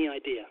hell? Any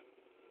idea?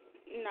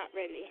 Not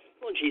really.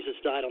 Well, Jesus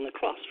died on the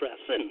cross for our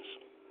sins.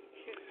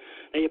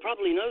 Now, you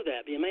probably know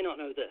that, but you may not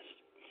know this.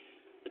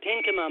 The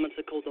Ten Commandments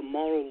are called the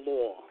moral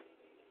law.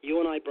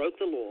 You and I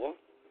broke the law.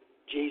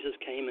 Jesus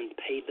came and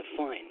paid the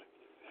fine.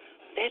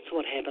 That's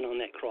what happened on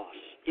that cross.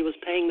 He was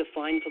paying the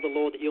fine for the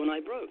law that you and I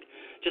broke.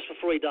 Just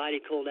before he died, he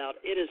called out,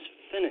 "It is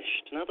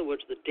finished." In other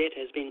words, the debt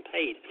has been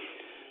paid.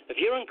 If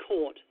you're in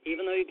court,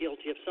 even though you're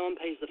guilty, if someone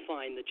pays the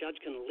fine, the judge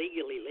can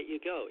legally let you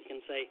go. He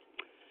can say,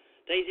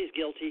 Daisy's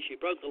guilty, she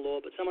broke the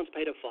law, but someone's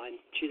paid her fine.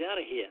 She's out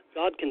of here.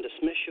 God can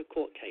dismiss your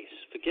court case,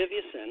 forgive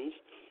your sins,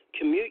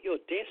 commute your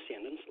death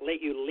sentence,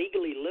 let you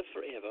legally live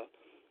forever,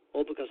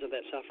 all because of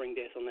that suffering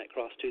death on that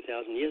cross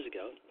 2,000 years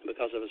ago, and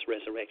because of his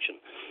resurrection.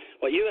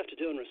 What you have to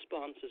do in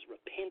response is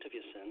repent of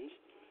your sins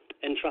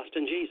and trust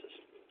in Jesus.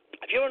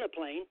 If you're on a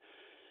plane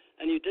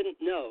and you didn't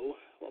know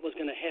what was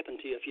going to happen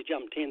to you if you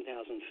jumped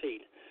 10,000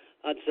 feet,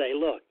 I'd say,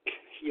 look,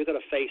 you've got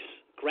to face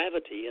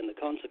gravity and the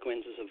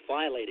consequences of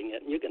violating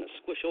it, and you're going to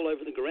squish all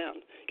over the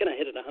ground. You're going to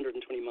hit at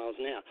 120 miles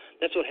an hour.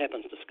 That's what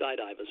happens to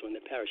skydivers when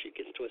their parachute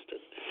gets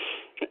twisted.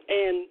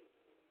 And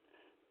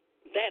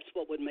that's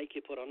what would make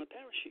you put on a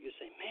parachute. You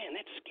say, man,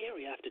 that's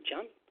scary. I have to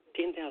jump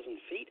 10,000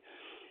 feet.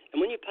 And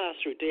when you pass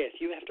through death,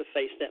 you have to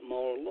face that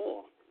moral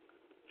law.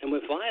 And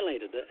we've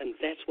violated it, and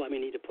that's why we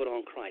need to put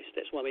on Christ.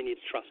 That's why we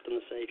need to trust in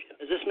the Savior.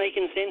 Is this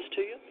making sense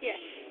to you? Yes.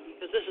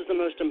 Because this is the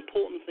most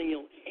important thing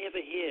you'll ever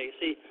hear. You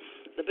see,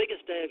 the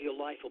biggest day of your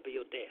life will be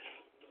your death.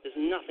 There's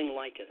nothing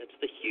like it. It's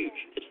the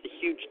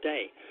huge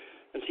day.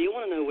 And so you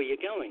want to know where you're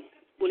going.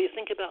 Will you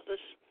think about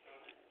this?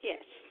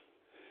 Yes.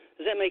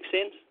 Does that make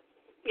sense?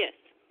 Yes.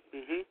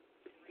 Mm-hmm.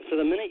 So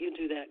the minute you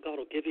do that, God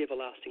will give you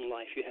everlasting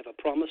life. You have a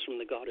promise from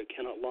the God who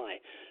cannot lie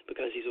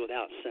because he's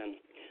without sin.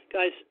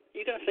 Guys,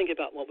 you going to think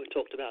about what we've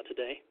talked about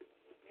today?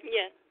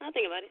 Yeah, I'll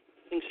think about it.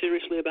 Think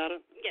seriously about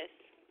it? Yes.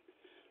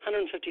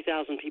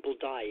 150,000 people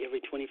die every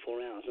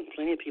 24 hours, and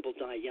plenty of people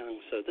die young.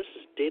 So this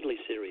is deadly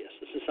serious.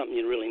 This is something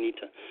you really need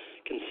to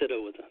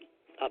consider with the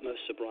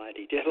utmost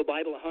sobriety. Do you have a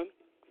Bible at home?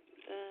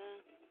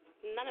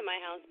 Not in my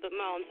house, but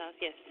my mom's house,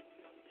 yes.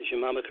 Is your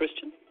mom a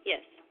Christian?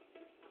 Yes.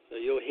 So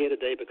you're here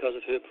today because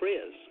of her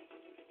prayers.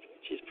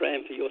 She's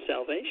praying for your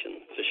salvation,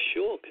 for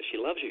sure, because she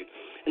loves you.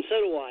 And so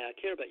do I. I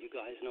care about you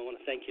guys, and I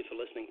want to thank you for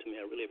listening to me.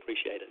 I really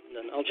appreciate it.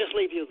 And I'll just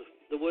leave you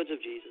the words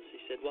of Jesus.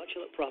 He said, what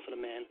shall it profit a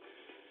man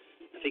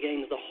if he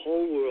gains the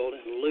whole world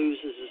and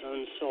loses his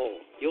own soul?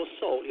 Your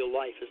soul, your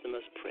life, is the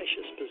most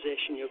precious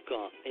possession you've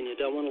got, and you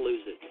don't want to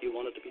lose it. You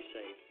want it to be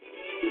saved.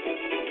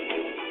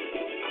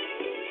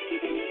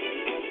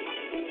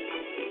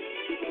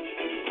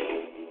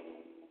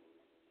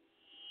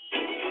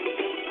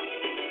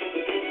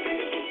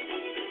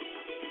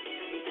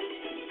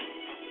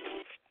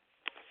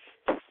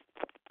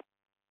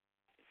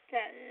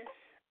 That is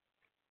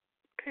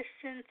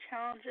Christian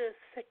Challenges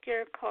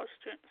Secular College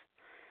Students.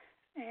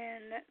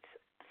 And that's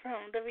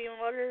from Living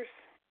Waters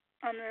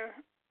on their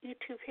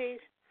YouTube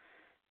page,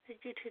 the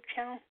YouTube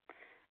channel.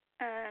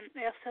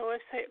 They also have a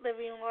website,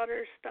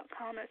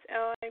 livingwaters.com. That's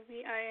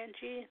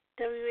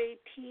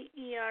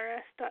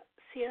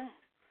LIVINGWATERS.co.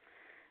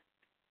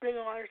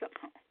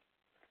 Livingwaters.com.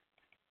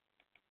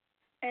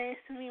 And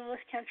it's me,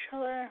 Melissa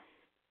Cantrella.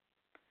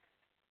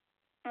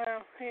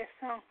 I'll play a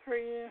song for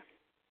you.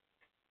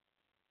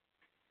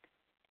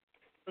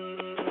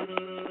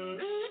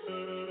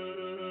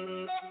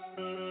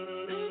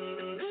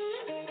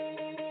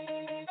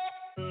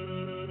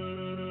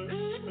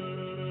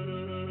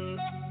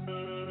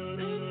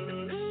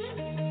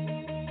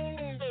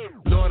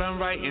 Lord, I'm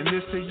writing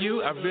this to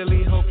you. I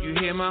really hope you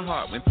hear my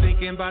heart. When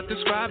thinking about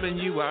describing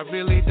you, I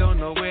really don't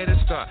know where to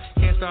start.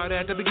 Can't start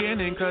at the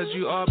beginning, cause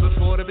you are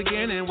before the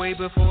beginning, way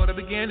before the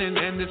beginning.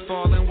 And this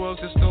fallen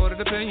world's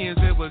distorted opinions.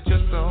 It was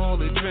just the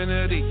Holy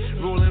Trinity,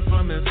 ruling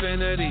from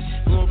infinity.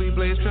 Glory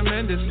blazed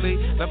tremendously,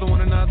 loving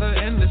one another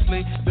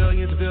endlessly.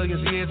 Billions of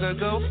years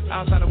ago,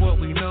 outside of what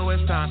we know as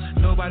time.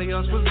 Nobody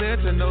else was there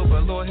to know,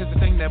 but Lord, here's the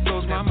thing that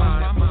blows my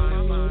mind.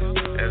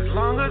 As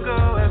long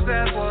ago as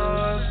that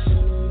was,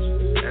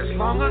 as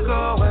long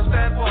ago as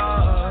that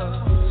was,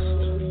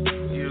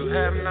 you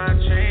have not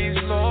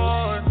changed,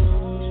 Lord.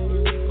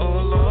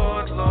 Oh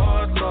Lord,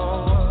 Lord,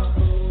 Lord.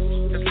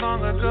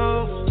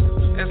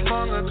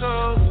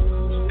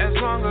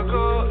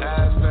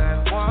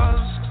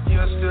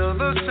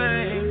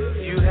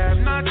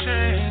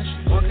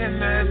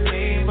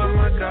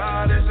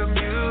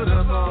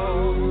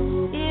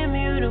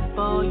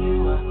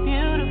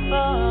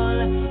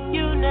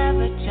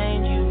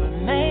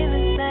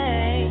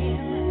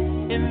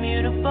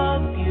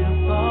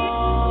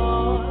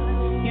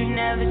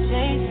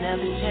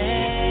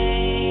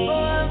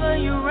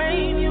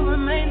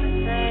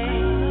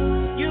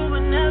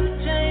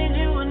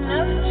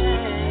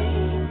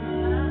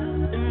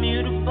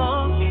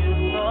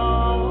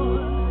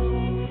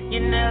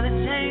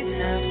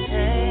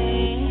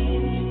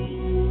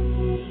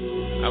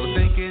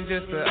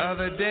 this the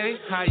other day,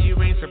 how you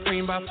reign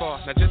supreme by far.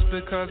 Not just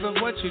because of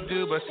what you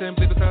do, but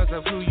simply because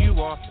of who you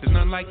are. There's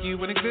none like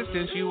you in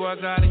existence. You are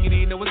God and you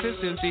need no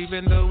assistance.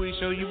 Even though we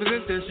show you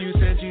resistance, you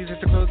sent Jesus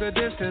to close the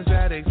distance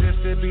that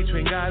existed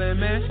between God and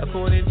man,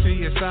 according to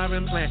your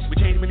sovereign plan. We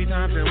changed many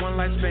times in one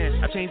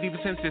lifespan. I've changed even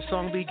since this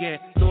song began.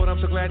 Lord, I'm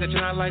so glad that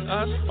you're not like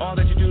us. All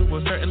that you do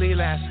will certainly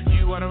last.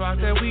 You are the rock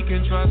that we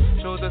can trust.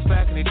 Shows us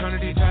back in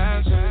eternity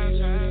past.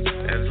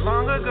 As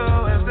long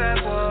ago as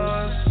that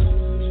was,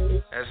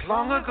 as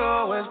long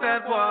ago as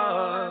that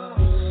was,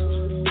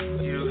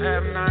 you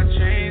have not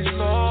changed,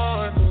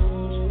 Lord.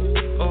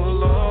 Oh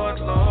Lord,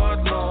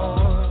 Lord,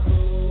 Lord.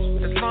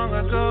 As long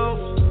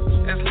ago,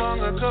 as long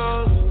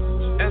ago,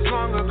 as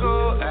long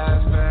ago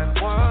as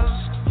that was,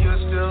 you're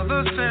still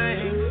the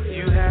same.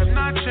 You have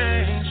not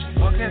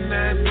changed. What can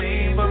that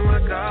mean? But my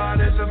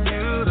God is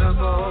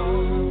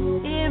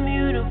immutable.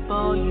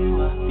 Immutable,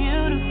 you are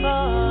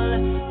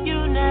beautiful.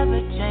 You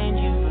never change,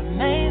 you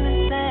remain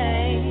the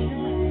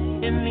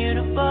same.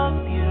 Immutable,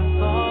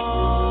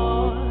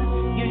 beautiful.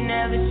 You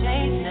never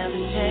change, never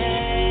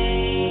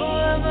change.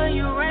 Forever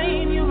you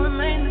reign, you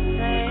remain the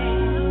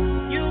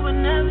same. You will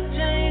never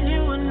change,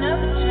 you will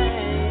never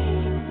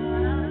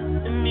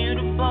change.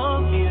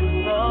 Immutable,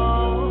 beautiful.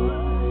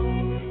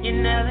 You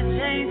never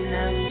change,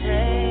 never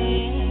change.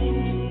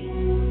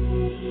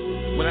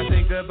 When I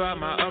think about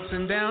my ups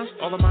and downs,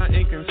 all of my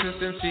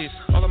inconsistencies,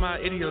 all of my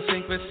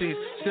idiosyncrasies,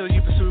 still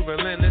you pursue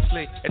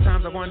relentlessly. At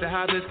times I wonder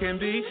how this can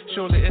be.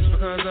 Surely it's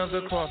because of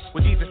the cross,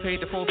 where Jesus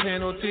paid the full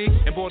penalty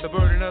and bore the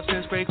burden of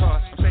sin's great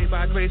cost. I'm saved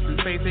by grace through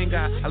faith in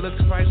God. I look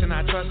to Christ and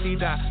I trust He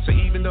died. So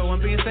even though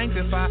I'm being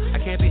sanctified, I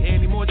can't be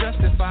any more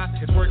justified.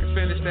 His work is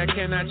finished, that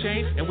cannot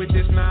change. And with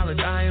this knowledge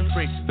I am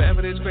free.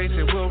 Forever this grace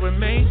it will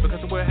remain,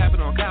 because of what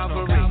happened on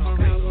Calvary.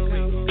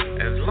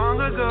 As long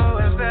ago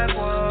as that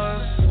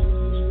was,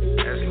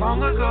 as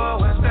long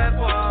ago as that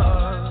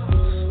was,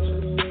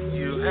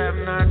 you have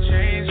not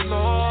changed,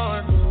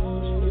 Lord.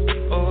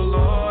 Oh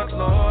Lord,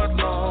 Lord,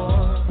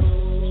 Lord.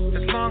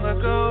 As long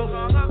ago,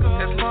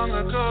 as long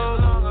ago,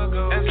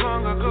 as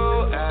long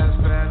ago as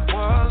that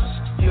was,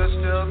 you're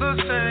still the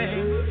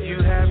same.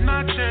 You have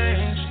not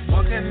changed.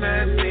 What can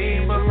that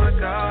mean? But my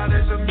God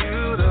is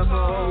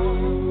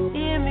immutable.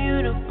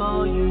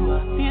 Immutable, you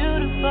are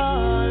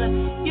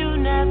beautiful. You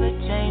never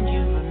change,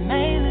 you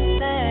remain the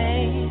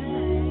same.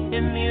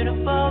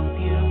 Immutable,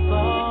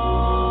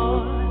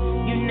 beautiful.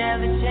 You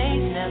never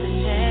change, never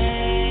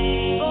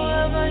change.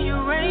 Forever you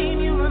reign,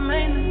 you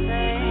remain the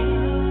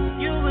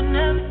same. You will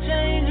never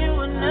change, you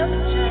will never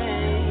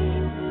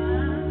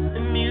change.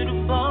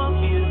 Immutable,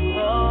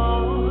 beautiful.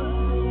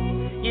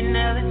 You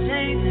never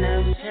change,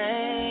 never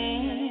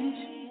change.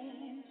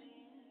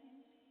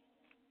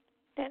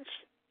 That's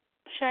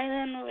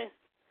Shylin with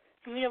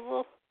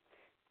Immutable,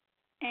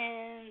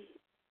 and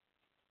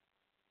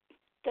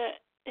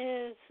that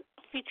is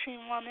featuring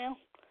Monel.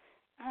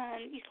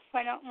 And you can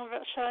find out more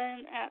about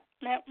Shylin at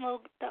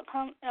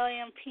lampmode.com,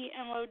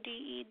 lampmode.co.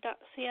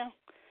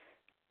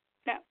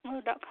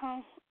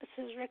 Lampmode.com. It's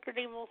his record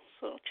label,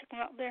 so check him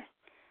out there.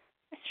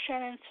 It's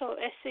Shylin, so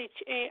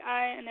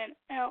SHAI and then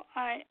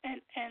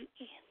LINNE.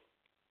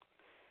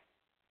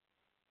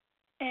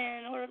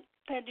 And what I'm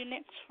going to do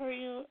next for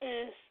you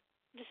is,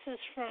 this is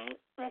from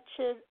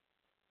Wretched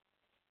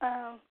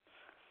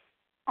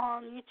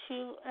on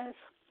YouTube, and it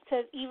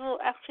says, evil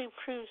actually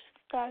proves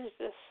God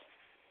exists.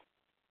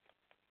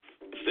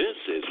 This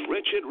is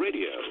Wretched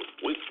Radio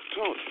with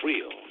Todd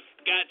Friel.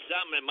 Got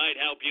something that might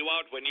help you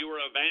out when you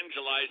were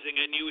evangelizing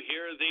and you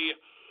hear the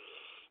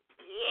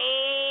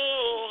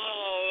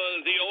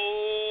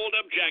old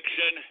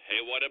objection. Hey,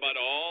 what about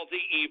all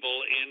the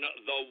evil in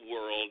the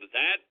world?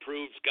 That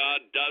proves God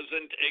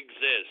doesn't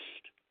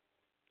exist.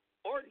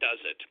 Or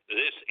does it?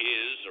 This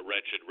is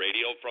Wretched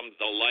Radio from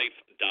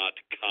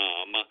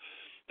thelife.com.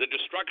 The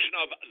destruction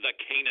of the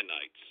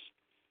Canaanites.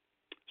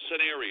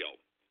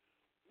 Scenario.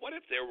 What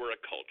if there were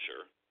a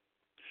culture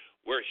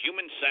where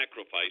human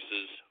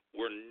sacrifices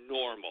were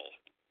normal?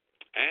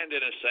 And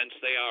in a sense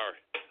they are,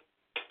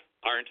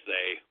 aren't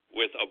they,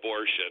 with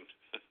abortion?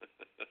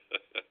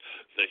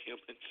 The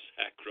human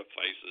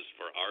sacrifices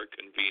for our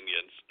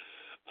convenience.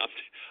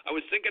 I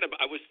was thinking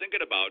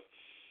about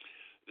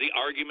the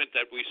argument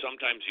that we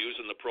sometimes use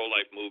in the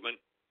pro-life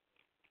movement.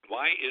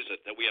 Why is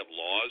it that we have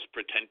laws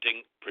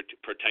protecting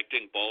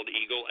bald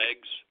eagle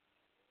eggs,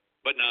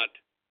 but not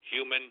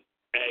human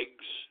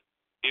eggs,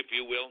 if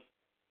you will?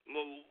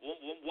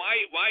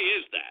 Why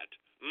is that?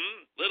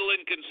 Little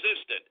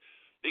inconsistent.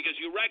 Because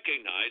you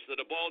recognize that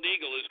a bald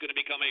eagle is going to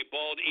become a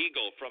bald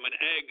eagle from an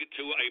egg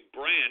to a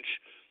branch,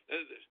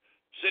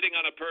 sitting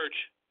on a perch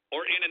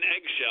or in an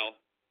eggshell.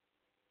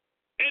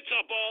 It's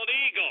a bald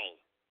eagle.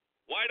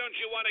 Why don't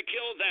you want to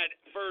kill that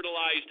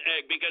fertilized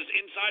egg? Because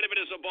inside of it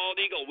is a bald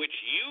eagle, which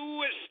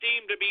you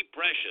esteem to be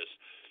precious.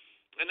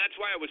 And that's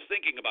why I was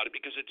thinking about it,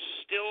 because it's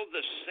still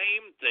the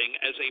same thing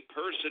as a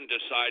person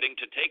deciding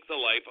to take the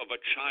life of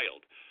a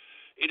child.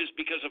 It is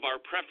because of our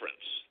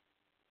preference.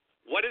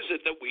 What is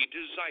it that we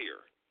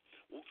desire?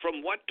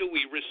 From what do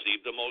we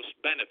receive the most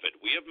benefit?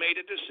 We have made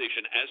a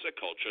decision as a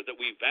culture that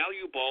we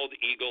value bald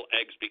eagle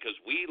eggs because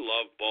we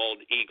love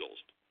bald eagles.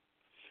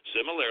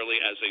 Similarly,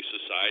 as a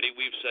society,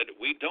 we've said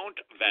we don't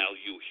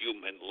value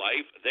human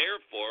life,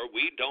 therefore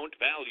we don't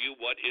value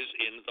what is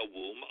in the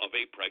womb of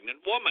a pregnant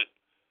woman.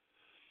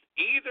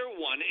 Either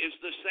one is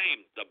the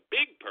same. The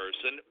big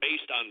person,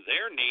 based on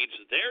their needs,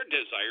 their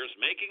desires,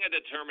 making a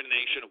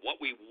determination of what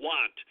we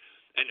want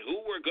and who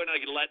we're going to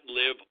let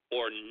live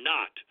or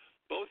not.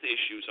 Both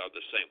issues are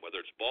the same, whether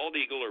it's bald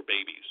eagle or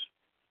babies.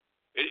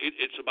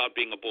 It's about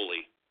being a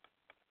bully.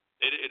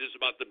 It is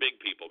about the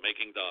big people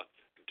making the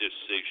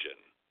decision.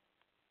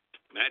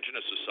 Imagine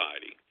a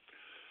society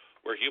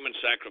where human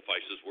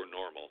sacrifices were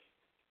normal.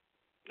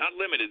 Not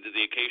limited to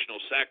the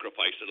occasional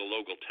sacrifice at a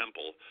local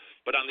temple,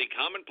 but on the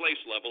commonplace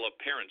level of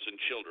parents and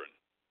children.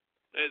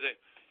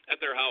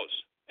 At their house.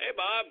 Hey,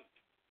 Bob,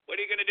 what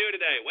are you going to do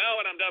today? Well,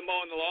 when I'm done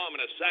mowing the lawn, I'm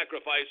going to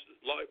sacrifice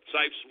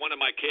one of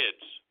my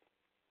kids.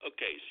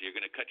 Okay, so you're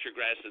going to cut your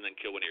grass and then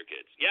kill one of your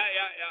kids. Yeah.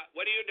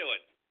 What are you doing?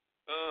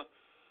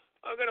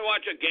 I'm going to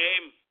watch a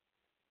game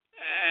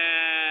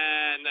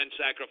and then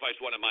sacrifice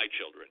one of my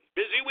children.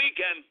 Busy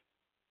weekend.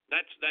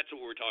 That's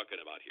what we're talking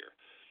about here.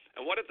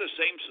 And what if the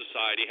same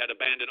society had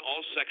abandoned all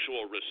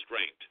sexual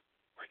restraint?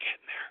 We're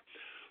getting there.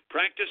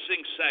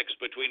 Practicing sex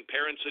between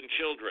parents and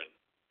children.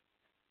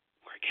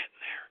 We're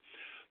getting there.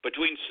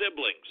 Between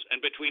siblings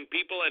and between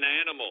people and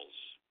animals.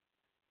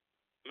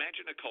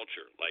 Imagine a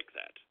culture like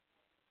that.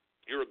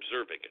 You're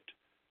observing it.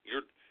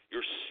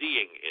 You're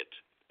seeing it.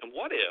 And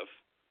what if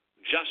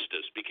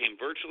justice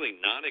became virtually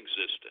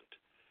non-existent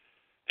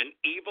and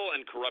evil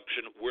and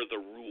corruption were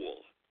the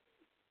rule?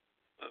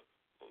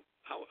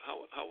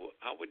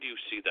 How would you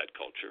see that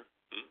culture?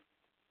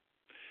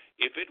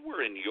 If it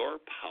were in your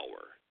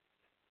power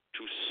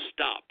to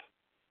stop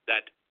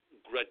that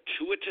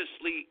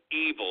gratuitously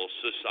evil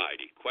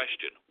society,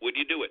 question, would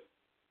you do it?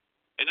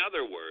 In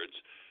other words,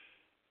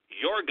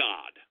 you're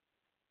God.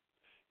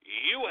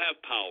 You have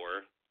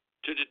power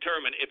to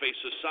determine if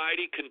a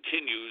society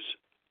continues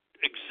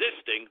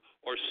existing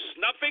or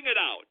snuffing it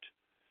out.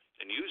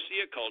 And you see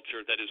a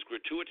culture that is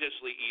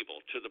gratuitously evil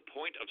to the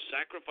point of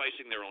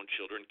sacrificing their own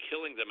children,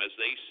 killing them as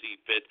they see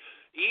fit,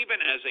 even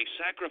as a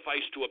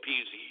sacrifice to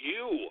appease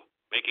you,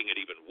 making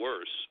it even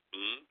worse.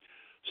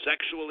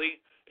 Sexually,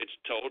 it's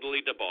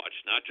totally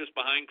debauched, not just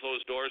behind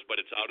closed doors,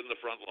 but it's out in the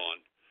front lawn.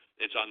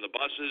 It's on the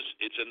buses,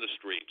 it's in the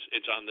streets,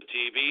 it's on the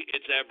TV,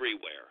 it's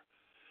everywhere.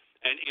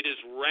 And it is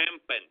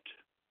rampant.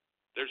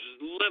 There's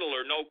little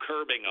or no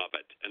curbing of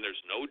it, and there's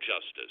no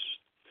justice.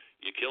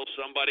 You kill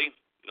somebody,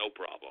 no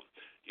problem.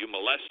 You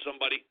molest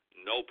somebody,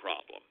 no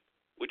problem.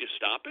 Would you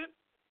stop it?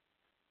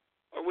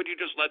 Or would you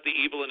just let the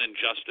evil and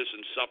injustice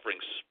and suffering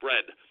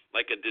spread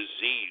like a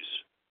disease,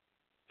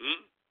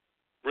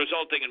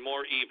 resulting in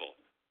more evil?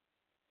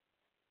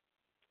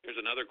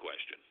 Here's another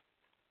question.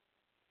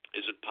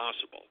 Is it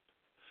possible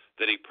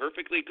that a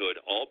perfectly good,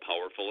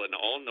 all-powerful, and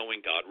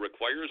all-knowing God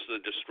requires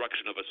the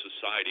destruction of a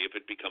society if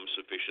it becomes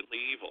sufficiently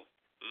evil?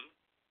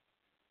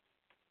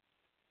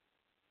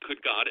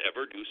 Could God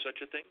ever do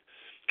such a thing?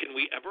 Can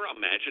we ever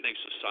imagine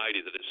a society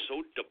that is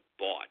so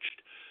debauched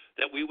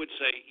that we would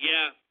say,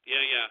 yeah,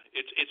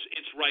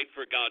 it's right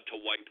for God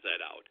to wipe that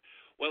out?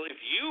 Well, if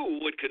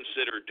you would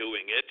consider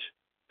doing it,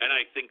 and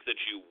I think that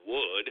you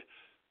would,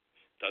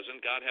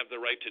 doesn't God have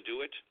the right to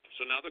do it?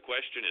 So now the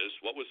question is,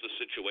 what was the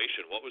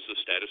situation? What was the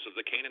status of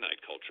the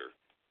Canaanite culture?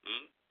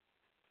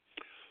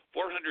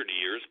 400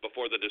 years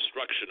before the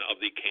destruction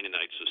of the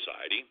Canaanite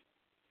society,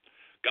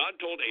 God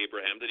told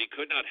Abraham that he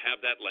could not have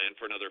that land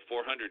for another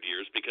 400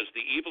 years because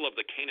the evil of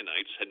the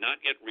Canaanites had not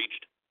yet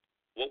reached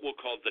what we'll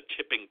call the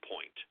tipping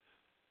point.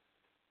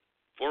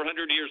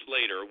 400 years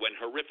later, when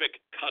horrific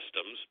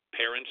customs,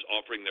 parents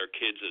offering their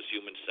kids as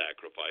human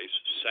sacrifice,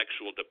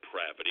 sexual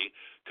depravity,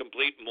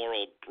 complete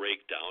moral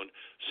breakdown,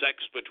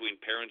 sex between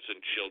parents and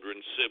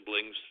children,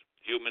 siblings,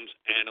 humans,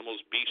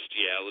 animals,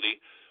 bestiality,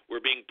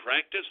 were being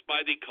practiced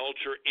by the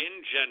culture in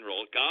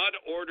general, God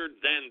ordered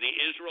then the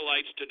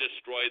Israelites to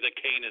destroy the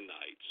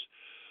Canaanites.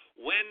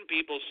 When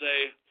people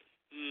say,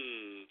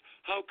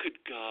 how could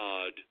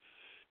God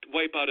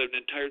wipe out an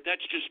entire,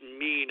 that's just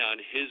mean on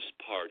his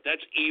part.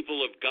 That's evil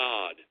of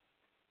God.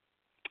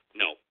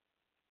 No,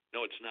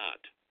 it's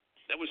not.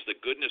 That was the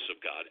goodness of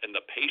God and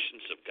the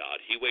patience of God.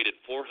 He waited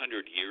 400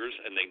 years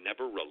and they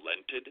never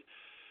relented.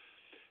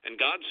 And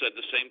God said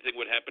the same thing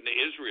would happen to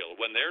Israel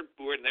when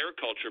their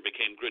culture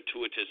became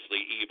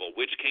gratuitously evil,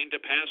 which came to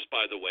pass,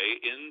 by the way,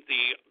 in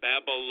the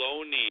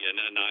Babylonian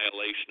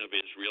annihilation of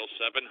Israel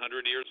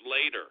 700 years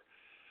later.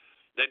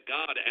 That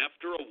God,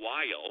 after a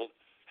while,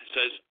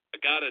 says,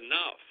 got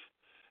enough.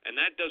 And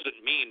that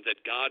doesn't mean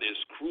that God is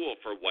cruel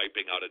for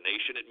wiping out a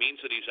nation. It means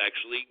that he's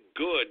actually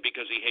good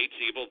because he hates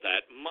evil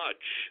that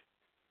much.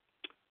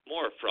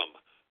 More from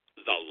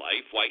the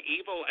life, why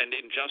evil and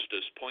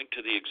injustice point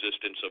to the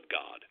existence of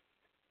God.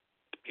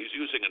 He's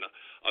using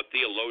a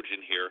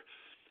theologian here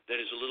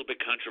that is a little bit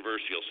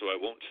controversial, so I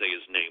won't say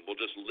his name. We'll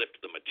just lift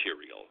the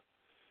material.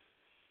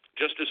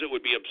 Just as it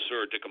would be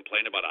absurd to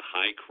complain about a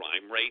high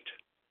crime rate,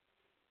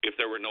 if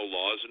there were no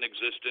laws in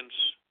existence,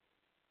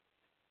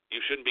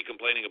 you shouldn't be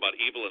complaining about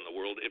evil in the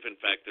world if, in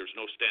fact, there's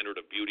no standard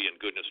of beauty and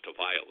goodness to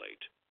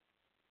violate.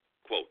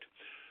 Quote,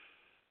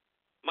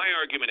 "My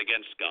argument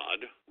against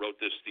God," wrote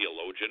this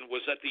theologian,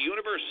 "was that the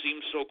universe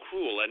seems so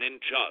cruel and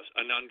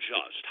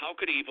unjust. How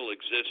could evil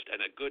exist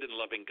and a good and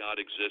loving God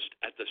exist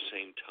at the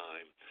same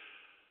time?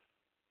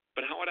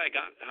 But how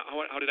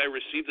did I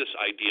receive this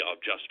idea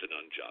of just and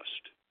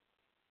unjust?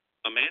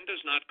 A man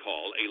does not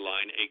call a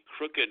line a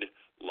crooked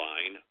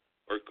line,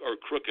 or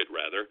crooked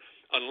rather,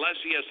 unless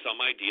he has some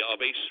idea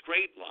of a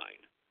straight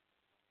line.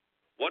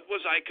 What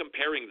was I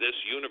comparing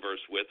this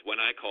universe with when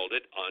I called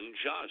it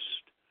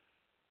unjust?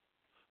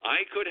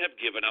 I could have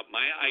given up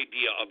my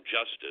idea of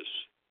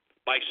justice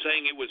by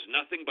saying it was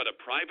nothing but a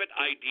private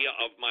idea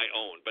of my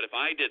own. But if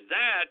I did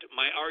that,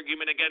 my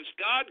argument against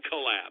God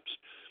collapsed.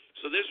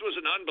 So this was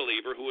an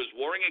unbeliever who was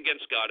warring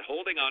against God,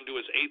 holding on to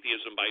his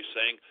atheism by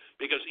saying,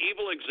 because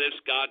evil exists,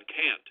 God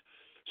can't.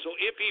 So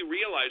if he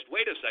realized,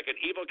 wait a second,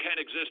 evil can't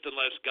exist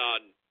unless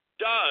God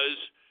does,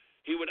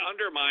 he would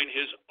undermine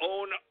his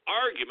own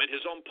argument,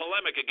 his own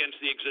polemic against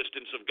the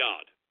existence of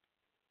God.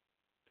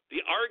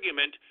 The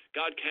argument,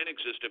 God can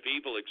exist if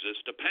evil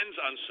exists, depends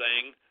on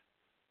saying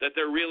that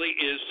there really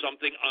is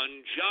something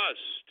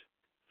unjust,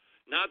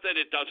 not that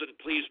it doesn't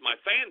please my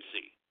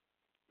fancy.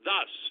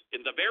 Thus,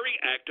 in the very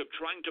act of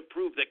trying to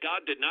prove that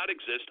God did not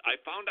exist, I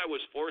found I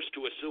was forced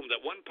to assume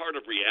that one part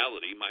of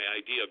reality, my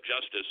idea of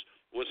justice,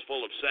 was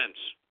full of sense.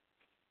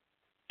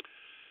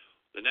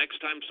 The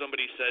next time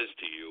somebody says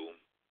to you,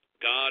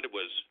 God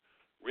was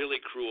really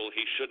cruel,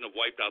 he shouldn't have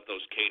wiped out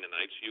those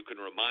Canaanites, you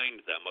can remind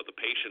them of the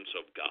patience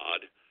of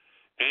God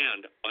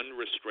and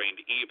unrestrained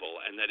evil,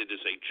 and that it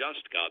is a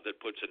just God that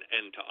puts an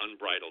end to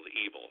unbridled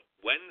evil.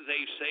 When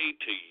they say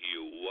to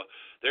you,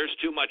 there's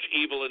too much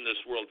evil in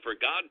this world for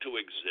God to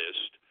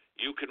exist,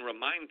 you can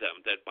remind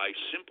them that by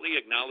simply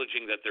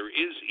acknowledging that there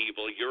is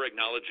evil, you're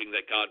acknowledging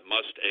that God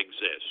must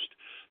exist.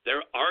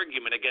 Their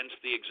argument against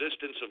the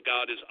existence of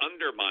God is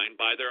undermined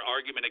by their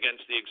argument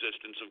against the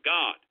existence of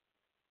God.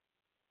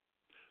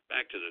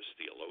 Back to this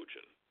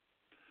theologian.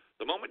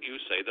 The moment you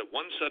say that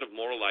one set of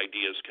moral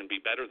ideas can be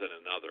better than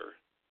another,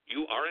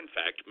 you are in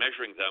fact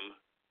measuring them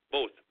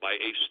both by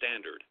a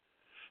standard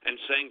and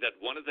saying that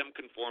one of them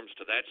conforms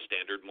to that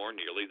standard more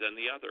nearly than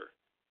the other.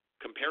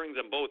 Comparing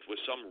them both with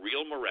some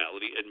real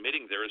morality,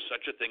 admitting there is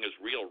such a thing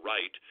as real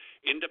right,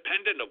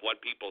 independent of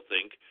what people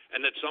think, and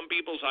that some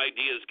people's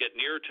ideas get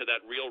nearer to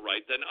that real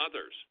right than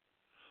others.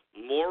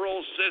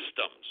 Moral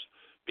systems,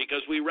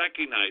 because we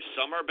recognize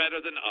some are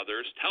better than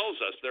others, tells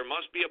us there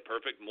must be a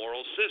perfect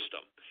moral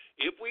system.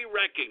 If we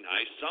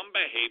recognize some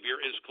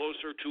behavior is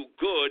closer to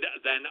good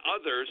than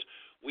others,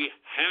 we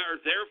are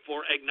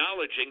therefore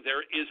acknowledging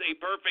there is a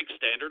perfect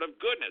standard of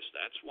goodness.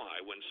 That's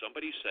why when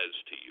somebody says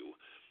to you,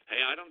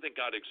 hey, I don't think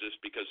God exists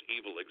because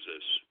evil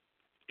exists,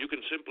 you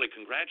can simply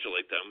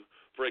congratulate them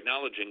for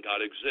acknowledging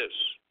God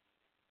exists.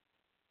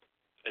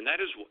 And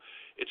that is,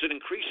 it's an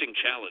increasing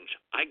challenge.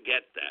 I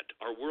get that.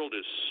 Our world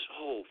is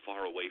so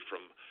far away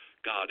from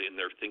God in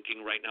their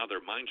thinking right now.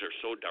 Their minds are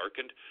so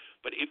darkened.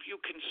 But if you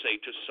can say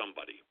to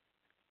somebody,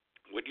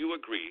 would you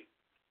agree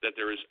that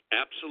there is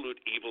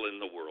absolute evil in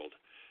the world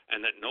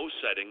and that no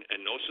setting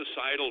and no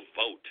societal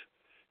vote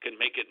can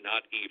make it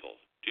not evil?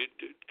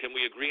 Can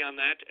we agree on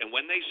that? And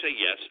when they say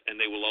yes, and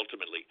they will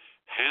ultimately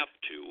have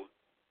to,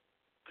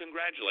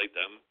 congratulate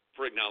them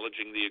for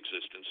acknowledging the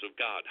existence of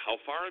God.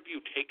 How far have you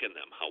taken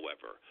them,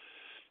 however?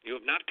 You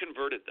have not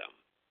converted them.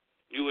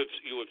 You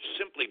have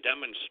simply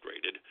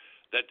demonstrated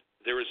that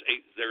there is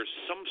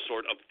some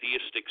sort of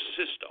theistic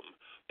system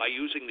by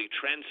using the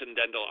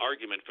transcendental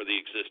argument for the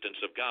existence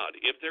of God.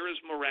 If there is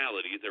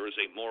morality, there is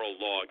a moral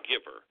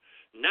lawgiver.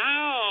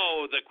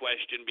 Now the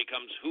question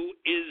becomes, who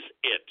is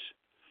it?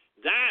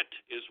 That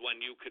is when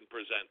you can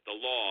present the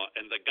law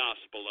and the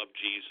gospel of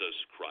Jesus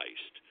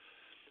Christ.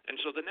 And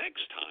so the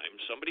next time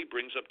somebody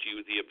brings up to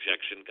you the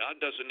objection, God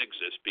doesn't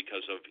exist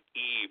because of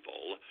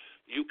evil,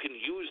 you can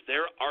use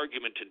their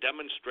argument to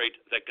demonstrate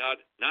that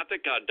God, not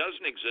that God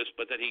doesn't exist,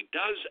 but that he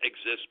does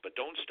exist, but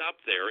don't stop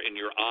there in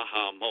your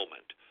aha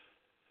moment.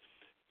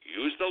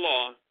 Use the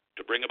law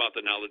to bring about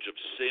the knowledge of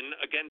sin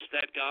against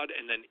that God,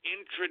 and then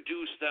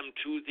introduce them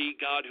to the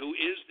God who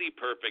is the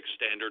perfect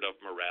standard of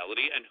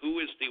morality, and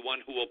who is the one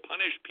who will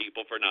punish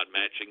people for not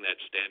matching that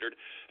standard,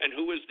 and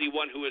who is the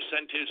one who has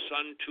sent his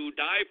Son to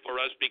die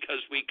for us because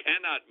we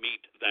cannot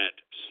meet that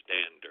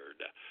standard.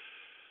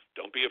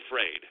 Don't be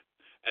afraid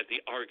at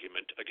the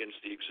argument against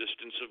the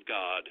existence of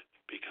God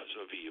because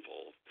of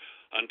evil.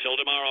 Until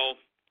tomorrow,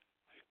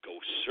 go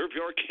serve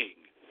your King.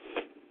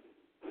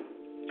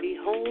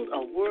 Behold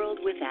a world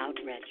without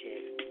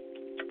wretches.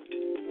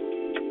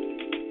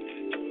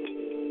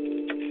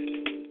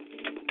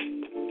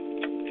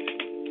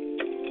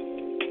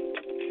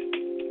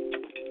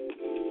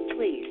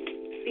 Please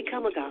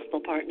become a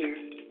gospel partner.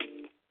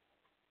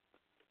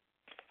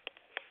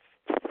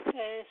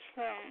 It's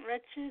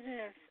wretched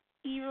and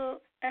evil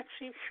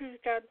actually proves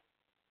God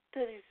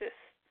does exist.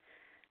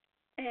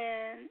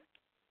 And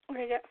what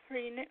I got for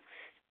you next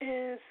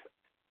is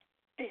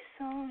a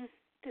song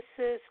This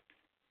is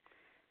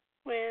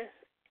with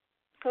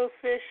Go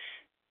Fish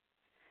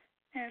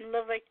and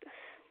Love Like This.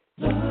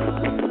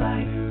 Love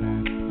like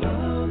this.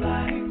 Love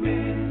like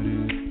this.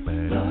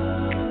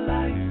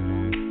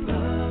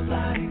 Love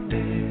like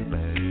this.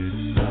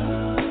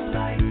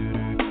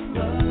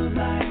 Love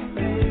like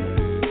this.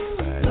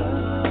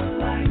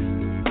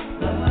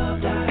 Love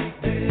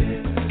like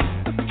this.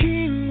 A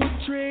king would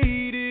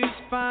trade his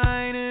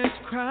finest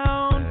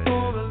crown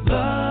for a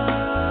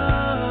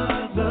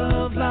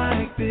love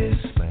like this.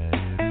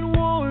 And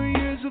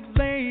warriors have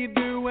laid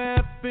their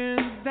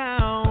weapons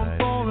down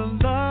for a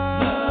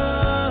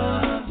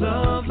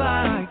love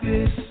like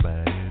this.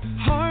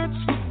 Hearts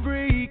would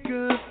break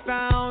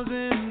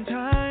 1,000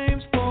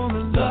 times for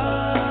a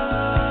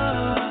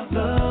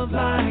love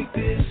like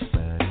this.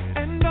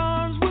 And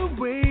arms will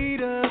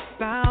wait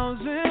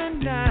 1,000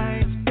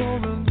 nights for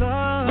a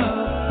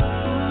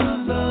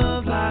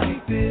love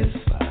like this.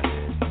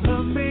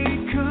 Love may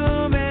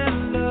come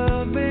and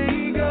love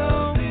may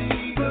go,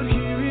 but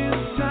here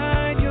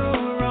inside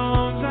your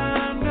arms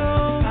I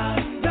know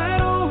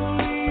that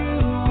only you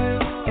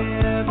will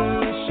ever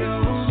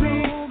show me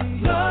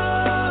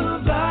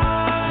love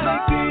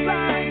like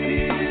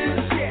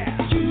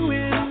this. You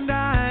and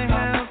I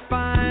have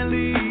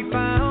finally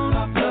found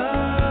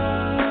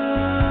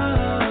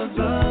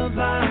love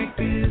like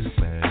this.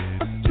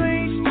 A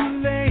place to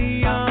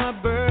lay our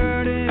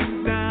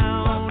burdens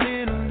down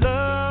in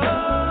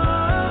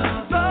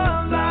love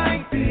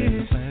like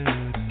this.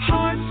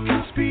 Hearts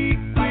can speak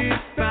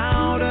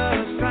without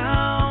a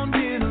sound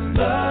in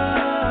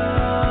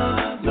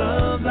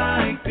love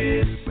like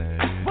this.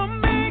 What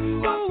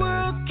makes the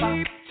world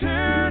keep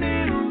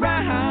turning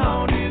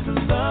around is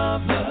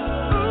love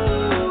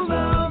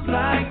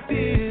like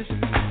this.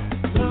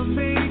 Love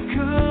may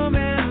come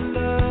and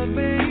love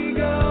may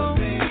go,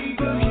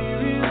 but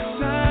here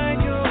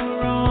inside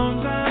your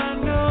arms I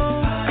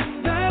know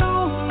that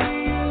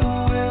only you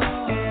will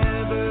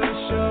ever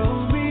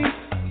show me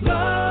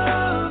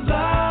love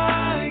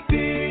like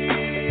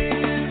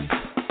this.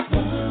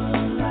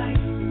 Love like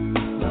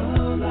this.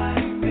 Love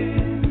like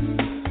this.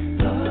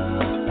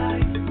 Love like this.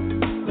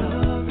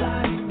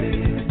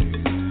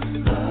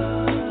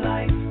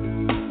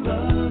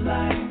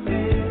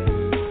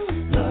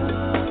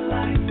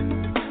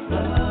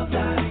 Love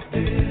like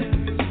this.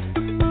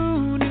 The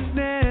moon has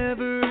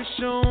never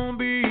shone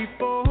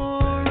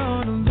before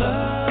on a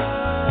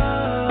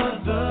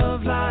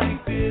love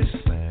like this.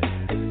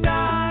 And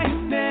I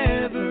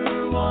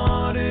never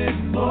wanted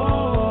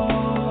more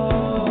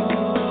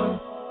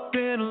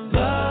than a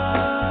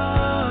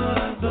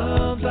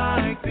love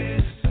like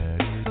this.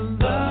 A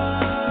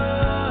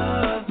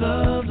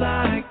love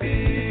like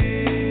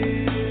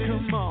this.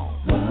 Come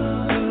on.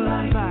 Love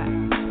like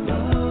this.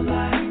 Love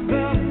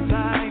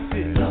like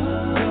this.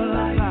 Love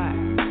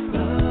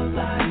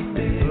like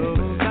this.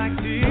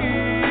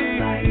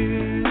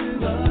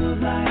 Love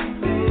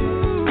like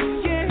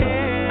this.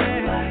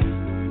 Yeah.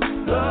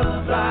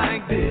 Love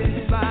like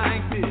this.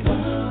 Like this.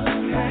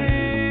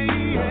 Hey,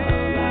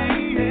 yeah.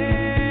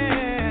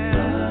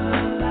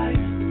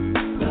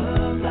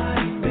 Love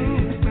like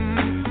this.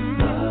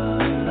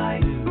 Love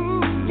like,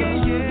 ooh,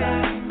 yeah,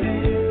 yeah.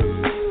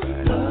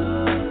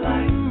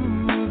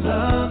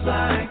 Love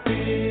like this.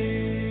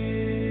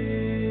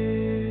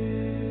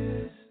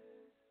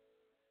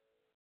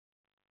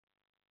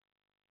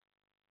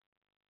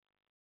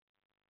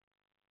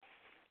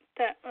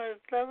 That was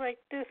Love Like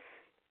This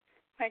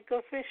by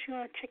Go Fish. You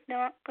want to check them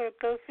out? Go to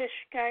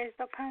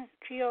gofishguys.com.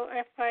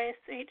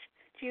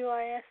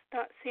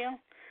 GOFISHGUIS.co.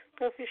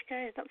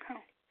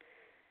 Gofishguys.com.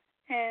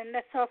 And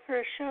that's all for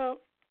the show.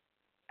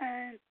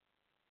 And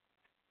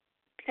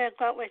gotta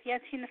go out with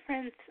Yancy and the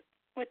Friends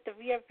with the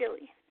VR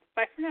Billy.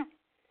 Bye for now.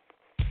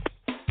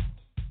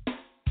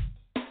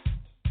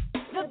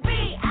 The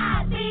beat.